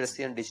digital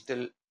literacy and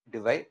digital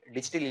divide.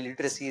 Digital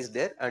illiteracy is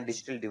there and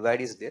digital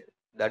divide is there.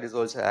 That is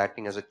also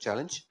acting as a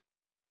challenge.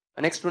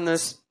 The next one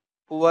is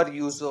poor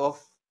use of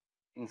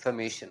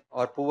information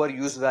or poor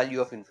use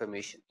value of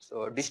information.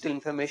 So digital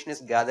information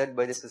is gathered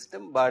by the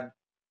system, but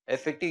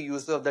effective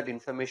use of that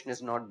information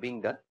is not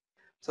being done.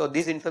 So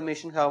these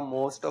information have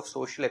most of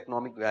social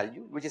economic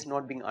value, which is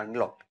not being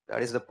unlocked.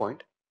 That is the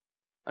point.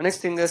 The next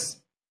thing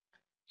is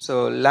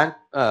lack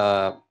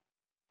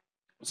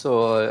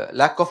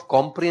of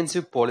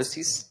comprehensive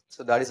policies.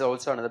 So that is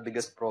also another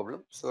biggest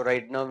problem. So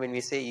right now, when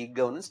we say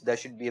e-governance, there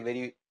should be a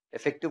very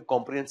effective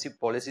comprehensive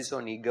policies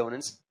on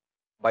e-governance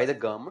by the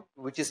government,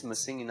 which is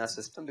missing in our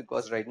system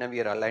because right now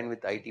we are aligned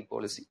with IT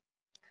policy.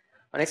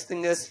 The next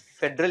thing is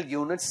federal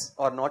units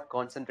are not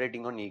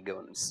concentrating on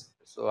e-governance.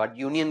 So at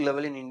union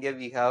level in India,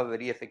 we have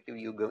very effective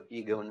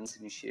e-governance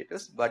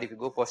initiatives. But if you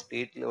go for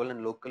state level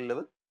and local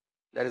level,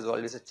 there is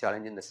always a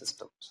challenge in the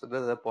system. So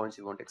those are the points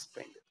we want to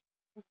explain.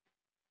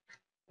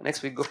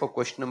 Next, we go for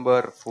question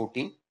number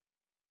 14.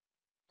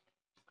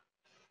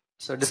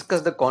 So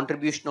discuss the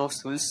contribution of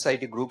civil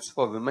society groups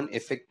for women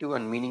effective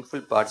and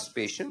meaningful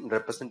participation and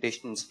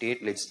representation in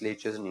state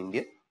legislatures in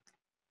India.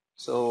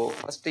 So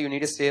first you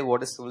need to say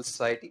what is civil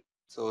society.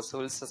 So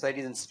civil society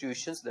is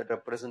institutions that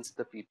represents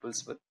the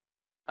people's will,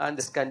 and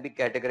this can be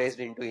categorized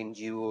into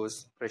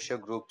NGOs, pressure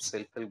groups,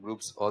 self-help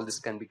groups. All this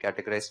can be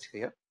categorized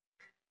here.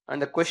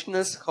 And the question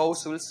is how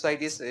civil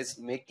society is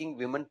making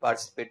women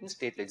participate in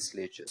state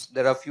legislatures.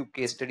 There are a few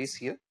case studies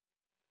here.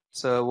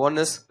 So one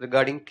is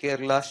regarding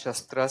Kerala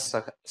Shastra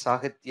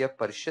Sahitya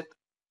Parishad.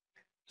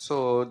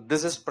 So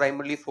this is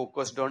primarily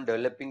focused on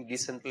developing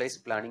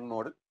decentralized planning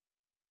model,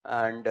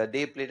 and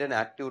they played an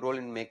active role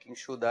in making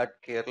sure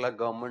that Kerala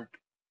government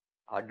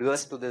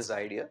adheres to this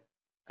idea,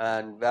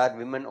 and where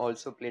women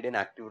also played an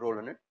active role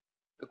in it.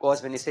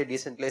 Because when you say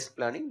decentralized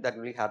planning, that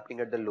will be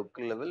happening at the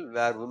local level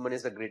where women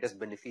is the greatest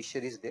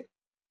beneficiaries there.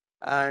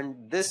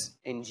 And this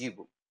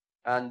NGO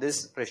and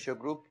this pressure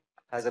group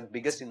has a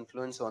biggest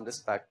influence on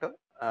this factor,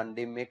 and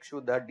they make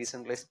sure that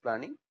decentralized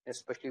planning,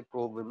 especially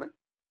pro women,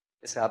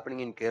 is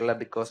happening in Kerala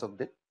because of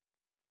that.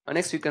 And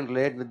next, you can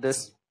relate with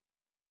this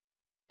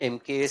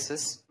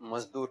MKSS,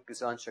 Mazdoor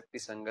Kisan Shakti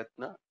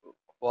Sangatna,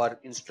 who are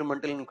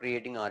instrumental in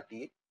creating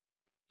RTA.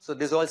 So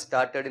this all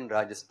started in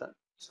Rajasthan.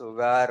 So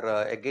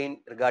where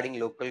again regarding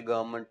local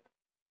government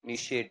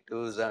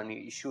initiatives and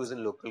issues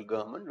in local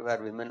government,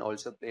 where women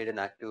also played an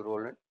active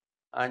role in,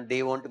 and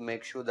they want to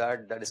make sure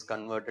that that is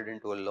converted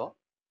into a law.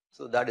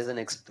 So that is the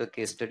next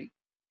case study.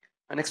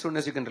 And next one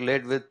is you can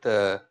relate with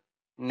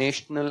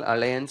National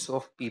Alliance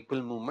of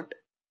People Movement.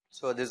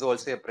 So this is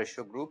also a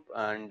pressure group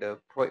and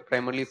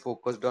primarily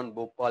focused on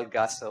Bhopal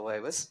gas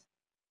survivors,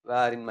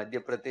 where in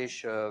Madhya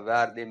Pradesh,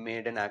 where they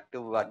made an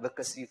active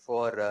advocacy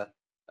for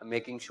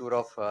making sure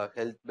of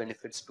health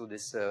benefits to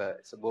this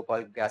so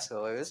Bhopal gas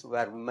survivors,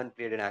 where women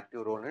played an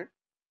active role in it,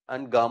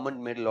 and government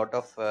made a lot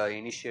of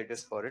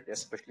initiatives for it,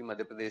 especially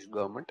Madhya Pradesh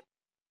government.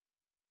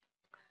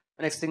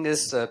 The next thing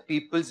is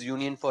People's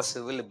Union for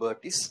Civil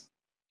Liberties.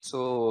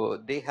 So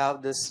they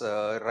have this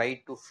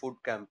right to food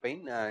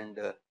campaign, and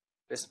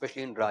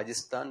especially in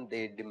Rajasthan,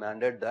 they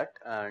demanded that,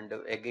 and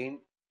again,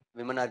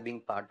 women are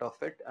being part of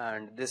it,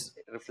 and this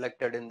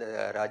reflected in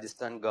the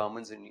Rajasthan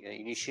government's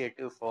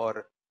initiative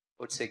for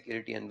food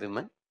security and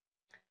women.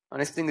 The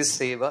next thing is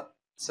Seva.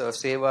 So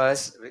Seva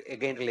is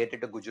again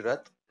related to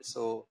Gujarat.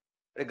 So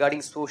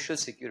regarding social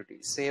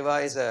security,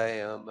 Seva is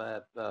a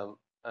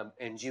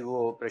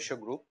NGO pressure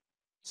group.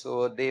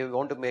 So they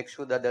want to make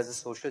sure that there's a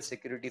social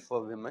security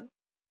for women,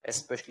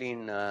 especially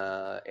in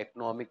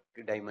economic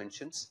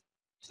dimensions.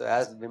 So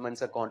as women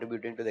are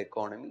contributing to the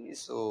economy,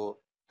 so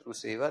through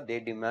Seva, they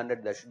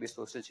demanded there should be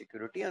social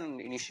security, and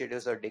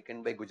initiatives are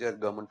taken by Gujarat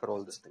government for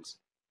all these things.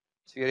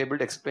 So you're able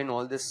to explain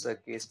all these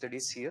case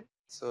studies here.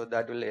 So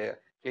that will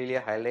clearly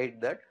highlight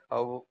that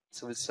how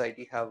civil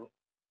society have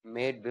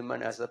made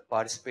women as a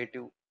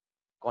participative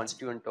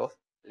constituent of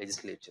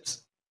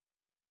legislatures.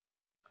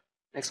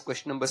 Next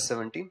question number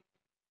 17.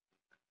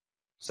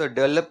 So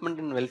development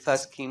and welfare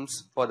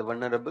schemes for the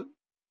vulnerable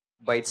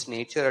by its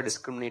nature are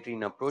discriminatory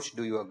in approach.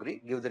 Do you agree?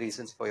 Give the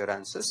reasons for your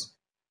answers.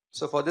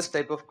 So for this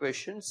type of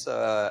questions,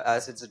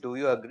 as it's do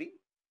you agree,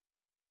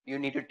 you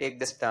need to take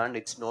the stand.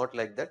 It's not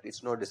like that.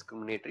 It's not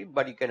discriminatory,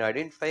 but you can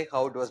identify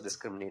how it was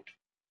discriminatory.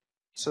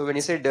 So when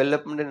you say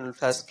development and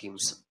welfare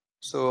schemes,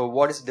 so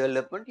what is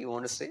development you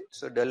want to say?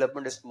 So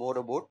development is more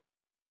about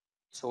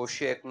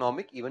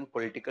socio-economic, even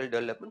political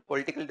development.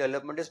 Political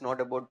development is not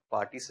about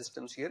party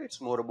systems here. It's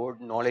more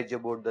about knowledge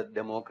about the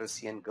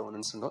democracy and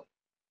governance and all.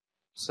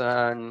 So,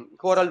 and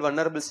overall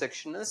vulnerable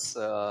section is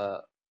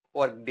who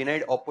are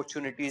denied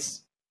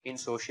opportunities in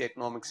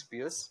socio-economic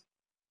spheres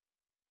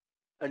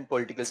and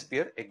political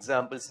sphere.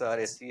 Examples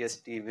are SC,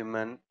 ST,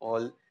 women,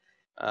 all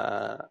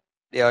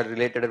they are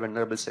related to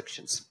vulnerable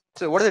sections.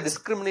 So what are the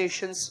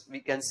discriminations we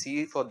can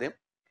see for them?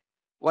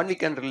 One, we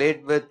can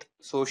relate with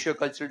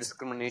socio-cultural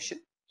discrimination.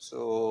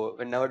 So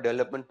whenever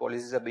development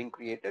policies are being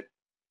created,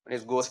 when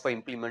it goes for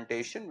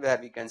implementation, where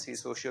we can see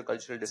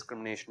socio-cultural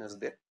discrimination is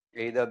there,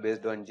 either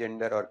based on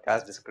gender or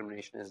caste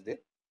discrimination is there,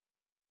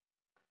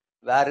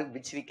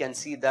 which we can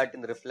see that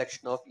in the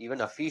reflection of even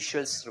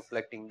officials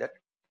reflecting that.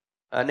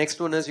 Next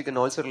one is you can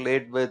also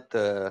relate with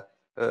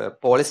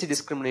policy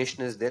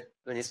discrimination is there.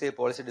 When you say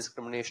policy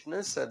discrimination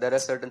is there are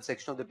certain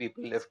section of the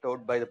people left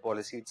out by the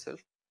policy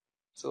itself.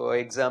 So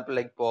example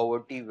like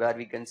poverty, where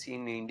we can see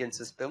in the Indian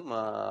system,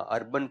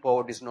 urban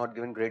poverty is not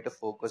given greater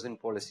focus in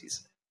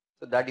policies.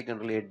 So that you can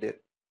relate there.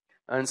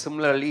 And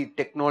similarly,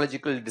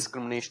 technological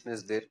discrimination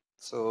is there.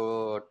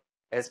 So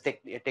as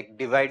tech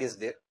divide is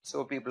there.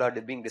 So people are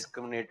being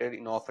discriminated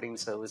in offering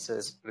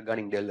services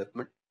regarding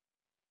development.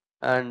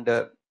 And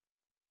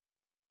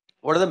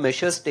what are the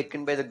measures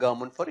taken by the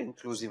government for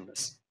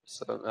inclusiveness?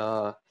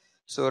 So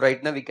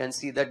right now we can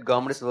see that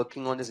government is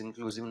working on this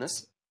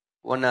inclusiveness.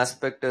 One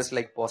aspect is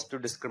like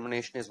positive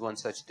discrimination is one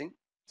such thing.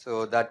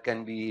 So that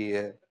can be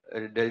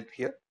dealt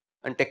here.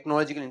 And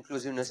technological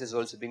inclusiveness is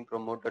also being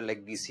promoted,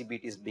 like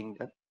DCBT is being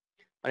done.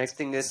 Next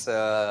thing is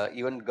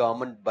even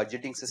government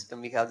budgeting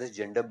system. We have this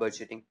gender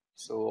budgeting.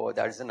 So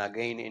that is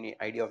again any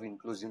idea of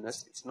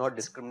inclusiveness. It's not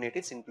discriminatory,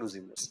 it's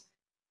inclusiveness.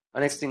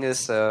 Next thing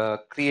is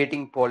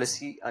creating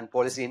policy and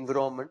policy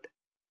environment,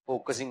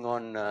 focusing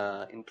on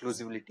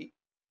inclusivity.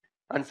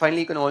 And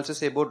finally, you can also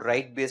say about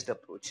right-based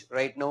approach.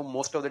 Right now,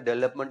 most of the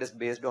development is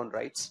based on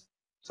rights.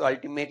 So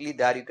ultimately,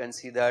 there you can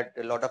see that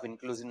a lot of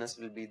inclusiveness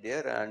will be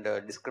there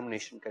and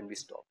discrimination can be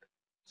stopped.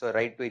 So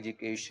right to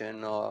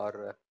education,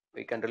 or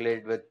we can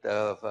relate with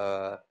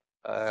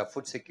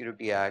Food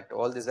Security Act.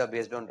 All these are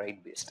based on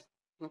right-based.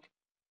 Okay.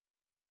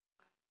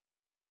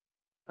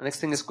 Next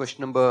thing is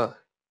question number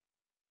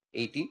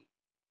 18.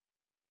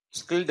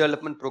 Skill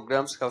development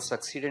programs have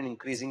succeeded in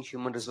increasing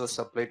human resource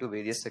supply to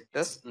various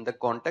sectors. In the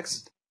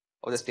context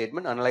of the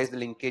statement, analyze the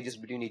linkages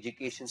between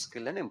education,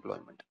 skill, and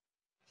employment.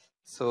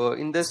 So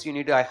in this, you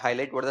need to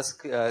highlight what are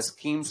the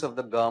schemes of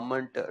the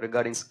government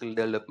regarding skill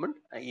development.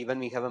 Even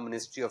we have a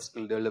Ministry of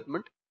Skill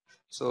Development.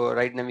 So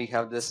right now we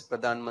have this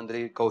Pradhan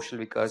Mantri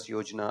Kaushal Vikas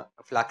Yojana,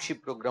 a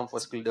flagship program for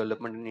skill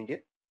development in India.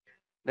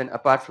 Then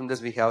apart from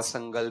this, we have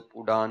Sankalp,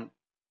 Udaan,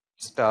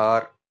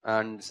 STAR,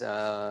 and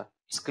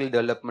skill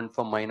development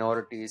for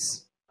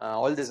minorities.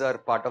 All these are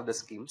part of the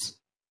schemes.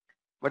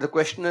 But the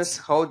question is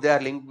how they are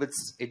linked with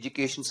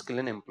education, skill,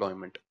 and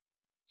employment.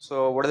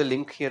 So what are the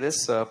link here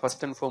is,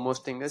 first and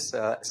foremost thing is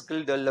skill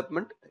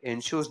development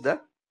ensures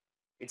that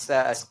its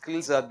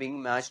skills are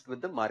being matched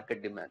with the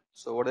market demand.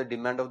 So what is the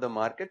demand of the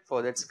market,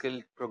 for that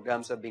skill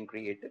programs are being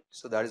created.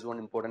 So that is one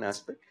important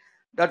aspect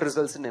that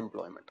results in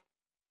employment.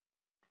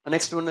 The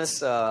next one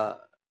is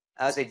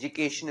as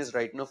education is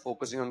right now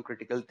focusing on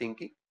critical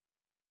thinking.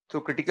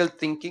 Through critical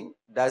thinking,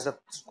 there's a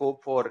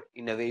scope for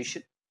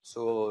innovation.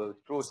 So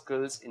through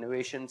skills,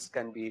 innovations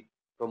can be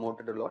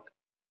promoted a lot.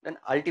 Then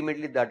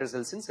ultimately that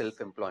results in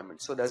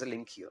self-employment. So there's a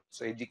link here.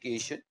 So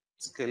education,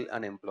 skill,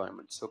 and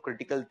employment. So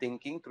critical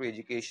thinking through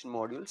education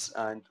modules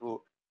and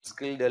through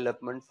skill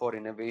development for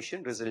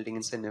innovation resulting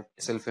in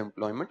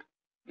self-employment.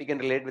 We can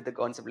relate with the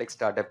concept like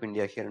Startup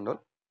India here and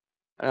all.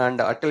 And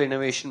Atal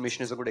Innovation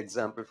Mission is a good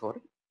example for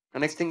it. The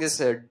next thing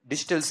is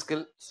digital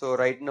skill. So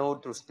right now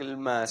through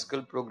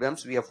skill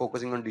programs, we are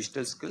focusing on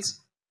digital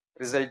skills,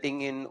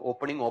 resulting in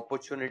opening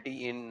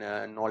opportunity in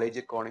knowledge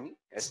economy,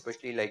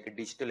 especially like a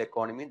digital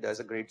economy. There's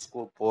a great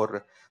scope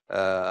for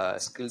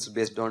skills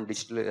based on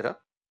digital era.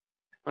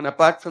 And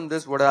apart from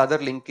this, what are other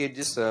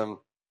linkages?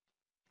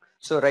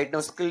 So right now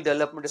skill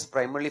development is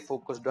primarily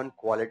focused on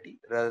quality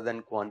rather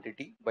than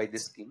quantity by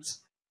these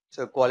schemes.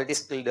 So quality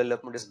skill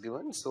development is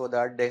given so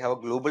that they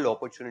have global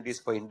opportunities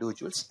for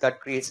individuals that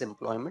creates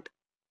employment.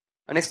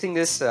 The next thing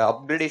is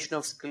upgradation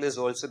of skill is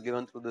also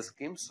given through the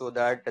scheme so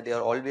that they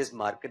are always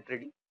market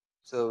ready.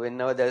 So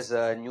whenever there's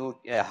new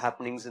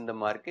happenings in the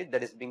market,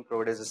 that is being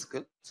provided as a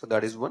skill. So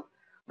that is one.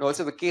 And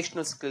also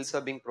vocational skills are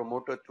being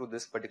promoted through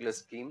this particular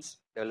schemes,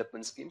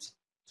 development schemes.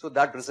 So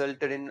that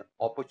resulted in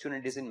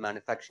opportunities in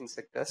manufacturing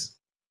sectors.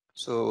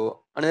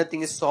 So another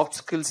thing is soft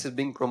skills is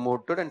being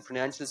promoted and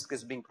financial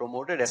skills being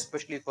promoted,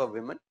 especially for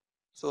women.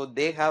 So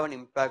they have an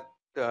impact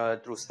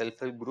through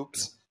self-help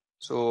groups.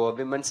 So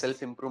women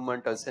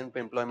self-improvement or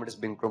self-employment is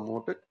being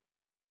promoted.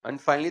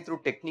 And finally,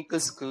 through technical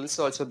skills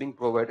also being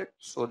provided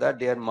so that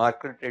they are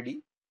market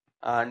ready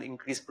and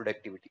increase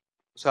productivity.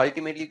 So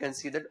ultimately you can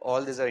see that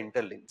all these are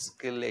interlinked: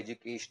 skill,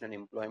 education and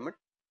employment.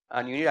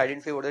 And you need to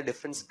identify what the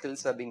different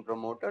skills are being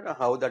promoted and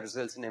how that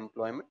results in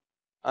employment,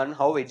 and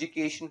how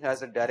education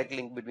has a direct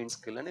link between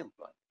skill and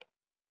employment.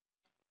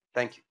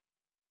 Thank you.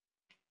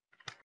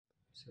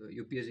 So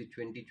UPSC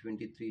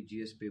 2023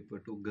 GS paper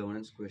 2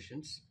 governance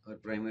questions are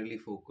primarily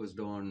focused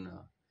on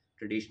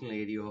traditional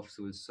area of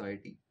civil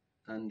society,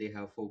 and they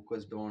have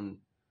focused on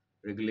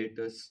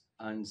regulators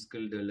and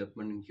skill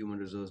development and human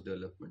resource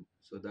development.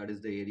 So that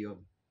is the area of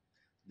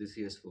this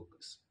year's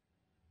focus.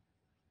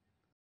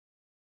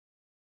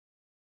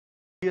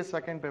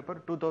 Second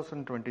paper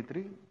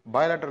 2023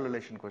 bilateral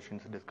relation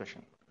questions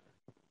discussion.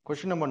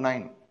 Question number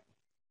 9.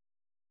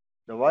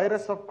 The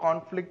virus of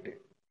conflict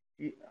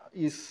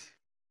is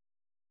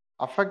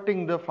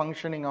affecting the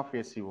functioning of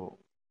SCO.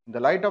 In the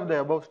light of the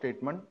above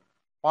statement,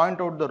 point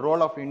out the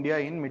role of India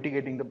in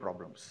mitigating the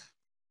problems.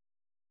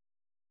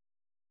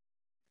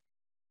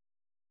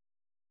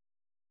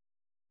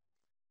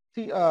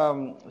 See,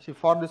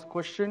 for this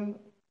question,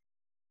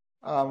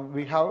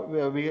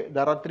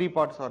 there are 3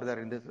 parts are there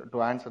in this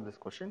to answer this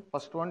question.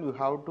 First one, you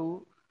have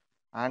to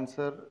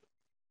answer,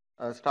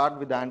 start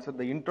with the answer,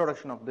 the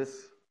introduction of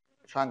this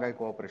Shanghai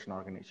Cooperation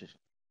Organization.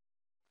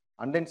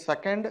 And then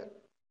second,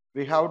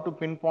 we have to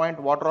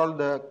pinpoint what are all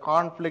the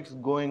conflicts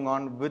going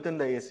on within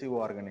the SCO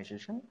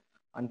organization.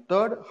 And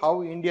third,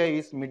 how India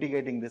is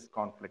mitigating this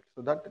conflict.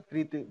 So that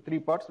three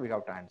parts we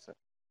have to answer.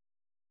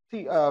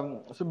 See,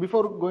 so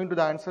before going to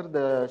the answer,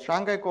 the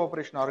Shanghai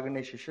Cooperation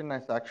Organization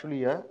is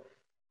actually a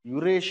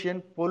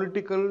Eurasian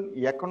political,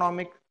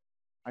 economic,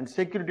 and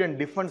security and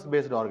defense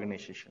based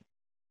organization.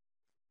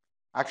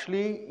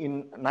 Actually,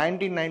 in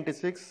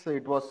 1996,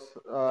 it was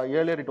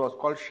earlier it was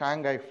called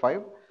Shanghai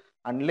 5,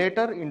 and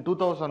later in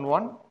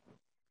 2001,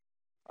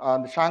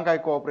 the Shanghai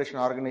Cooperation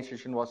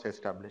Organization was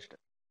established.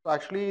 So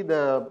actually,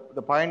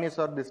 the pioneers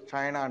are this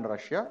China and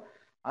Russia,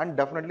 and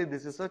definitely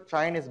this is a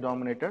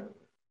Chinese-dominated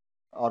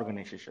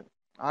organization.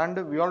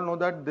 And we all know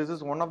that this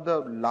is one of the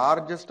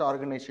largest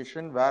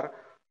organization where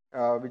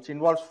which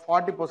involves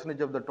 40%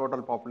 of the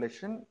total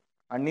population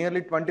and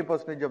nearly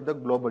 20% of the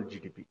global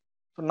GDP.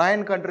 So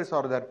 9 countries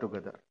are there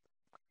together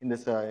in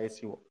this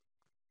SCO.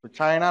 So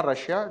China,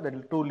 Russia,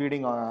 the 2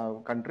 leading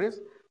countries,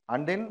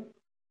 and then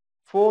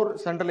 4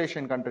 Central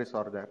Asian countries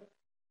are there: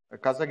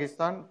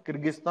 Kazakhstan,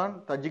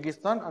 Kyrgyzstan,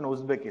 Tajikistan, and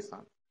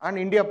Uzbekistan, and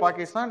India,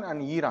 Pakistan,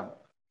 and Iran.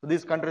 So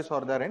these countries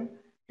are there in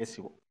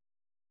SCO.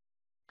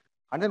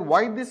 And then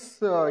why this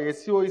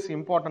SCO is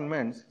important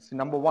means,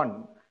 number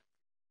one,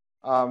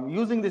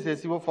 using this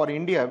SCO for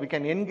India, we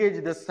can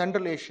engage the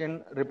Central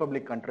Asian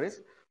Republic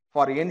countries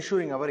for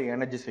ensuring our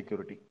energy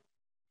security.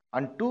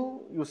 And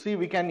 2, you see,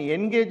 we can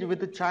engage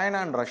with China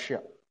and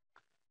Russia.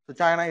 So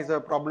China is a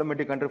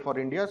problematic country for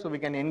India, so we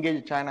can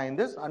engage China in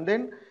this. And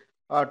then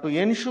to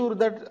ensure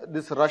that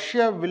this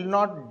Russia will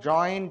not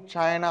join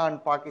China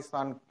and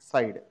Pakistan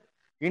side,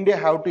 India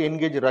have to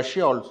engage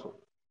Russia also.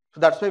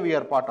 So that's why we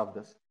are part of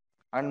this.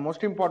 And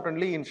most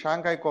importantly, in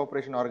Shanghai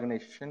Cooperation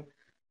Organization,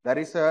 there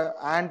is a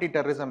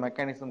anti-terrorism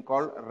mechanism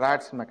called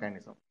RATS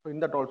mechanism. So in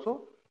that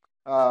also,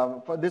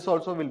 for this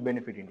also will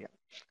benefit India.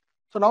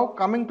 So now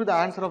coming to the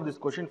answer of this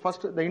question,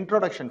 first the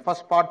introduction,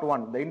 first part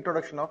 1, the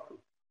introduction of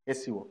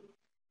SCO.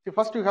 See,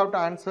 first you have to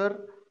answer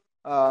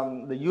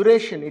the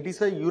Eurasian, it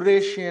is a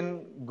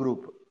Eurasian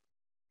group,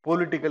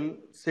 political,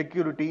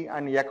 security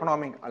and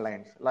economic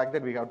alliance, like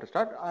that we have to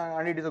start,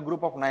 and it is a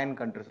group of 9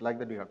 countries, like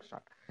that we have to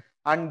start.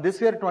 And this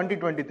year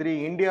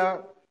 2023,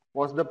 India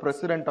was the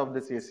president of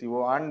this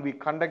SCO, and we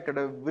conducted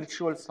a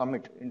virtual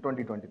summit in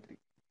 2023,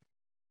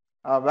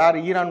 where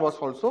Iran was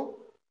also,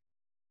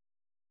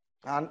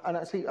 and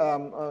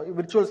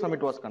virtual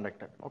summit was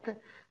conducted. Okay,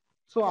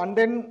 so and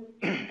then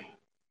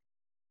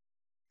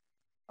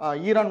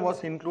Iran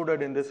was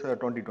included in this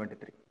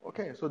 2023.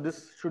 Okay, so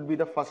this should be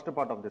the first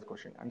part of this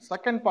question. And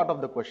second part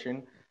of the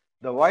question,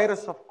 the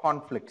virus of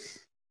conflicts.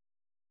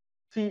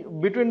 See,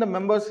 between the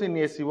members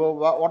in SCO,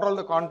 what are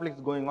the conflicts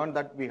going on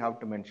that we have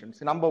to mention?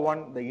 See, number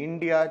one, the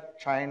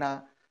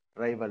India-China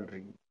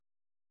rivalry,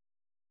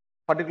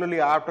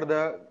 particularly after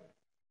the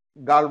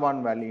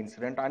Galwan Valley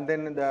incident, and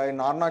then in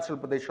Arunachal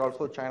Pradesh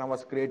also, China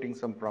was creating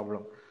some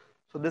problem.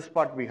 So this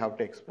part we have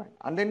to explain.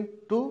 And then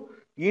 2,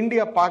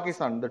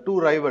 India-Pakistan, the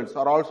 2 rivals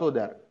are also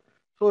there.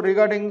 So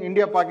regarding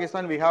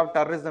India-Pakistan, we have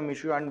terrorism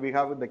issue and we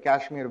have the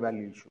Kashmir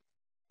Valley issue.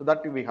 So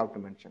that we have to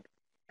mention.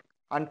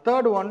 And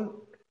third one,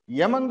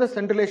 among the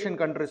Central Asian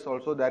countries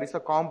also, there is a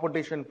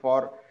competition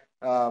for,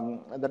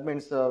 that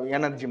means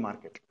energy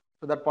market.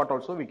 So that part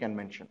also we can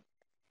mention.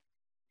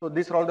 So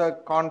these are all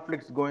the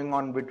conflicts going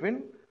on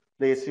between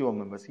the SCO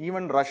members.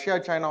 Even Russia,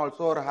 China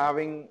also are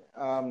having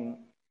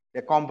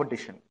a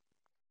competition.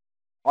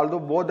 Although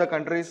both the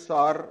countries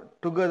are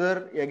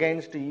together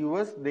against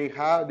US, they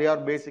are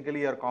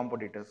basically our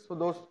competitors. So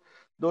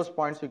those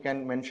points you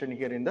can mention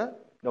here in the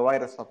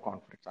virus of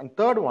conflicts. And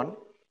third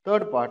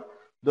part,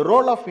 the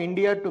role of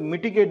India to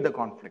mitigate the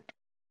conflict.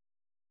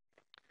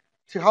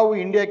 See how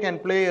India can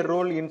play a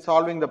role in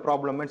solving the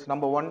problem. It's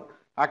number one,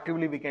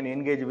 actively we can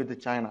engage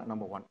with China,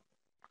 number one.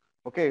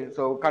 Okay,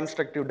 so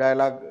constructive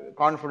dialogue,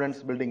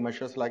 confidence building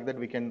measures like that,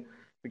 we can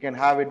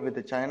have it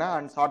with China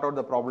and sort out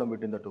the problem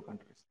between the two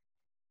countries.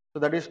 So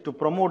that is to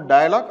promote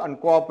dialogue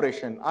and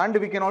cooperation, and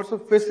we can also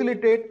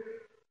facilitate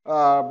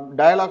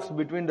dialogues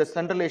between the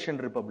Central Asian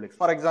republics.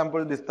 For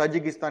example, this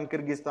Tajikistan,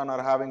 Kyrgyzstan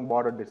are having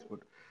border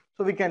dispute.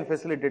 So we can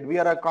facilitate. We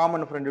are a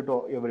common friend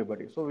to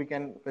everybody. So we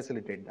can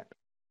facilitate that.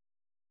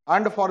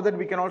 And for that,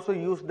 we can also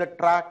use the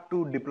track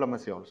to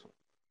diplomacy also.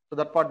 So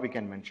that part we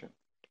can mention.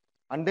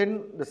 And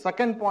then the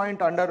second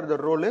point under the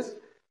role is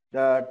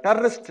the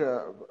terrorist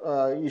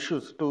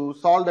issues, to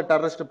solve the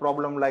terrorist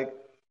problem like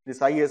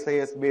this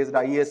ISIS based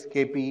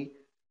ISKP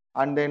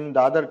and then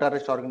the other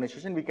terrorist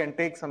organization. We can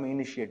take some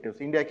initiatives.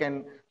 India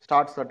can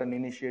start certain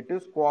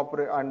initiatives,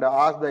 cooperate and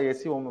ask the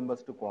SCO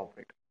members to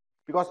cooperate.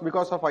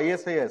 Because of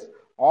ISIS,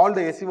 all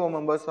the SCO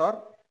members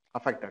are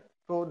affected.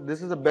 So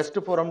this is the best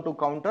forum to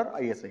counter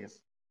ISIS.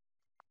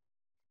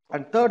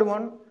 And third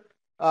one,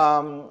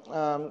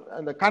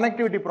 the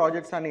connectivity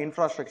projects and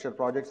infrastructure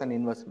projects and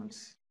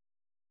investments.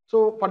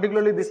 So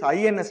particularly this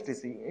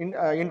INSTC,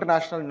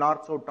 International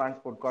North-South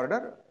Transport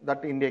Corridor,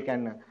 that India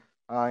can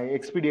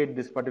expedite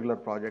this particular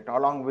project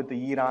along with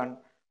Iran,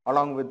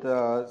 along with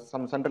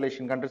some Central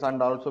Asian countries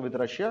and also with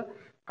Russia.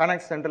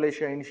 Connect Central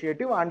Asia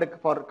initiative, and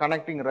for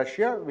connecting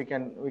Russia, we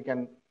can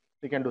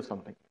do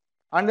something.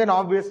 And then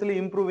obviously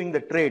improving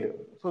the trade.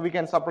 So we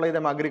can supply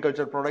them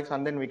agriculture products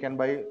and then we can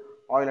buy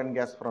oil and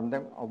gas from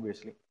them,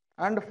 obviously.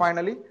 And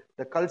finally,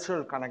 the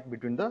cultural connect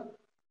between the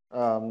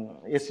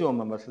SCO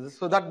members,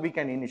 so that we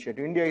can initiate.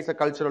 India is a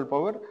cultural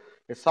power,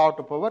 a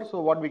soft power.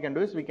 So what we can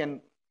do is we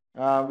can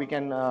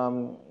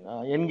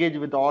engage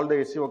with all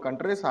the SCO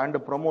countries and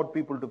promote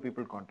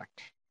people-to-people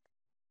contact.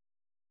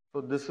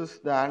 So this is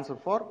the answer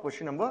for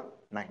question number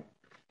 9.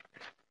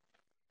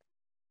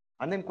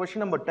 And then question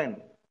number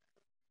 10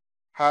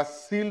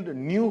 has sealed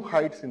new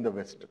heights in the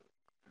West.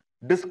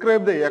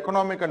 Describe the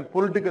economic and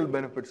political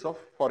benefits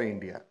for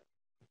India.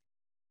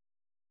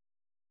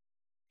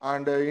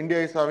 And India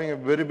is having a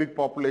very big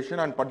population,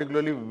 and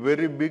particularly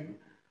very big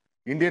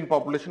Indian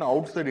population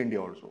outside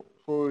India also.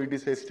 So it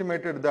is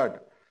estimated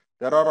that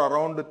there are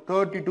around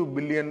 32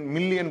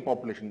 million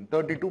population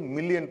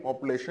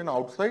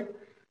outside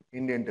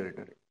Indian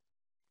territory.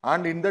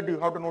 And in that you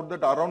have to note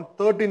that around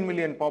 13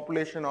 million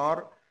population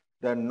are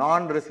the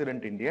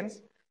non-resident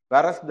Indians,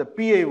 whereas the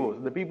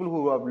PIOs, the people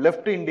who have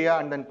left India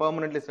and then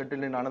permanently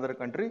settled in another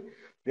country,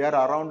 they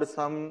are around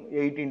some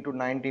 18 to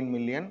 19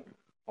 million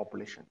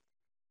population.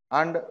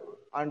 And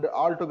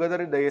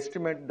altogether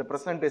the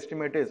present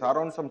estimate is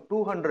around some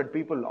 200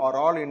 people are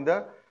all in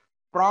the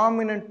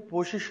prominent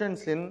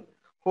positions in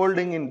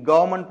holding in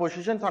government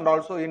positions and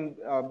also in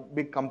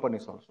big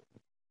companies also.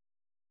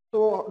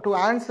 So to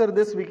answer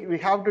this, we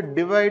have to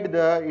divide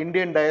the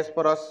Indian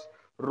diaspora's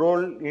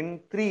role in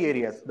 3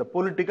 areas: the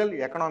political,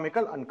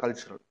 economical and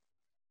cultural.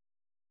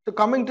 So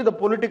coming to the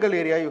political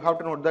area, you have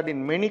to note that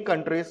in many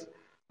countries,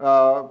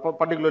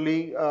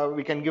 particularly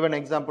we can give an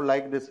example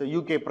like this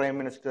UK Prime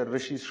Minister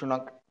Rishi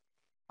Sunak,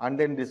 and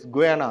then this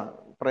Guyana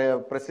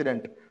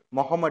President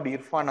Mohamed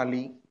Irfan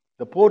Ali,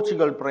 the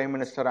Portugal Prime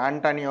Minister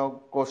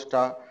Antonio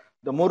Costa,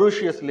 the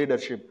Mauritius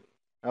leadership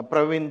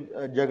Pravin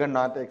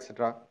Jagannath,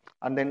 etc.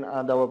 And then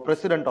the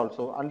President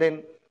also, and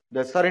then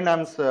the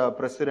Suriname's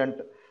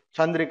President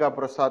Chandrika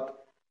Prasad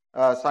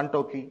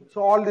Santoki.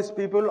 So all these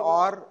people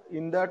are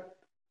in that,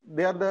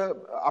 they are the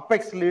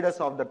apex leaders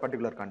of that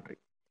particular country.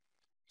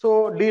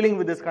 So dealing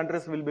with these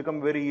countries will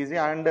become very easy,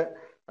 and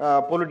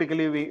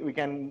politically we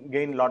can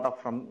gain a lot of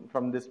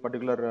from this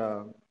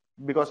particular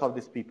because of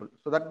these people.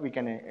 So that we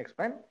can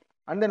explain.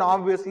 And then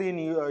obviously in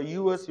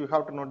US you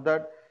have to note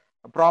that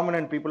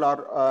prominent people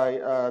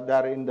are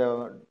there in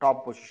the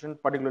top position.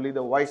 Particularly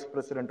the Vice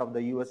President of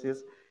the US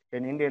is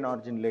an Indian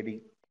origin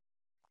lady,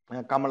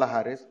 Kamala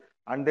Harris.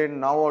 And then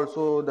now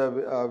also the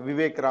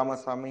Vivek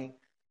Ramaswamy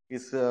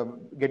is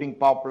getting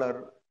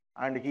popular,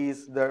 and he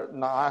is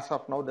as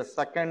of now the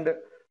second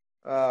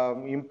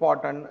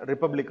important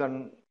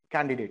Republican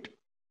candidate.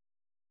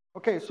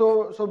 Okay,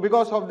 so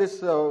because of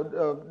this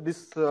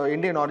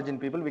Indian origin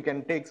people, we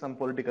can take some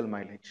political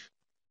mileage.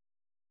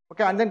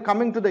 Okay, and then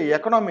coming to the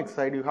economic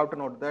side, you have to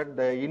note that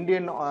the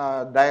Indian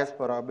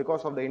diaspora,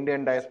 because of the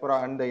Indian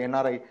diaspora and the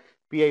NRI,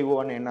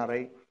 PIO and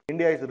NRI,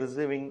 India is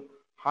receiving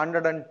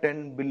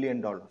 $110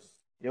 billion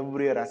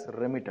every year as a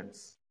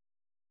remittance.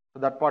 So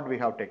that part we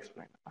have to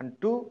explain. And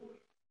 2,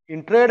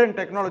 in trade and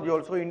technology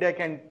also, India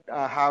can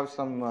have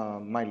some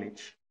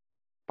mileage.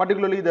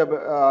 Particularly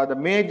the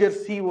major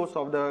CEOs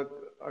of the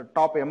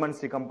top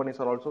MNC companies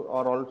are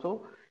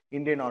also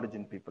Indian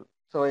origin people.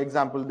 So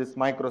example, this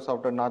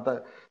Microsoft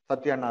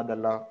Satya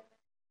Nadella,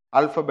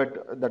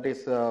 Alphabet, that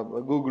is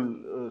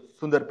Google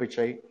Sundar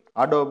Pichai,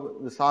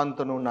 Adobe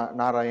Santanu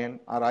Narayan,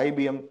 or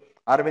IBM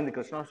Arvind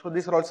Krishna. So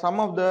these are all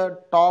some of the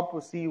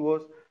top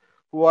CEOs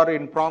who are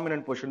in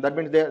prominent position. That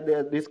means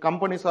these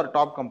companies are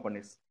top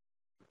companies.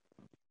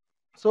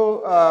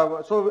 So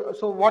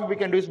what we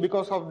can do is,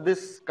 because of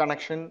this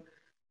connection,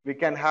 we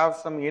can have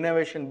some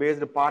innovation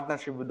based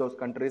partnership with those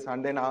countries,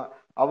 and then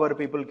our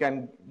people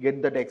can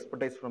get that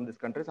expertise from these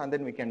countries, and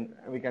then we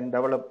can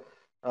develop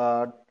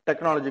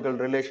technological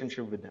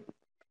relationship with them.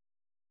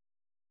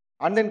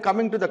 And then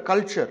coming to the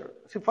culture,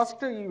 see,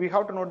 first we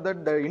have to note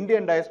that the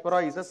Indian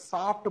diaspora is a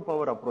soft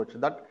power approach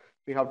that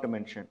we have to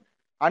mention.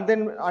 And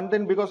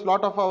then because a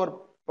lot of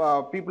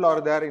our people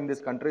are there in these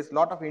countries, a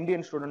lot of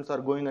Indian students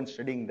are going and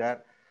studying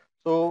there.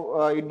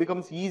 So it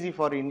becomes easy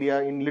for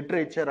India in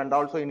literature and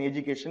also in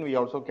education. We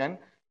also can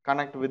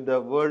connect with the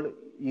world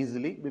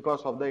easily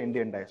because of the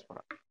Indian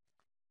diaspora.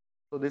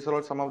 So these are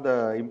all some of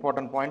the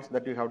important points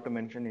that you have to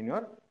mention in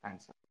your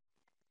answer.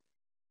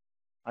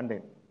 And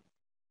then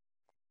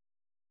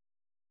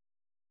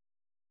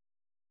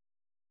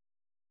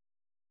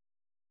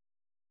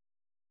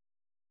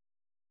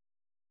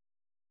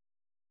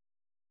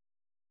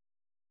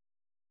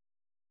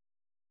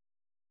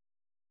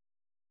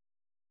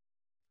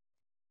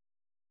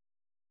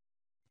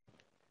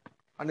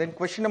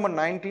question number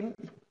 19.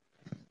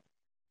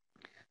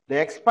 The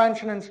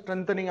expansion and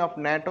strengthening of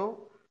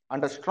NATO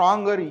and a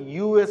stronger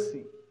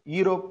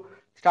US-Europe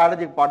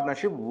strategic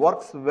partnership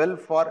works well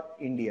for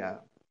India.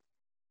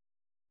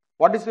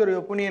 What is your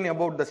opinion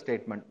about the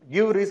statement?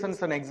 Give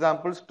reasons and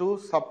examples to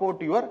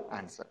support your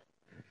answer.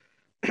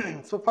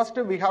 So first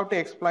we have to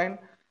explain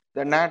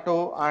the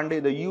NATO and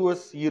the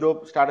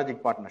US-Europe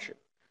strategic partnership.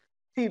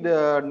 See,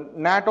 the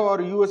NATO or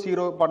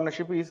US-Europe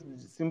partnership is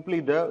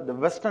simply the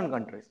Western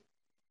countries,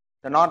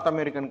 the North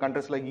American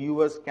countries like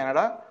US,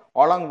 Canada,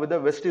 along with the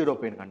West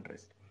European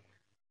countries.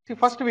 See,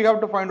 first we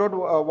have to find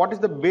out what is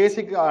the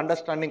basic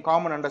understanding,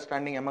 common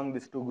understanding among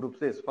these two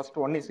groups is. First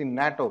one is in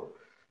NATO.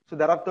 So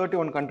there are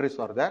 31 countries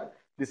are there.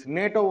 This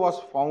NATO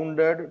was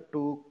founded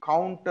to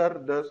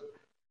counter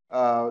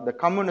the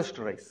communist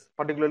rise,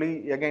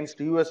 particularly against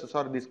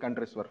USSR. These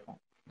countries were formed.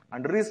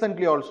 And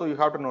recently also you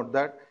have to note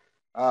that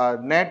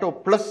NATO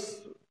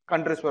plus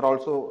countries were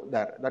also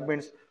there. That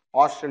means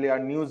Australia,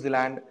 New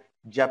Zealand,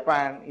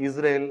 Japan,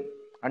 Israel,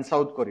 and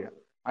South Korea.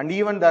 And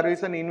even there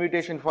is an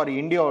invitation for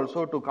India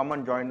also to come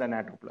and join the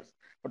NATO plus.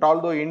 But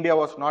although India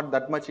was not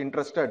that much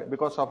interested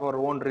because of our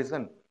own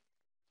reason.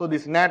 So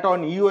this NATO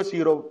and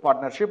US-Europe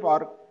partnership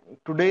are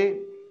today,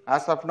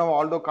 as of now,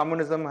 although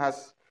communism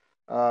has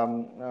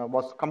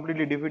was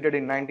completely defeated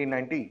in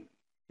 1990,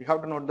 you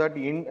have to note that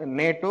in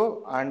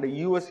NATO and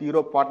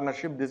US-Europe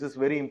partnership, this is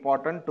very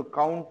important to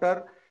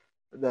counter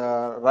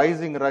the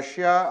rising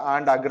Russia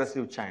and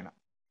aggressive China.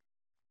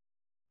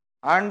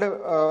 And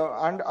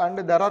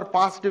there are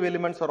positive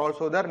elements are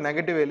also there,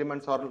 negative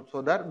elements are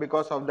also there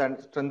because of the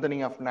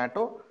strengthening of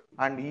NATO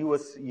and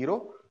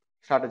US-Europe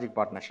strategic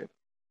partnership.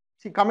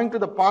 See, coming to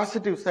the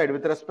positive side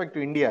with respect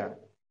to India,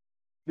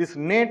 this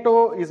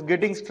NATO is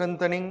getting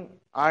strengthening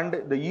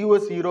and the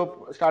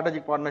US-Europe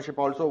strategic partnership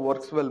also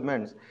works well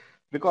means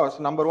because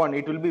number one,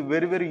 it will be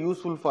very, very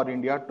useful for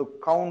India to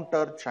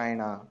counter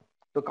China,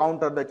 to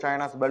counter the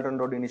China's Belt and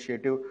Road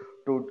Initiative,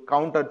 to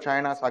counter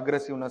China's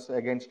aggressiveness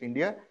against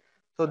India.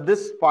 So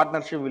this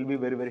partnership will be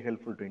very, very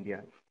helpful to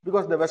India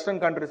because the Western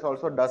countries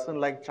also doesn't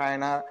like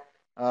China,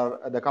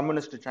 the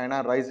communist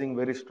China rising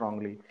very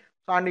strongly.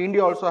 So, and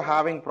India also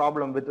having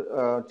problem with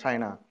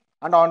China.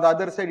 And on the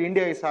other side,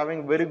 India is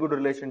having very good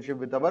relationship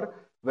with our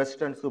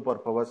Western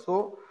superpowers.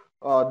 So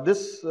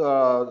this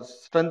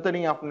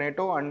strengthening of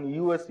NATO and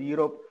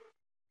US-Europe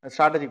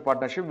strategic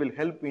partnership will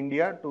help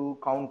India to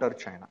counter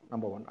China,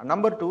 number one. And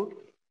number two,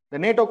 the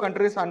NATO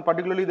countries and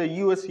particularly the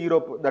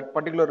US-Europe, that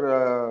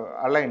particular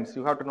alliance,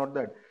 you have to note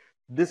that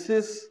this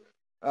is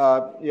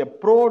a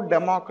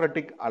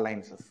pro-democratic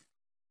alliances.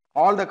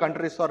 All the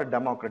countries are a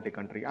democratic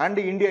country and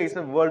India is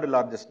the world's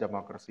largest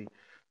democracy.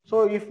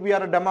 So if we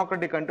are a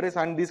democratic countries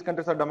and these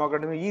countries are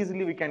democratic,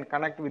 easily we can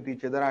connect with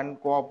each other and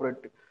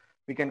cooperate.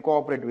 We can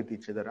cooperate with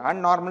each other.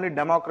 And normally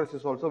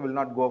democracies also will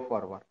not go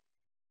forward.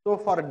 So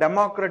for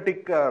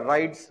democratic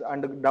rights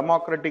and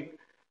democratic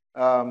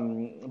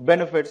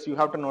benefits, you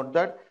have to note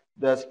that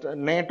the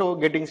NATO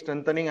getting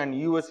strengthening and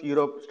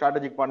US-Europe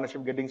strategic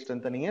partnership getting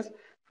strengthening is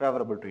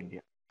favorable to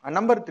India. And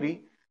number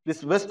three,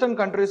 these Western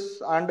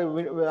countries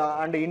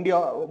and India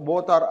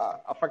both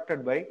are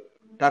affected by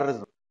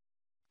terrorism.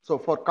 So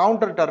for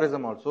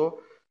counter-terrorism also,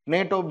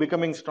 NATO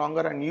becoming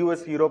stronger and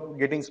US-Europe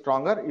getting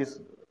stronger is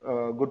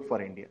good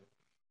for India.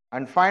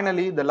 And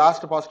finally, the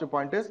last positive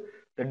point is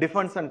the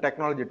defense and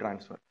technology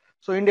transfer.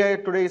 So India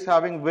today is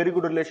having very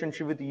good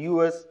relationship with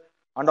US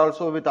and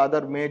also with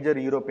other major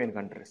European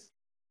countries.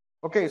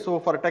 Okay, so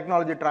for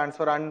technology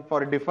transfer and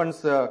for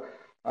defense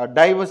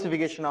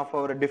diversification of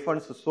our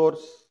defense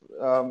source,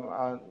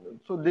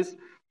 so this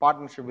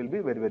partnership will be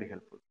very, very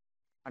helpful.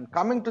 And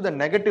coming to the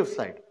negative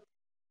side,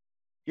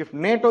 if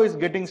NATO is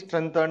getting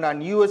strengthened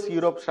and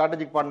US-Europe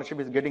strategic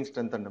partnership is getting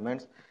strengthened,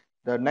 means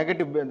the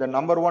negative, the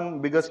number one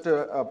biggest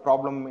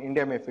problem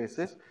India may face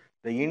is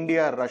the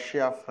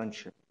India-Russia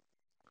friendship.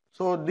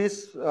 So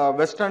this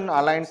Western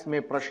alliance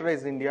may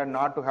pressurize India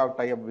not to have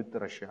tie-up with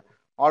Russia.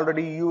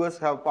 Already US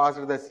have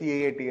passed the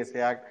CAA-TSA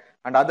Act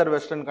and other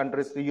Western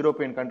countries, the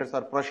European countries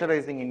are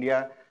pressurizing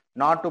India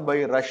not to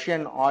buy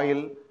Russian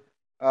oil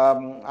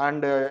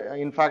and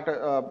in fact,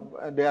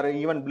 they are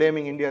even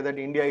blaming India that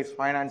India is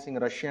financing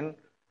Russian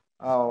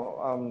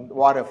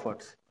war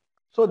efforts.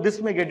 So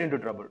this may get into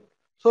trouble.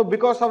 So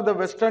because of the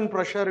Western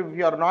pressure, if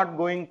we are not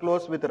going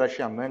close with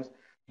Russia, means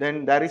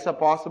then there is a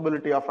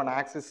possibility of an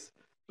axis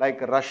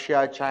like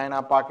Russia,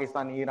 China,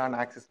 Pakistan, Iran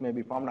axis may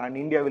be formed, and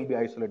India will be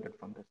isolated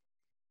from this.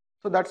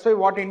 So that's why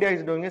what India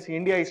is doing is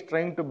India is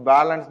trying to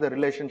balance the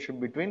relationship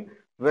between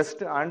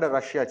West and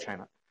Russia,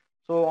 China.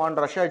 So on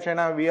Russia,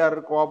 China, we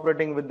are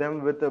cooperating with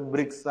them with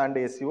BRICS and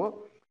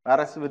ACO,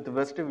 whereas with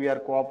West, we are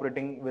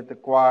cooperating with the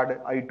Quad,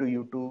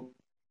 I2U2,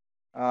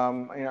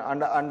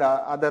 and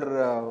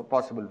other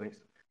possible ways.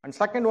 And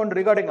second one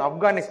regarding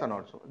Afghanistan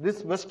also.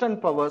 These Western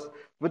powers,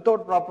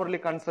 without properly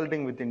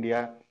consulting with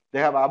India, they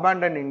have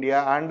abandoned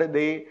India and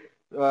they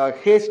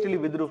hastily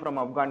withdrew from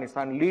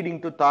Afghanistan, leading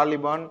to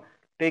Taliban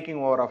taking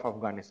over of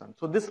Afghanistan.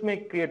 So this may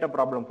create a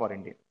problem for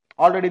India.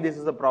 Already this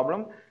is a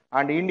problem,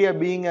 and India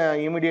being an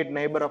immediate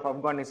neighbor of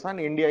Afghanistan,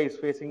 India is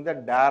facing the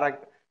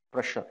direct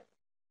pressure.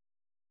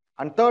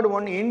 And third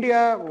one,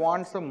 India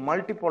wants a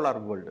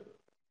multipolar world.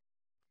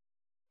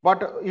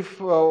 But if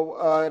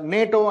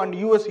NATO and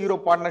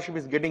US-Europe partnership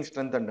is getting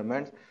strengthened,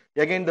 means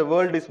again the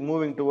world is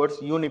moving towards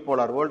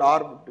unipolar world,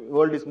 or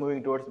world is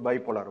moving towards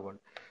bipolar world.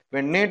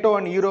 When NATO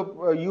and Europe,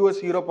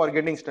 US-Europe are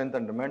getting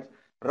strengthened, means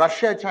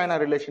Russia-China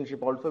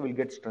relationship also will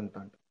get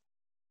strengthened.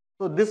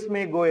 So this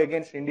may go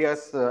against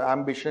India's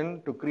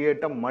ambition to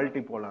create a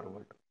multipolar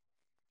world.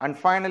 And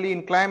finally,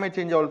 in climate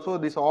change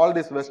also, all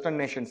these Western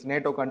nations,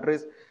 NATO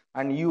countries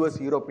and US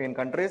European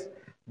countries,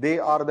 they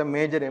are the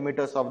major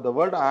emitters of the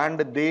world, and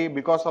they,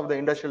 because of the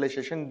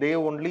industrialization, they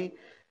only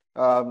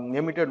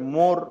emitted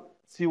more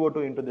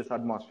CO2 into this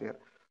atmosphere.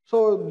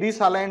 So this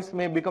alliance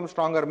may become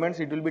stronger, means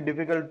it will be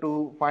difficult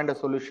to find a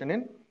solution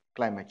in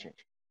climate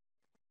change.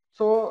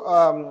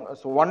 So,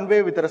 so one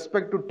way with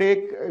respect to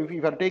if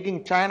you are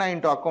taking China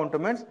into account,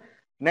 means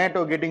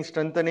NATO getting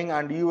strengthening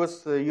and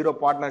US-Europe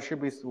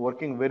partnership is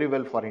working very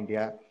well for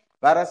India.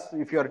 Whereas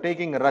if you are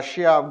taking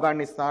Russia,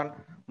 Afghanistan,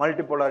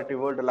 multipolarity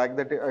world like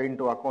that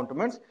into account,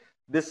 means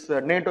this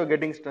NATO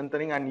getting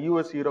strengthening and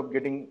US-Europe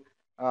getting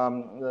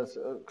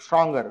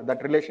stronger,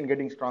 that relation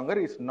getting stronger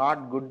is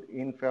not good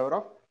in favor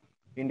of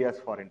India's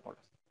foreign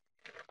policy.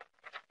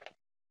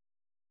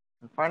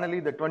 And finally,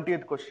 the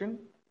 20th question.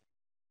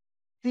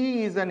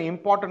 Sea is an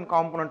important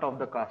component of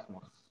the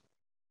cosmos.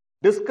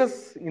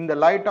 Discuss in the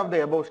light of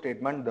the above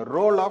statement the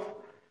role of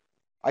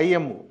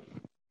IMO,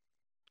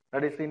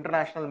 that is the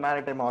International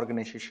Maritime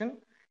Organization,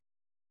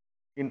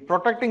 in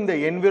protecting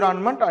the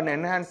environment and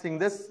enhancing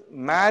this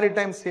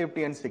maritime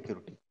safety and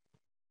security.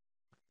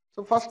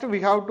 So first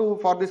we have to,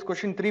 for this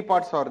question, 3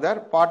 parts are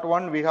there. Part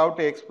 1, we have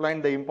to explain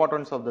the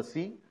importance of the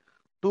sea.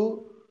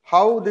 2,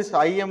 how this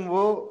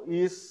IMO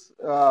is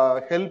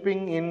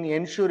helping in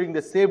ensuring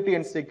the safety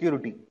and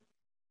security,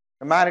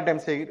 maritime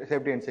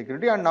safety and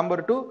security, and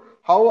number 2,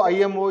 how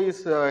IMO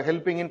is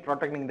helping in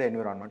protecting the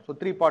environment. So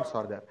 3 parts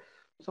are there.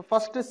 So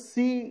first,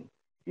 sea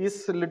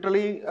is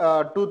literally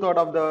 2/3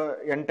 of the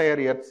entire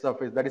Earth's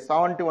surface. That is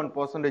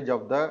 71%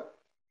 of the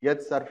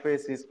Earth's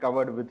surface is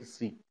covered with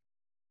sea.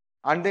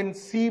 And then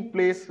sea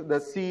plays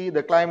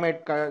the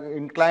climate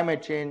in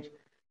climate change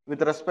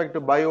with respect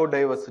to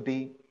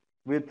biodiversity,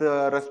 with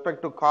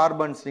respect to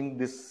carbon sink.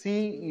 The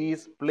sea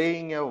is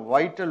playing a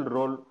vital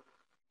role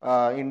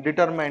in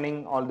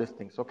determining all these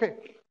things. Okay,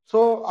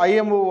 so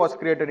IMO was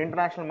created,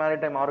 International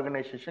Maritime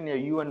Organization, a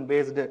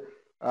UN-based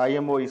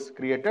IMO is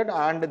created,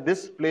 and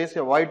this plays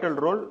a vital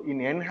role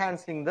in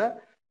enhancing the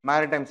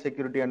maritime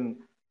security and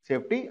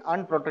safety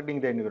and protecting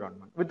the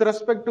environment. With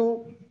respect to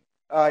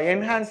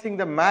enhancing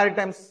the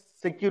maritime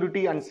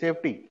security and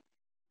safety,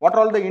 what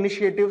are all the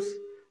initiatives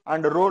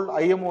and role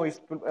IMO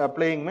is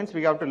playing, means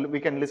we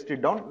can list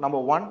it down. Number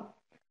 1.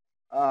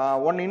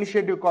 One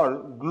initiative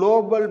called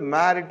Global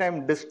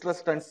Maritime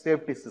Distress and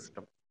Safety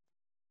System,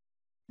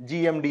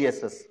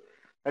 GMDSS.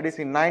 That is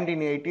in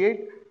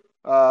 1988.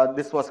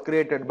 This was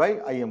created by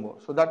IMO.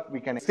 So that we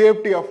can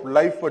safety of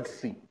life at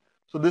sea.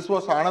 So this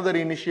was another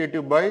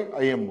initiative by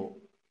IMO.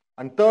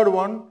 And third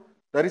one,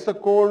 there is a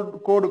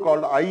code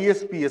called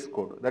ISPS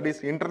code. That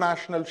is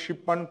International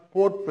Ship and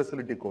Port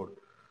Facility Code,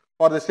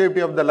 for the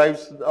safety of the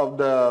lives of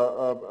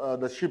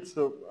the ships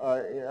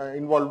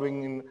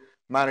involving in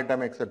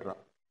maritime, etc.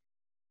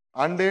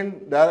 And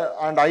then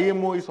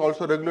IMO is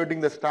also regulating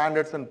the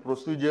standards and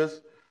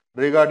procedures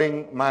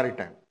regarding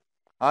maritime,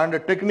 and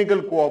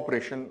technical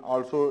cooperation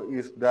also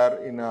is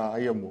there in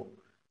IMO.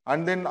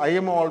 And then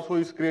IMO also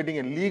is creating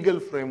a legal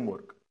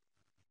framework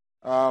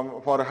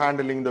for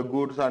handling the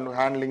goods and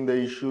handling the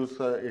issues,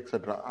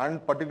 etc.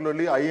 And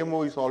particularly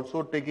IMO is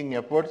also taking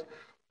efforts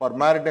for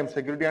maritime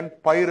security and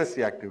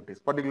piracy activities,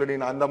 particularly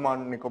in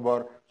Andaman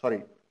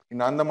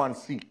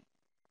Sea.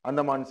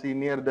 Andaman Sea,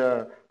 near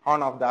the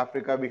Horn of the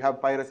Africa, we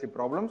have piracy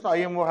problems.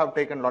 IMO have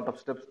taken a lot of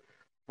steps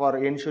for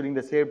ensuring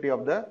the safety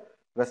of the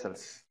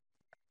vessels.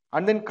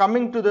 And then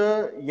coming to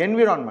the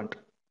environment.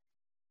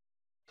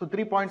 So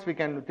 3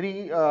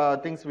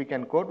 things we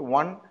can quote.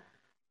 1,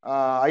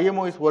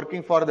 IMO is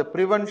working for the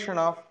prevention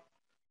of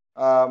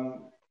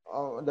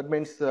that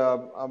means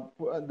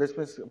this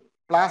means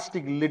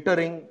plastic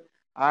littering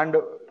and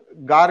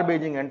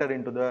garbaging enter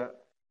into the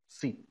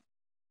sea.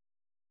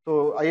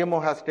 So IMO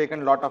has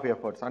taken a lot of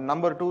efforts. And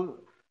number two,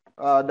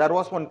 there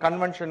was one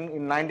convention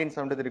in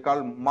 1973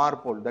 called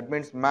MARPOL, that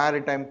means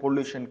Maritime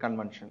Pollution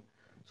Convention.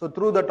 So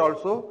through that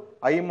also,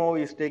 IMO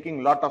is taking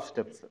a lot of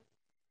steps.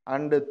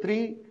 And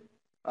three,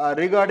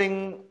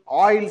 regarding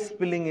oil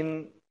spilling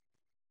in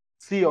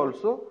sea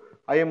also,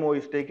 IMO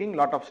is taking a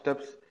lot of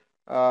steps.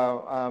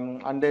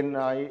 And then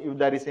if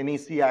there is any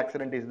sea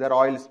accident, is there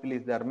oil spill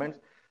is there, means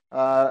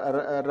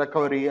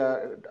recovery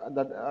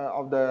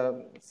of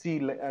the sea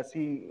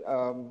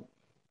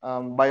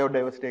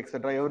biodiversity,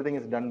 etc. Everything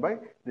is done by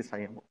this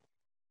IMO.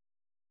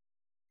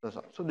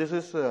 So this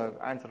is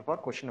answer for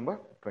question number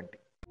 20.